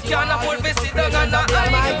cycle. Can't afford to sit down and idle.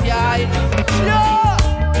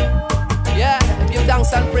 Yeah, give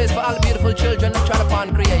thanks and praise for all the beautiful children that try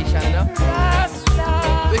upon creation, you know?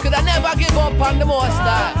 We could have never give up on the most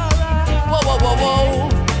high. Whoa, whoa, whoa, whoa.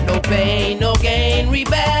 No pain, no gain,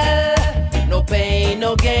 rebel. No pain,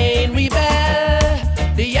 no gain, rebel.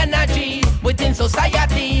 The energy within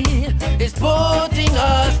society is putting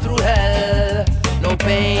us through hell. No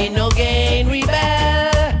pain, no gain,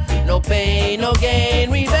 rebel. No pain, no gain,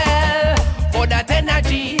 rebel. For that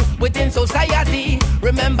energy within society,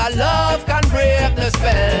 remember love can break the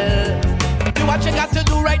spell. Do what you got to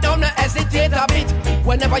do right now, no hesitate a bit.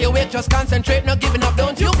 Whenever you wait, just concentrate, no giving up,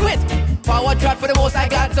 don't you quit. Power trot for the most I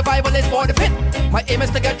got, survival is for the fit. My aim is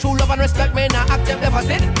to get true love and respect, may not accept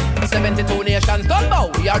deficit. 72 nations don't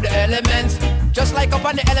bow, we are the elements. Just like up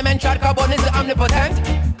on the element chart, carbon is the omnipotent.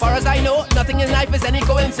 Far as I know, nothing in life is any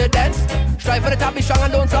coincidence. Strive for the top, be strong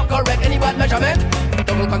and don't stop, correct any bad measurement.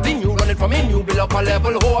 Double continue, running from in, you build up a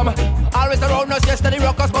level home. Always around us, yesterday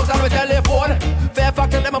rock us, box on with telephone. Fair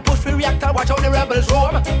fact, and them a push we react and watch out the rebels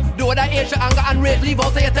roam. Do that age, your anger and rage, leave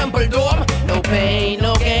out to your temple dome. No pain,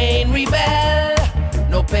 no gain, rebel.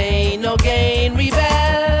 No pain, no gain,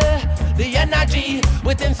 rebel. The energy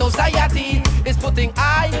within society is putting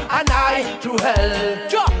I and I through hell.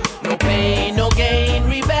 No pain, no gain,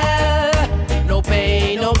 rebel. No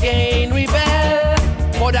pain, no gain, rebel.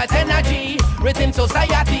 For that energy within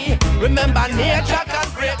society, remember nature can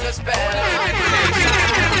break the spell.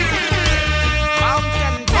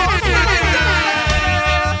 Mountain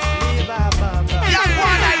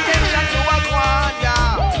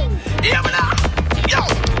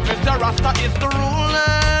Mr. Rasta is the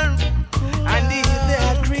ruler, and he is the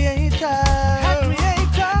creator.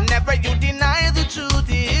 Never you deny the truth,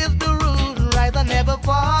 he is the rule, rise and never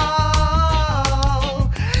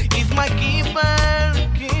fall. He's my keeper,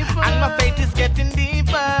 and my faith is getting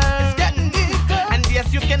deeper. It's getting deeper. And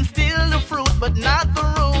yes, you can steal the fruit, but not the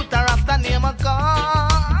root. The Rasta name a call.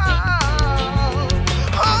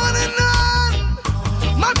 On and on,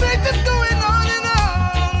 my faith is going on and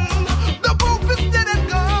on. The Pope is dead and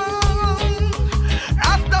gone.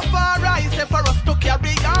 Rastafari say for us to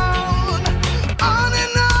carry on. On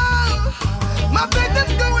and on, my faith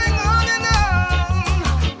is going on and on.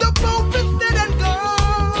 The Pope is dead and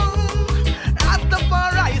gone.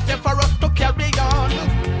 Rastafari say for us to carry on.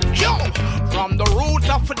 Yo, from the root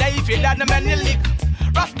of David and the Menelik,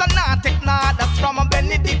 Rasta not take none, that's from a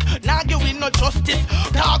Benedict. Now give we no justice,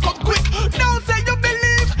 talk up quick. Don't say you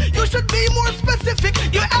believe, you should be more specific.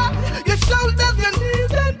 Your head, your shoulders, your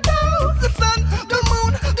knees and toes. The sun, the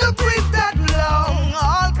moon, the breeze that long,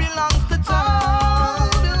 all belongs to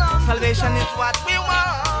God. Salvation is what we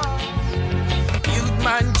want. Youth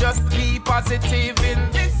man, just be positive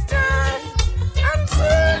in this time. I'm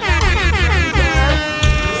certain.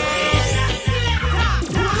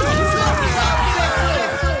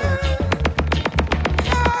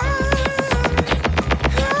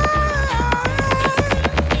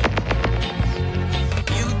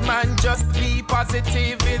 Just be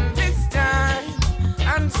positive in this time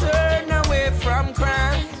and turn away from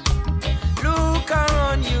crime. Look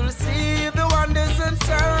around, you'll see the wonders and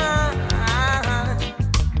signs.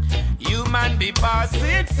 You man, be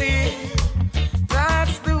positive.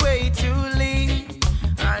 That's the way to live.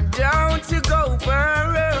 And don't you go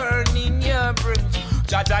burning your bridge.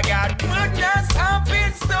 Jaja got goodness up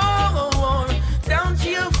in store. Don't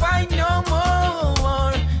you find no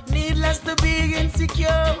more. Needless to be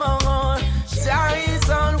insecure. Jah is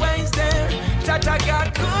always there. Jaja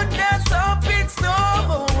got goodness up in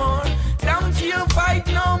store. Don't you fight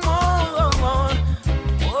no more.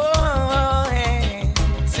 Whoa.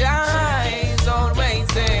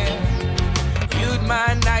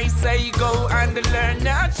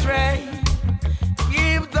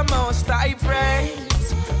 most I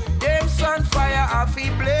praise. Them sun fire off he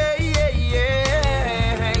blaze.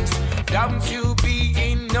 Don't you be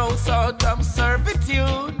in no sort of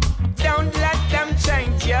servitude. Don't let them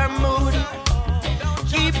change your mood.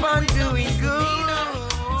 Keep on doing good.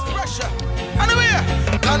 Pressure. Anyway,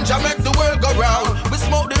 ganja make the world go round. We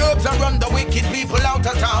smoke the herbs and run the wicked people out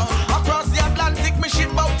of town. Across the Atlantic, we ship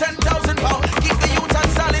about 10,000 pounds. Keep the youth on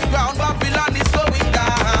solid ground. Babylon is going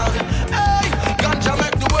down. Hey, ganja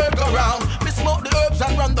make the world go round. We smoke the herbs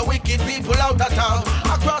and run the wicked people out of town.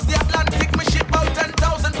 Across the Atlantic, we ship about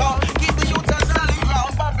 10,000 pounds. Keep the youth on solid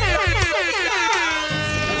ground. Babylon is going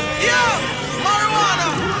down. Yeah, marijuana,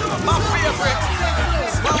 my favorite.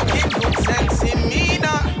 Smoking good sense in me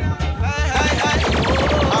now.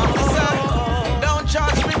 Officer, don't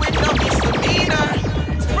charge me with no misdemeanor.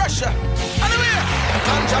 It's pressure. Anyway,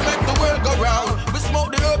 ganja make the world go round. We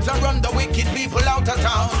smoke the herbs and run the wicked people out of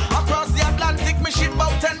town. Across the Atlantic, we ship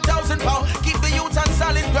about 10,000 pounds. Keep the youth on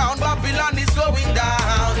solid ground. Babylon is going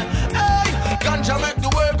down. Hey, ganja make the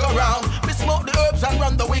world go round. We smoke the herbs and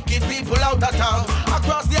run the wicked people out of town.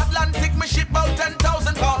 Across the Atlantic, we ship about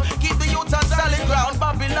 10,000 pounds. Keep the youth on solid ground.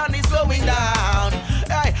 Babylon is going down.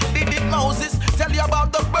 Hey, did Moses tell you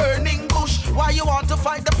about the burning bush? Why you want to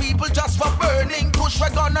fight the people just for burning bush? We're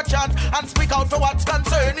gonna chant and speak out for what's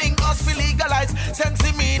concerning us. We legalize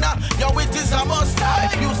sensimina. Yo, it is a must.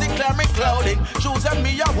 Music clear me clouding. Shoes and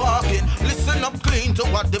me are walking. Listen up clean to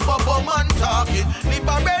what the bubble man talking.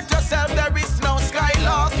 Liberate yourself, there is no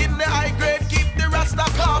skylarking. The high grade keep the rasta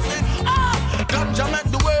coughing. Ganja make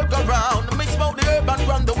the world go round. Me smoke the herb and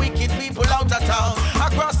run the wicked people out of town.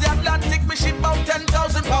 Across the Atlantic, me ship about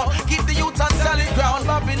 10,000 pounds. Keep the youth on solid ground.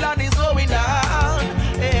 Babylon is going down.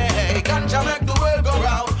 Hey, ganja make the world go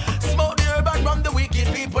round. Smoke the herb and run the wicked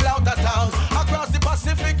people out of town. Across the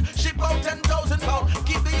Pacific, ship out 10,000 pounds.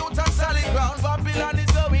 Keep the youth on solid ground. Babylon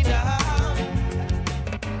is going down.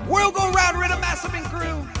 World Go Round Rhythm Massive and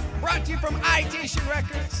Crew, brought to you from Itation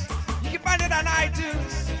Records. You can find it on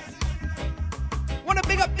iTunes. Want to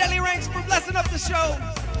big up Delly Ranx for blessing up the show.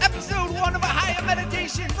 Episode 1 of A Higher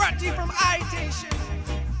Meditation, brought to you from Itation.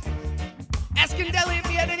 Asking Delly if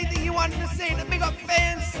he had anything he wanted to say to big up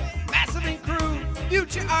fans, Massive and Crew,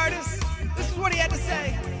 future artists. This is what he had to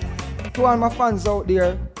say. To all my fans out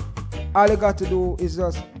there, all you got to do is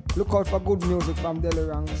just look out for good music from Delly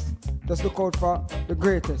Ranx. Just look out for the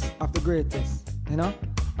greatest of the greatest, you know?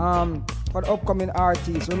 For the upcoming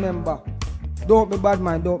artists, remember, don't be bad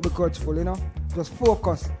mind, don't be grudgeful, you know? Just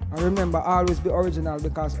focus and remember, always be original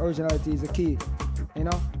because originality is the key, you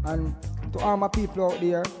know? And to all my people out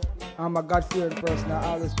there, I'm a God-fearing person. I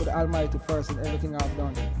always put the Almighty first in everything I've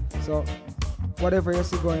done. So, whatever you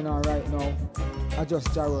see going on right now, I just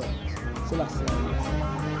Jarrell. Selassie.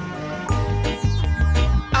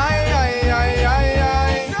 Aye.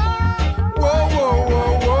 Whoa, whoa,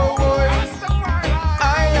 whoa, whoa, whoa.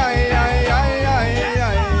 Aye.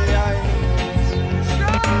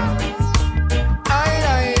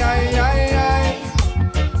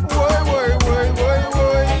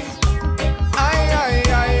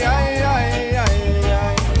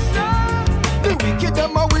 The wicked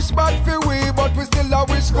them a wish bad for we, but we still a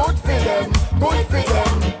wish good for them, good for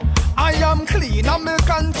them. I am clean and my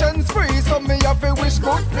conscience free, so me have to wish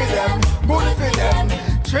good for them, good for them.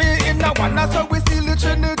 3 in a 1, so we see the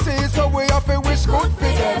Trinity, so we have to wish good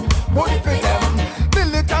for them, good for them.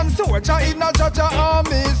 Militant soldier in a judge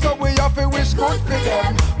army, so we have to wish good for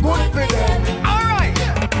them, good for them. Alright,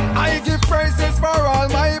 I give praises for all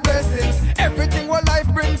my blessings, everything what life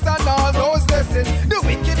brings and all those lessons. The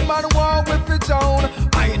wicked man war with the Joan,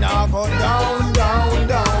 I now go down.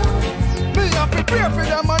 Me have to pray for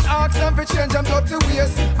them and ask them to change them dirty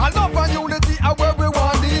ways. And love and unity are where we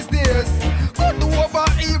want these days. Good over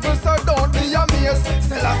evil, so don't be amazed.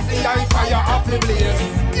 Selassie, I fire off the blaze.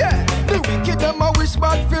 Yeah, the wicked them a wish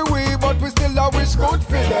bad for we, but we still a wish good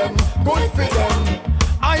for them, good for them.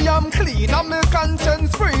 I am clean and my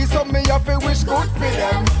conscience free, so me have to wish good for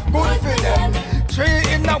them, good for them.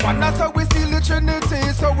 3 in a 1, so we see the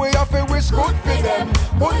Trinity, so we have to wish good for them,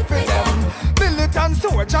 good for them. Militant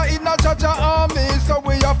soldier in a judge army, so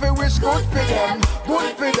we have to wish good for them,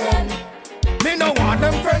 good for them. Me no want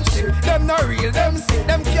them friendship, them no real, them sick.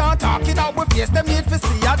 Them can't talk in our face, them need to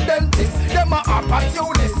see a dentist. Them a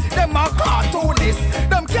opportunist, them a cartoonist.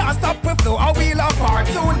 Them can't stop with flow, a wheel apart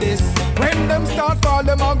to this. When them start fall,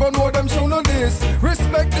 them a go know them show no this.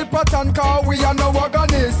 Respect the pattern, cause we are no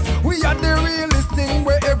agonists. We are the realest thing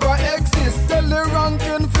wherever exists. Delly Ranx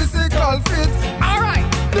in physical fit. Alright,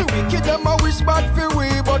 the wicked them a wish bad for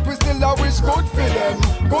we, but we still a wish good for them,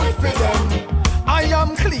 good for them. I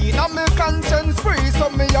am clean and my conscience free, so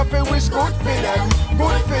me have to wish good for them,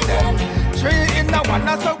 good for them. Three in the one,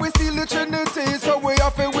 that's how we steal the Trinity. So we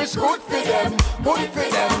have to wish good for them, good for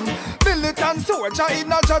them. Militant soldier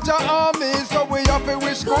in a Jaja army. So we have to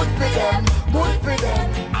wish good for them, good for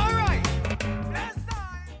them.